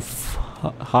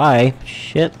 hi.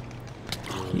 Shit.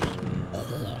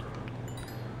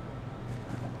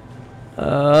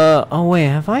 Oh wait,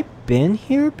 have I been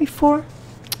here before?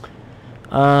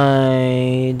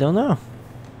 I don't know.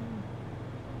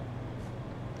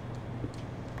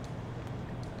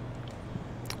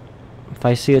 If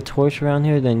I see a torch around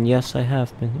here, then yes, I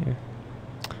have been here.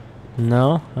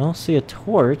 No, I don't see a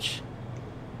torch.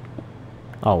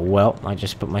 Oh well, I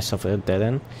just put myself at a dead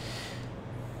end.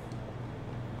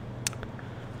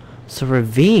 It's a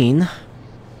ravine. I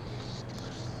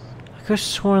could have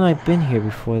sworn I've been here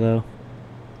before though.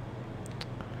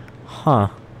 Huh.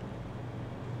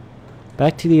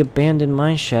 Back to the abandoned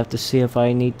mine shaft to see if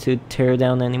I need to tear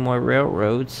down any more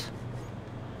railroads.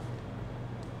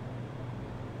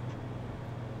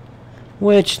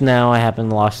 Which now I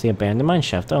haven't lost the abandoned mine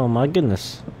shaft. Oh my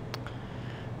goodness.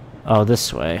 Oh,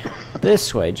 this way.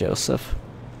 This way, Joseph.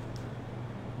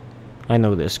 I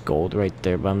know there's gold right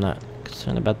there, but I'm not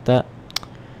concerned about that.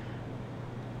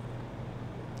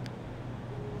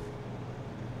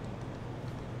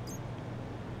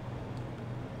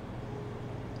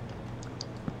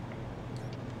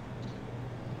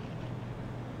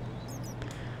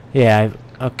 Yeah,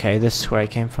 okay, this is where I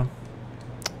came from.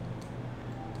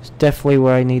 It's definitely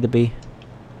where I need to be.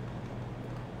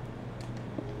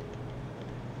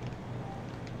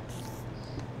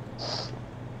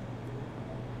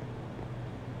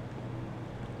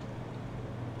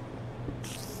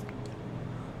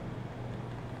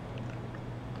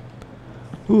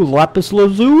 Ooh, lapis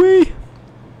lazuli!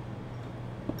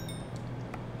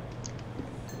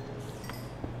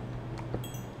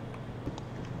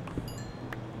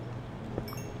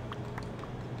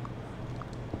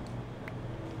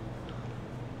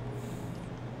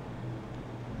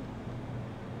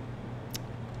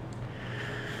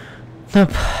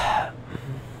 Nope.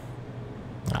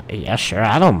 Yeah, sure,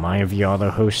 I don't mind if you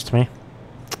auto-host me.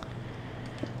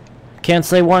 Can't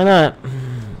say why not.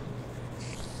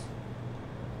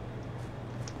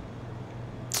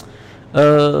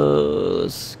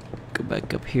 Let's go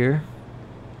back up here.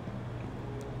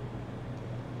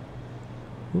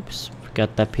 Oops,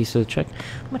 forgot that piece of the track.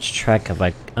 How much track have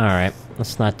I? Alright,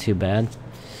 that's not too bad.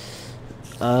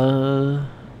 Oh,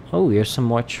 here's some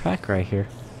more track right here.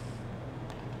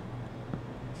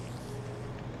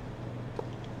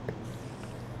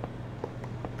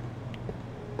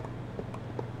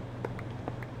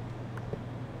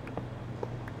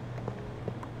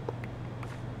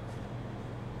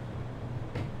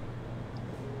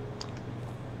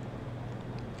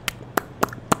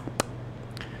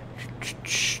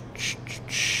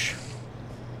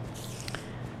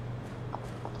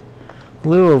 A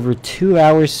little over 2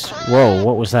 hours. Whoa,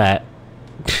 what was that?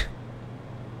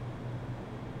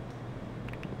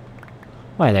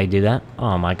 Why did I do that?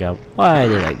 Oh my god. Why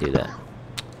did I do that?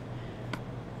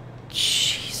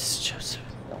 Jesus, Joseph.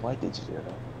 Why did you do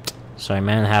that? Sorry,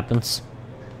 man, it happens.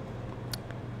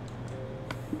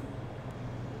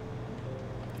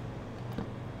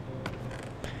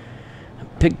 I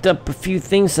picked up a few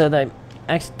things that I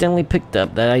accidentally picked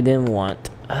up that I didn't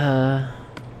want.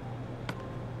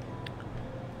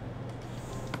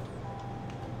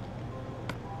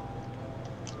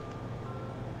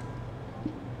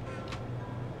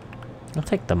 I'll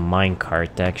take the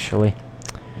minecart, actually.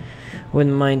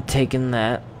 Wouldn't mind taking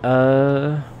that.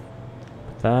 That,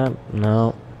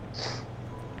 no.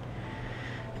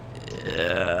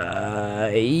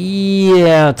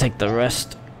 Yeah, I'll take the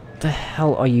rest. What the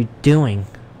hell are you doing?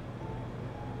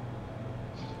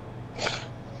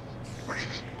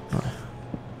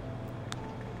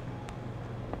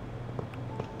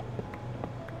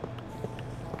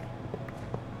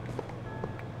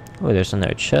 Oh, there's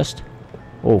another chest.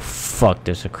 Oh fuck,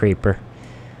 there's a creeper.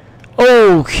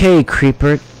 Okay,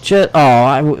 creeper.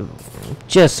 I would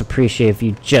just appreciate if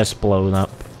you just blown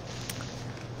up.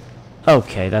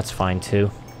 Okay, that's fine too.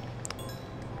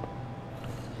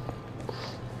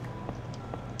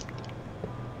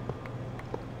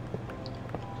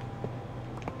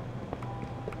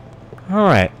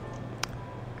 Alright.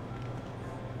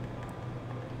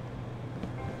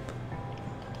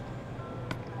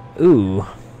 Ooh.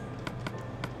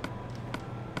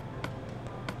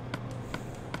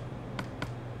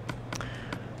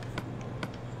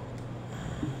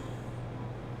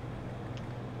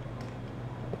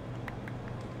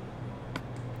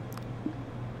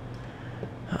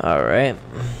 Alright.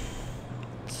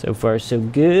 So far, so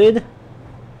good.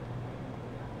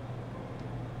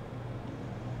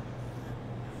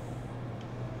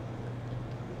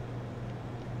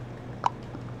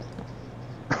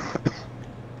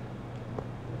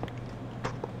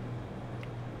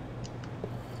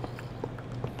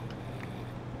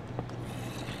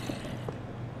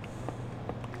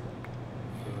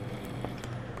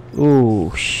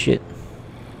 Ooh, shit.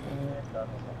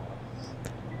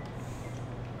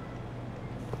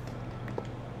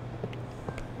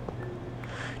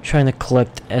 Trying to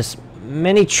collect as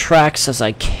many tracks as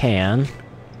I can.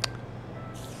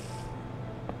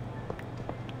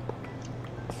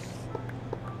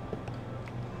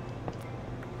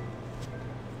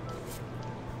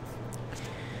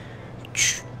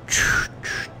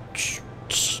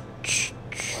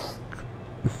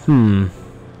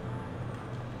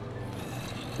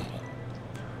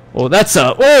 Oh, that's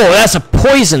a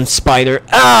poison spider.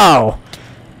 Ow!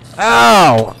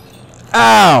 Ow!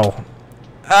 Ow!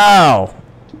 Ow!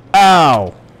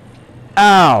 Ow!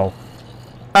 Ow!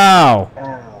 Ow!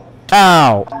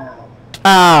 Ow!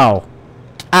 Ow!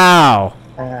 Ow!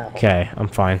 Okay, I'm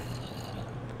fine.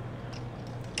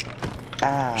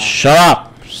 Shut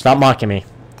up! Stop mocking me.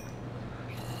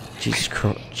 Jesus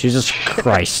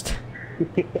Christ.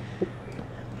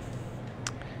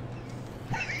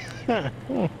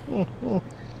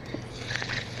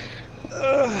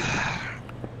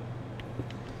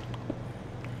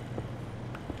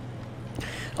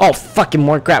 Oh, fucking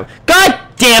more gravel. God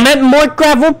damn it, more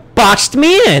gravel boxed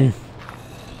me in.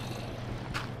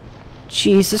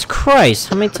 Jesus Christ,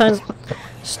 how many times?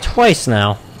 It's twice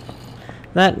now.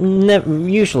 That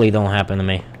usually don't happen to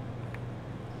me.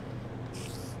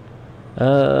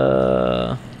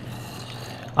 I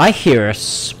hear a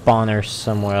spawner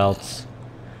somewhere else.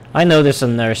 I know there's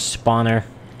another spawner.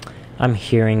 I'm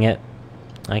hearing it.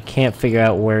 I can't figure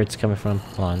out where it's coming from.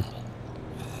 Hold on.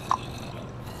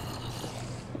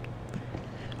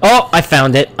 Oh, I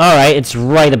found it. Alright, it's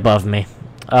right above me.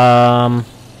 Find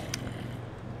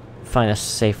a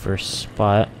safer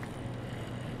spot.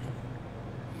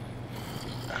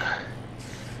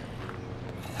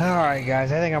 Alright,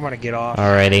 guys, I think I'm gonna get off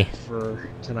Alrighty. for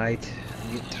tonight. I'm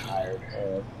get tired.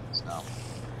 So.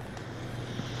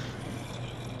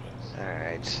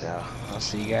 Alright, so I'll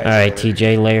see you guys Alright, later.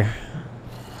 TJ, later.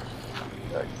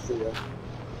 Alright, see ya.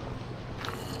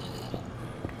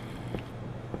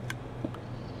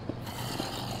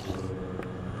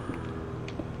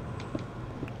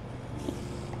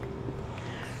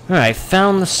 Alright,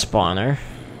 found the spawner.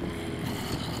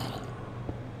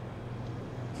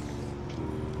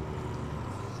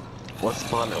 What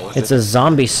spawner? What's It's it? a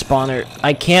zombie spawner.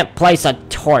 I can't place a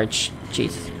torch.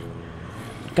 Jesus.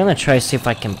 I'm gonna try to see if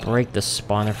I can break the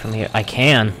spawner from here. I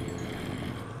can.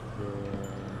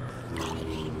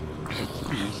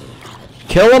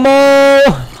 Kill them all!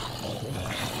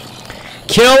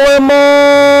 Kill them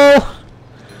all!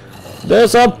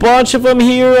 There's a bunch of them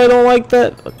here. I don't like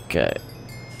that. Okay.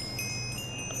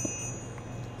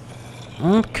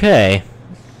 Okay.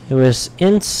 It was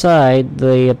inside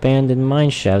the abandoned mine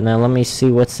shaft. Now let me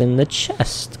see what's in the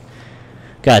chest.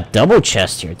 Got a double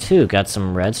chest here too. Got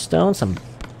some redstone, some...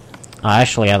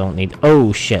 actually, I don't need...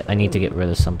 oh shit, I need to get rid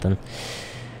of something.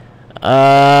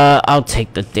 I'll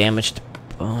take the damaged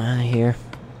bone out of here.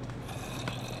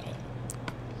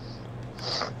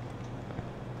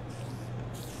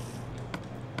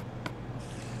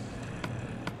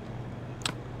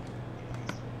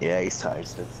 Yeah, he's tired,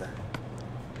 Spencer.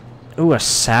 Ooh, a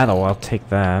saddle. I'll take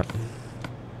that.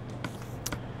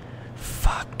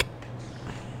 Fuck.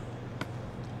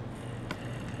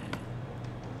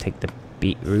 Take the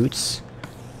beetroots.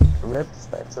 Rip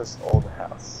Spencer's old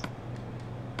house.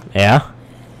 Yeah?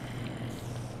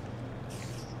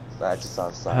 I just saw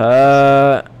something.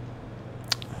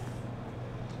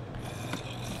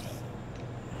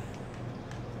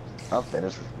 I'll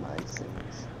finish with my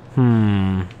scenes.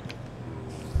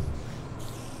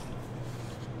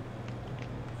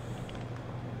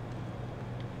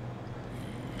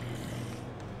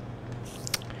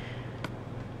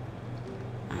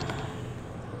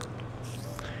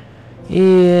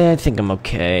 Yeah, I think I'm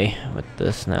okay with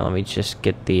this. Now let me just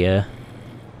get the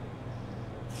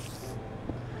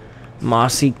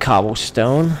mossy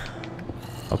cobblestone.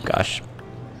 Oh gosh.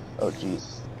 Oh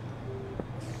jeez.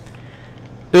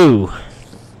 Ooh.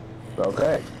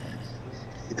 Okay.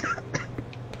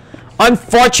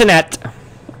 Unfortunate!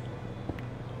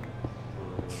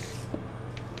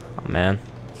 Oh man.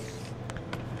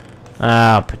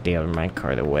 I'll put the other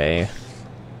minecart away.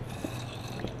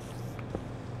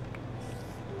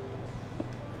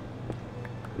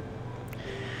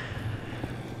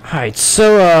 Alright,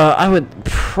 so, I would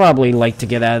probably like to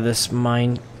get out of this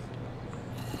mine...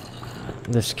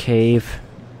 this cave.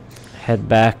 Head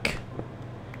back.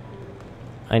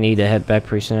 I need to head back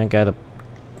pretty soon. I got a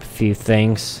few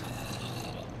things.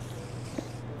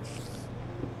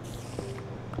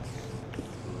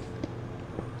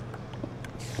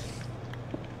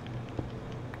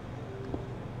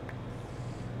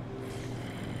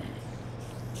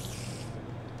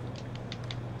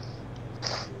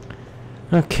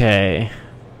 Okay.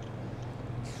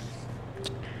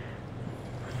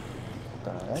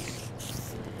 Alright.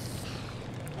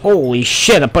 Holy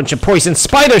shit, a bunch of poison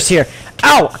spiders here!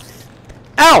 Ow!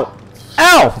 Ow!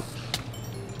 Ow!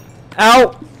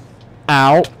 Ow!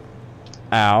 Ow!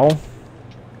 Ow!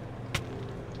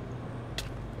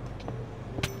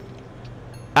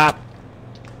 Ah!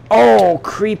 Oh,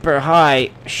 creeper,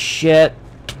 hi! Shit.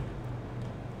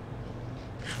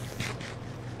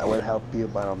 I would help you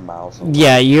about a mouse. Away.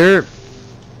 Yeah, you're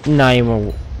not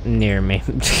even near me.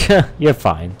 You're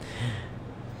fine.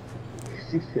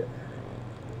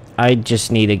 I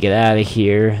just need to get out of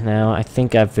here now. I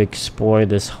think I've explored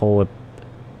this whole...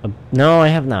 no, I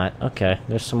have not. Okay,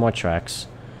 there's some more tracks.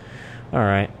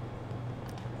 Alright.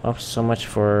 Well, so much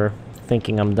for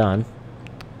thinking I'm done.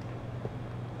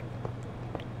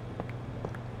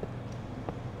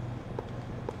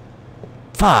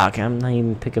 Fuck, I'm not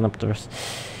even picking up the rest.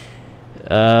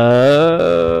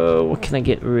 What can I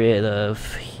get rid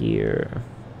of here?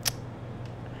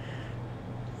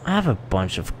 I have a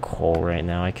bunch of coal right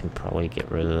now. I can probably get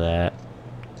rid of that.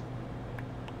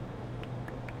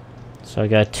 So I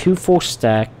got 3 full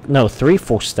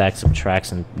stacks of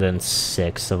tracks and then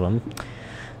 6 of them.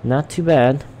 Not too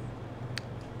bad.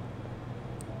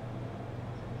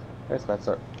 Where's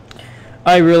Spencer?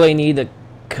 I really need to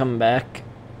come back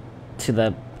to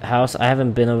the house. I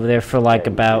haven't been over there for like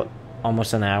about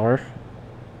almost an hour.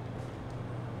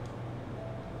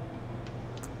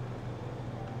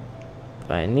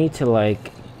 But I need to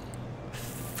like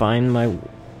find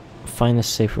a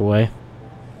safer way.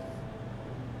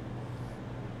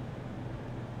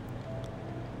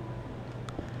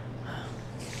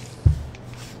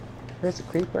 There's a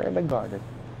creeper in the garden.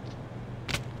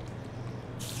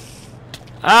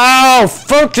 Ow!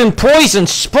 Fucking poison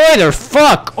spider!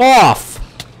 Fuck off!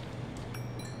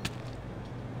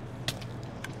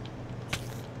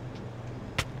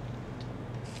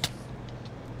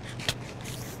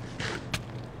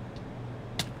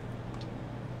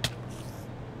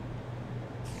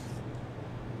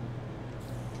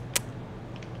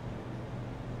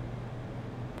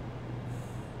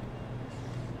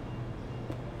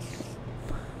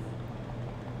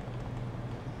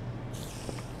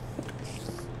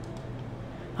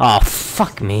 Oh,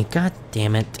 fuck me. God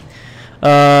damn it.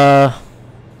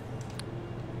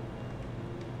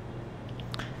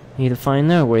 Need to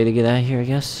find a way to get out of here, I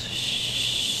guess.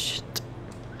 Shit.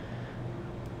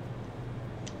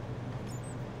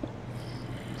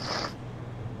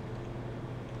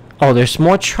 Oh, there's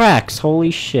more tracks.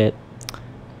 Holy shit.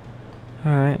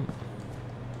 Alright.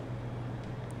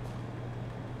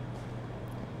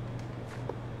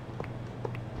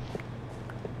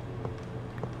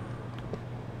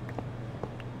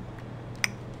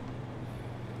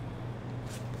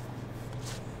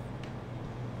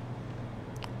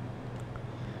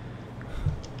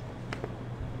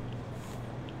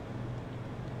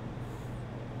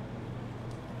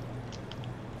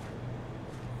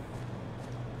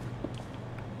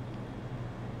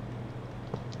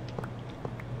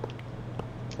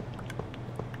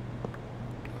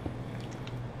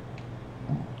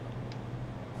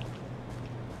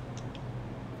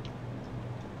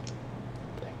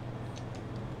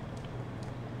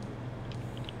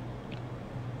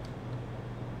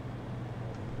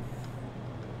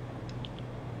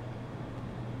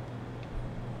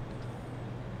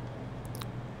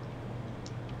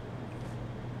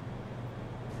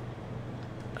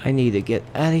 I need to get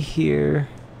out of here.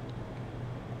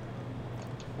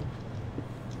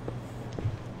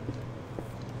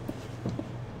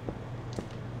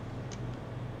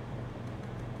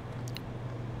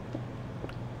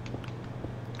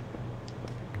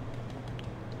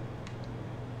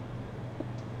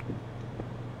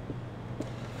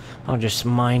 I'll just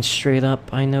mine straight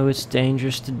up. I know it's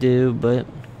dangerous to do, but...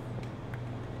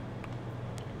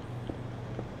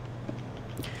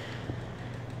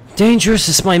 Dangerous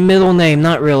is my middle name,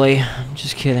 not really. I'm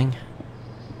just kidding.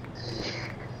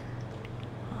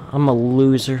 I'm a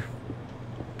loser.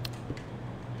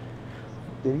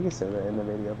 Did you say that in the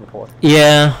video before?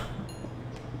 Yeah.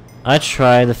 I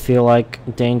try to feel like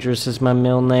dangerous is my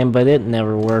middle name, but it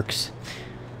never works.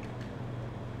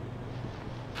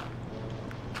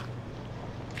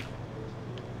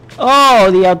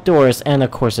 Oh, the outdoors. And of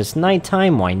course it's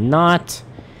nighttime. Why not?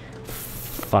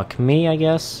 Fuck me, I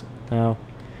guess. No.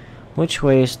 Which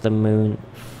way is the moon?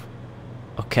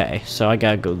 Okay, so I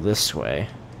gotta go this way.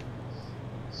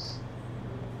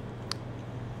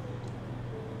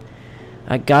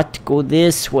 I got to go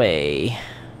this way.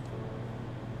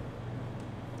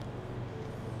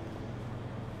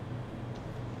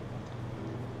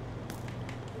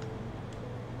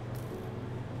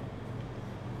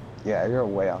 Yeah, you're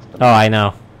way off the Oh, I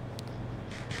know.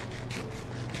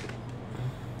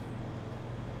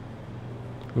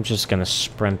 I'm just gonna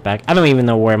sprint back. I don't even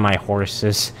know where my horse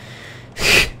is.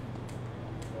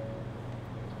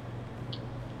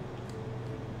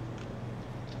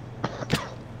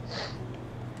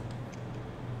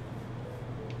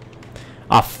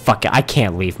 Oh, fuck it. I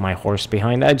can't leave my horse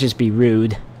behind. That'd just be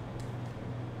rude.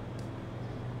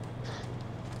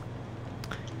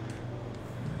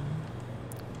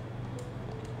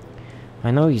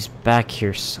 I know he's back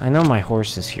here. I know my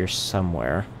horse is here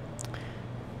somewhere.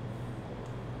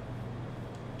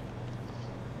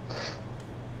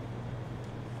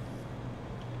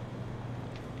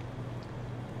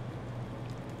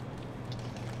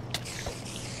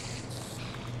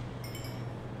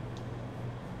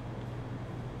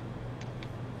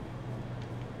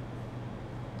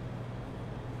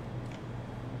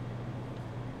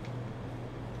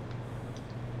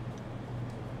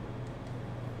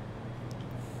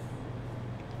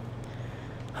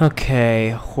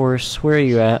 Okay, horse, where are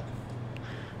you at?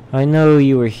 I know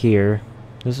you were here.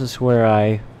 This is where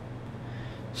I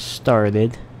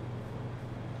started.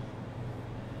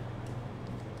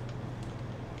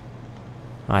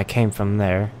 I came from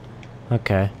there.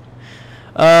 Okay.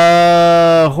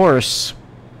 Horse.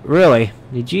 Really?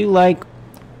 Did you like...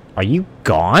 Are you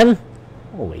gone?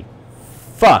 Holy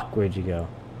fuck, where'd you go?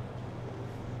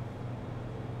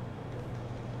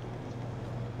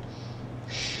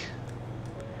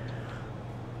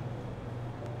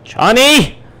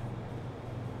 Johnny!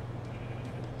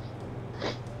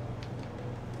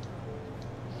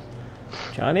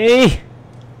 Johnny!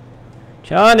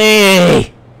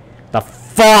 Johnny! The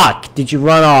fuck did you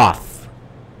run off?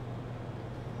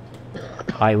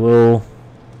 I will.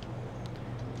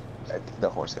 I think the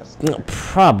horse has.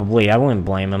 Probably. I wouldn't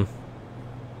blame him.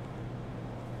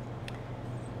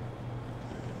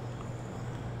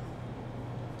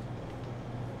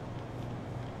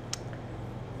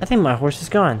 I think my horse is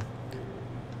gone.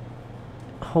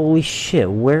 Holy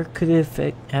shit, where could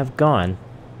it have gone?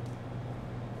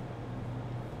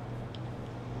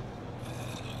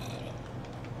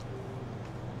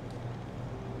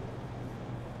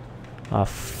 Oh,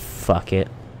 fuck it.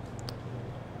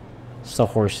 It's the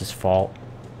horse's fault.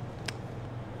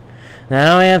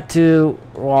 Now I have to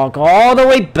walk all the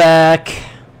way back.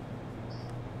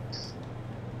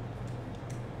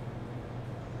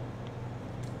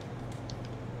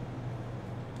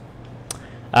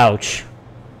 Ouch.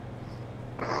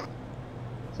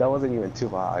 That wasn't even too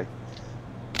high.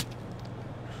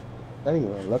 That didn't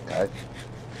even look high.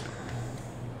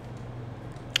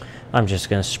 I'm just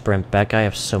gonna sprint back. I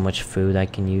have so much food I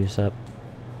can use up.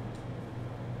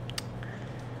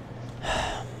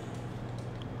 At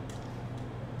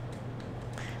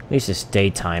least it's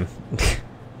daytime.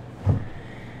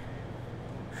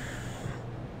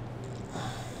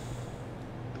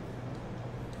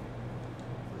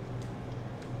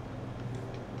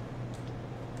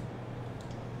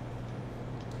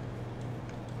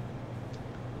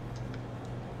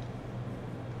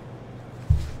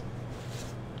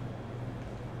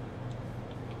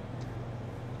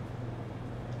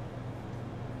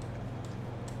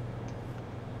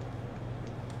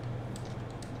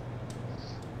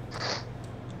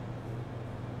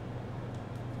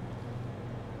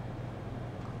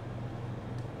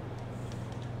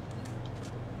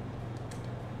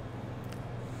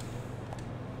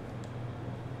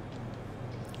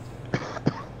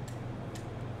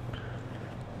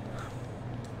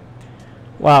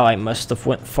 Wow, I must have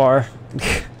went far.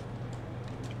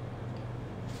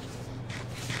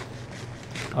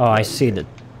 Oh, I see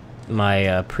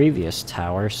my previous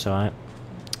tower, so I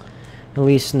at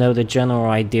least know the general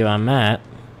idea I'm at.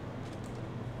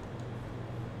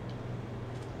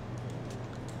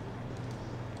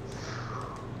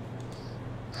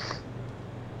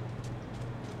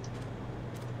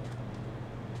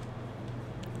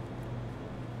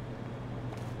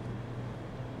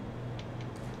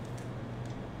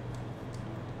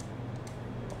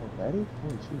 Already?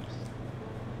 Holy jeez.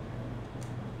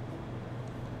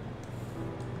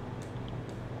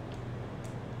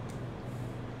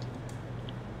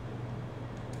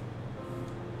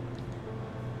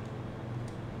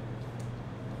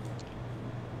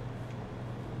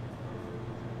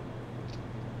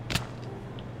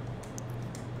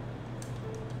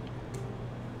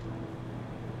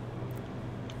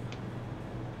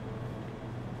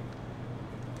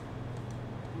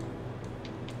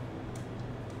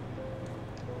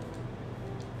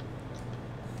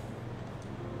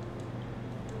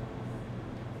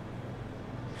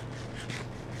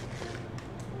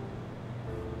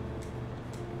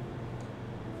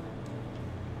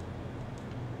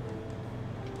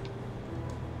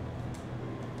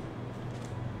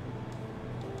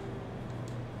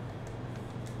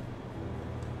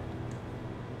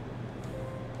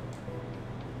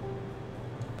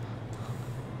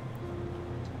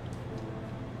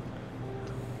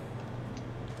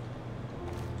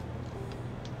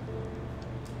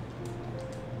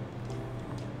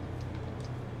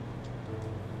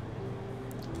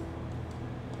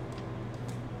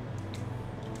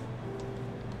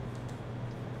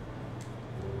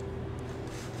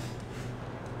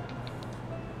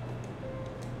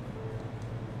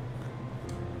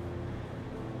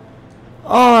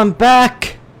 Oh, I'm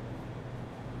back!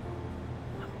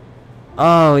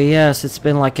 Oh, yes, it's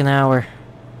been like an hour.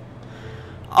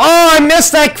 Oh, I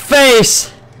missed that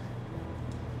face!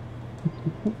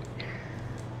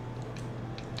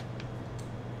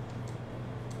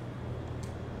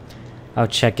 I'll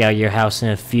check out your house in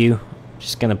a few.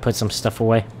 Just gonna put some stuff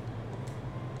away.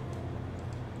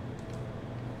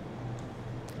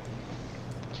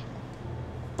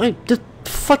 Wait, the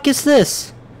fuck is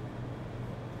this?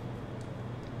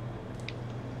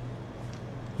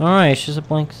 Alright, it's just a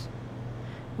blank.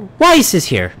 Why is this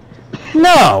here?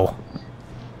 No!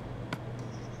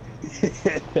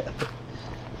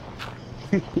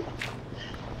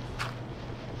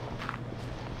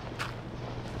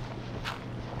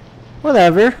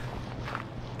 Whatever.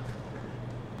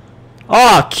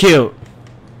 Aw, cute.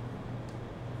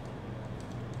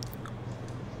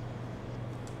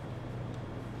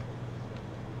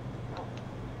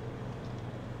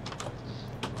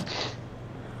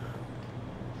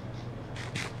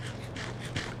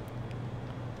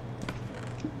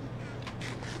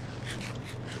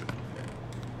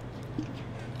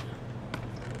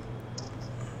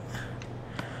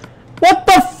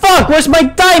 fuck? Where's my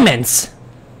diamonds?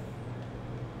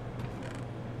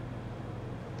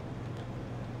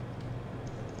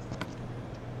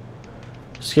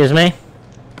 Excuse me?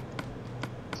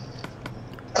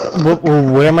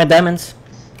 Where are my diamonds?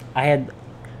 I had...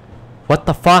 What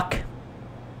the fuck?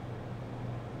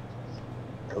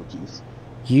 Cookies.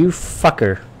 You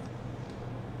fucker.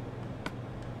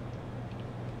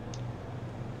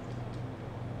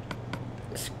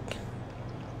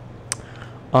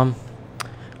 I'm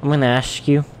gonna ask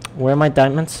you, where are my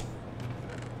diamonds?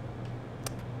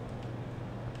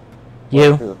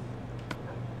 You?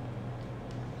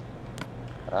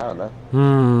 I don't know.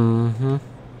 Mm-hmm.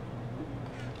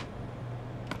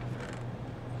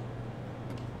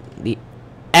 The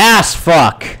ass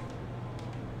fuck!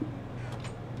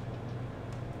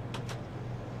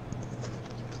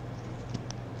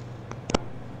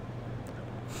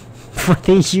 What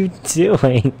are you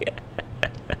doing?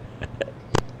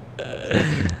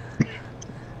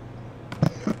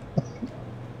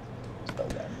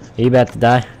 Are you about to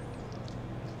die?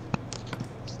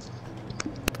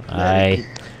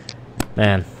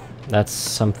 Man,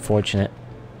 that's unfortunate.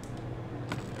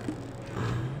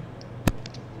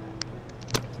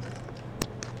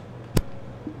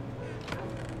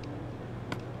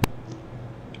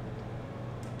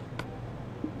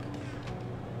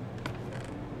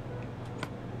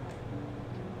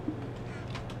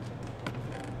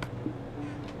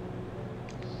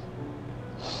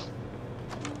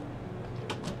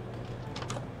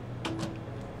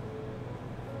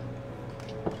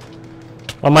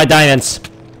 Oh, my diamonds.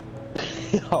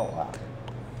 Oh wow.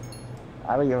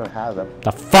 I don't even have them.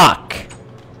 The fuck?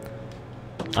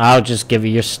 I'll just give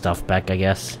you your stuff back, I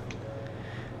guess.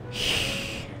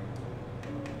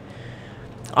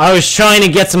 I was trying to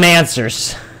get some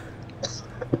answers.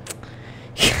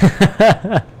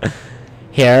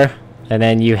 Here, and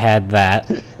then you had that.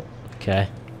 Okay.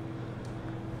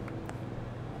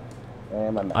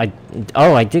 And my map.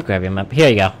 I did grab your map. Here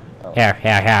you go. Oh. Here.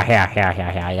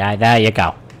 Yeah, there you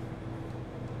go.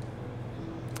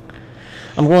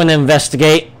 I'm going to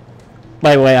investigate.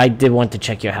 By the way, I did want to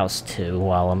check your house too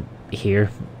while I'm here.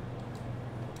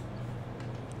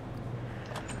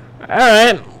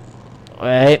 Alright.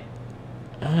 Wait.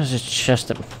 There's a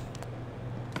chest up.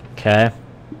 Okay.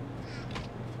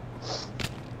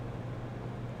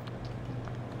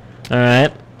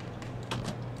 Alright.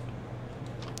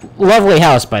 Lovely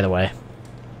house, by the way.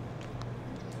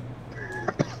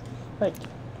 Thank you.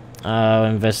 I'll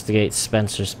investigate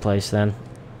Spencer's place then.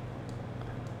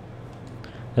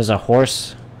 There's a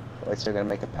horse. Wait, so you're gonna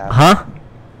make a path? Huh?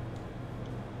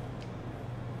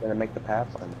 You're gonna make the path?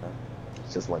 Or no?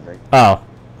 Just wondering. Oh.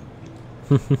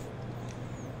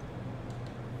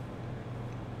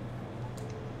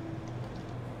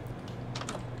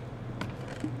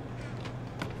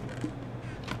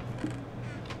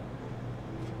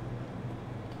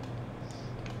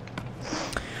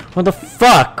 What the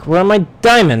fuck? Where are my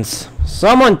diamonds?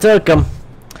 Someone took them.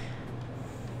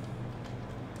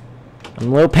 I'm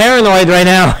a little paranoid right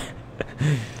now.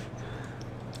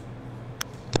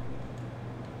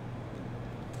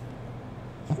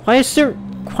 Why is there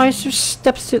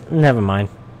steps to... Never mind.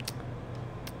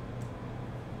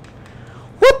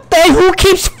 What the... Who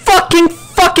keeps fucking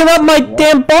up my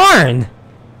damn barn?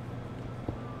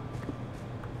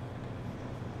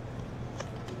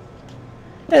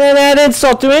 And then add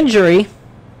insult to injury.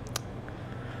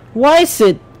 Why is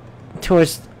it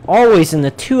towards always in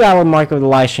the 2-hour mark of the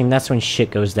live stream? That's when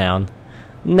shit goes down.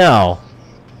 No.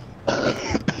 I'm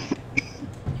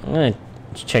gonna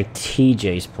check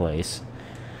TJ's place.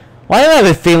 Why do I have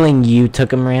a feeling you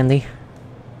took him, Randy?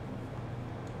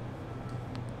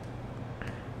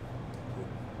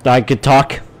 I could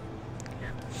talk.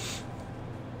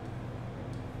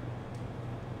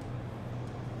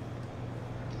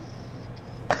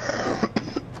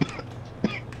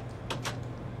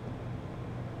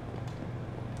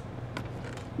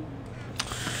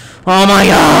 Oh my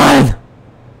god!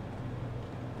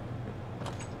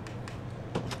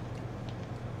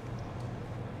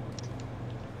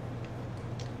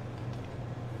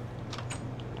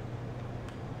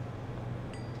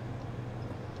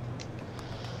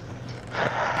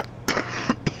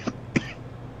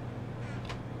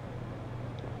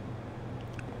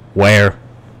 Where?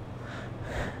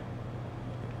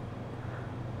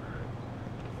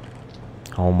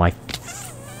 Oh my...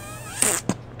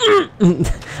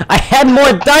 I had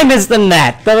more diamonds than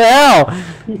that! The hell?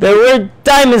 There were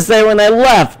diamonds there when I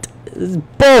left! This is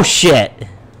bullshit!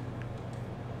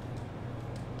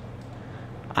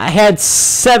 I had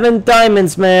 7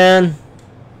 diamonds, man!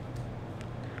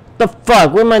 The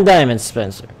fuck? Where are my diamonds,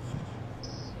 Spencer?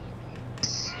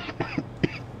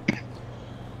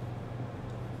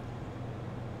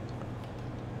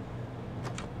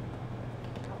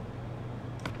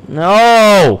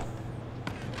 No!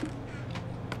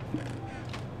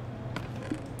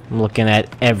 I'm looking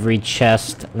at every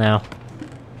chest now.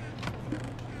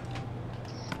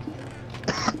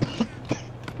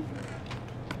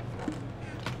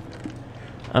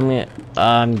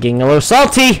 I'm getting a little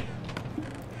salty!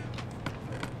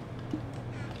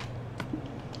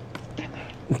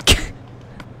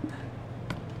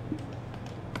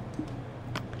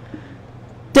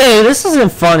 Dude, this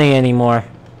isn't funny anymore.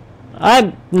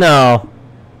 No.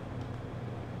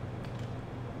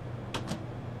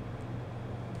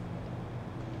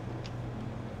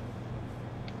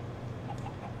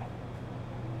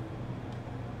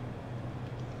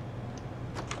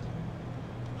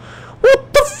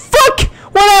 What the fuck?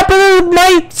 What happened to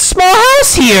my small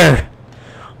house here?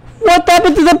 What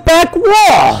happened to the back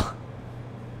wall?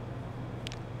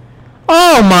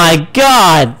 Oh my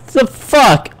god! The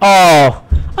fuck? Oh.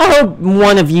 I hope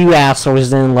one of you assholes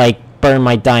didn't, like, burn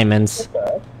my diamonds.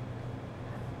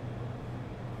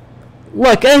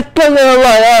 Look, what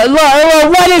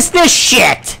is this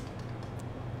shit?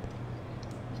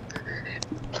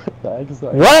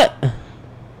 What?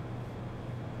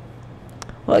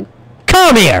 Look,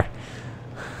 come here!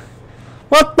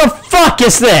 What the fuck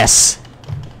is this?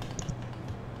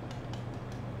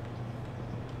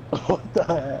 What the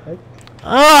heck?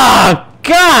 Oh,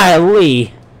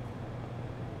 golly!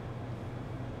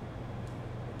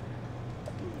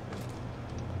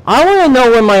 I want to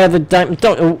know where my other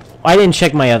I didn't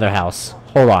check my other house.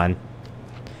 Hold on.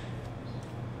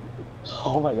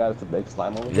 Oh my god, it's a big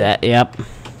slime over here. Yep.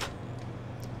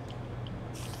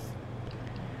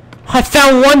 I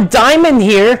found one diamond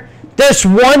here. There's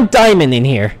one diamond in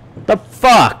here. The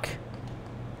fuck?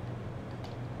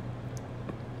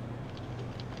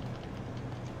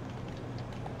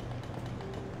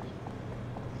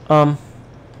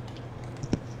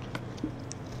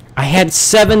 I had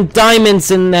 7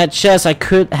 diamonds in that chest. I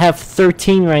could have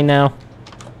 13 right now.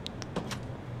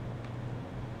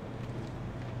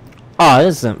 Oh,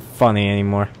 this isn't funny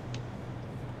anymore.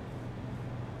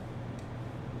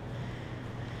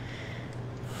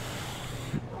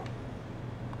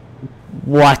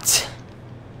 What?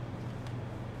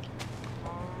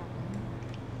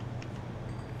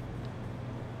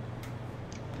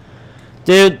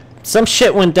 Dude, some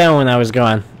shit went down when I was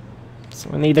gone.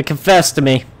 Someone need to confess to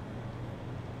me.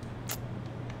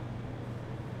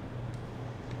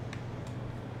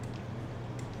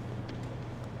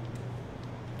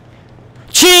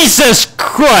 Jesus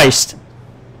Christ!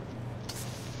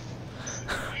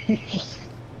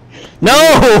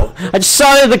 No! I just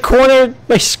saw it in the corner of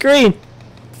my screen.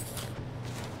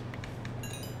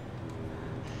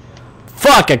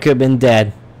 Fuck, I could have been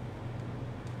dead.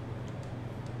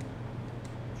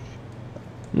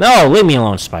 No, leave me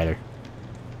alone, spider.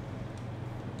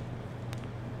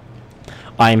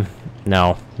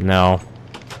 No.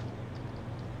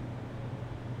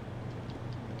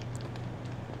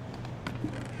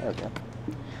 Okay.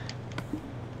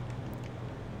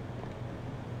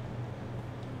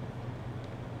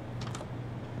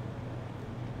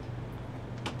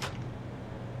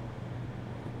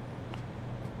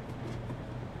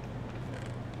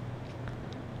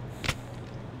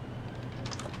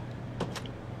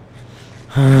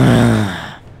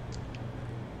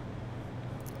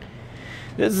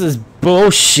 This is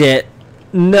bullshit.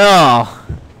 No.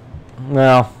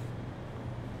 Well.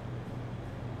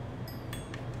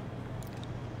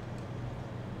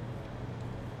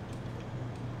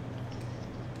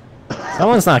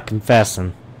 Someone's not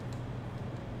confessing.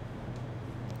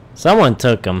 Someone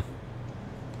took them.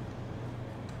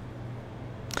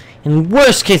 In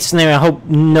worst case scenario, I hope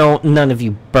none of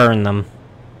you burn them.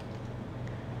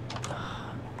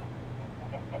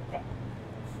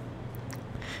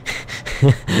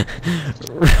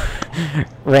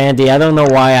 Randy, I don't know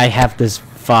why I have this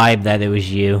vibe that it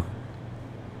was you.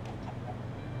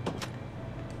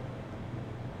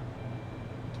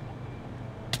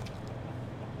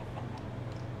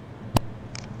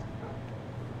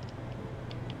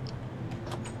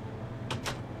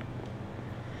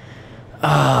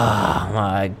 Oh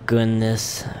my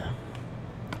goodness.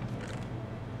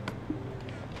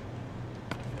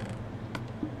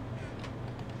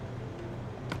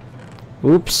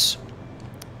 Oops.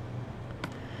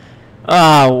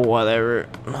 Whatever.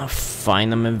 I'll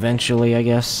find them eventually, I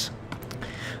guess.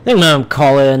 I think I'm gonna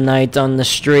call it a night on the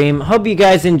stream. Hope you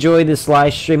guys enjoyed this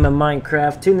live stream of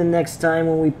Minecraft. Tune in next time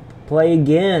when we play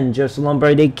again. Joseph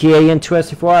Lombard, aka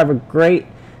N24. Have a great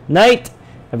night.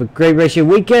 Have a great rest of your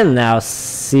weekend. Now,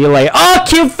 see you later. Oh,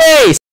 cute face!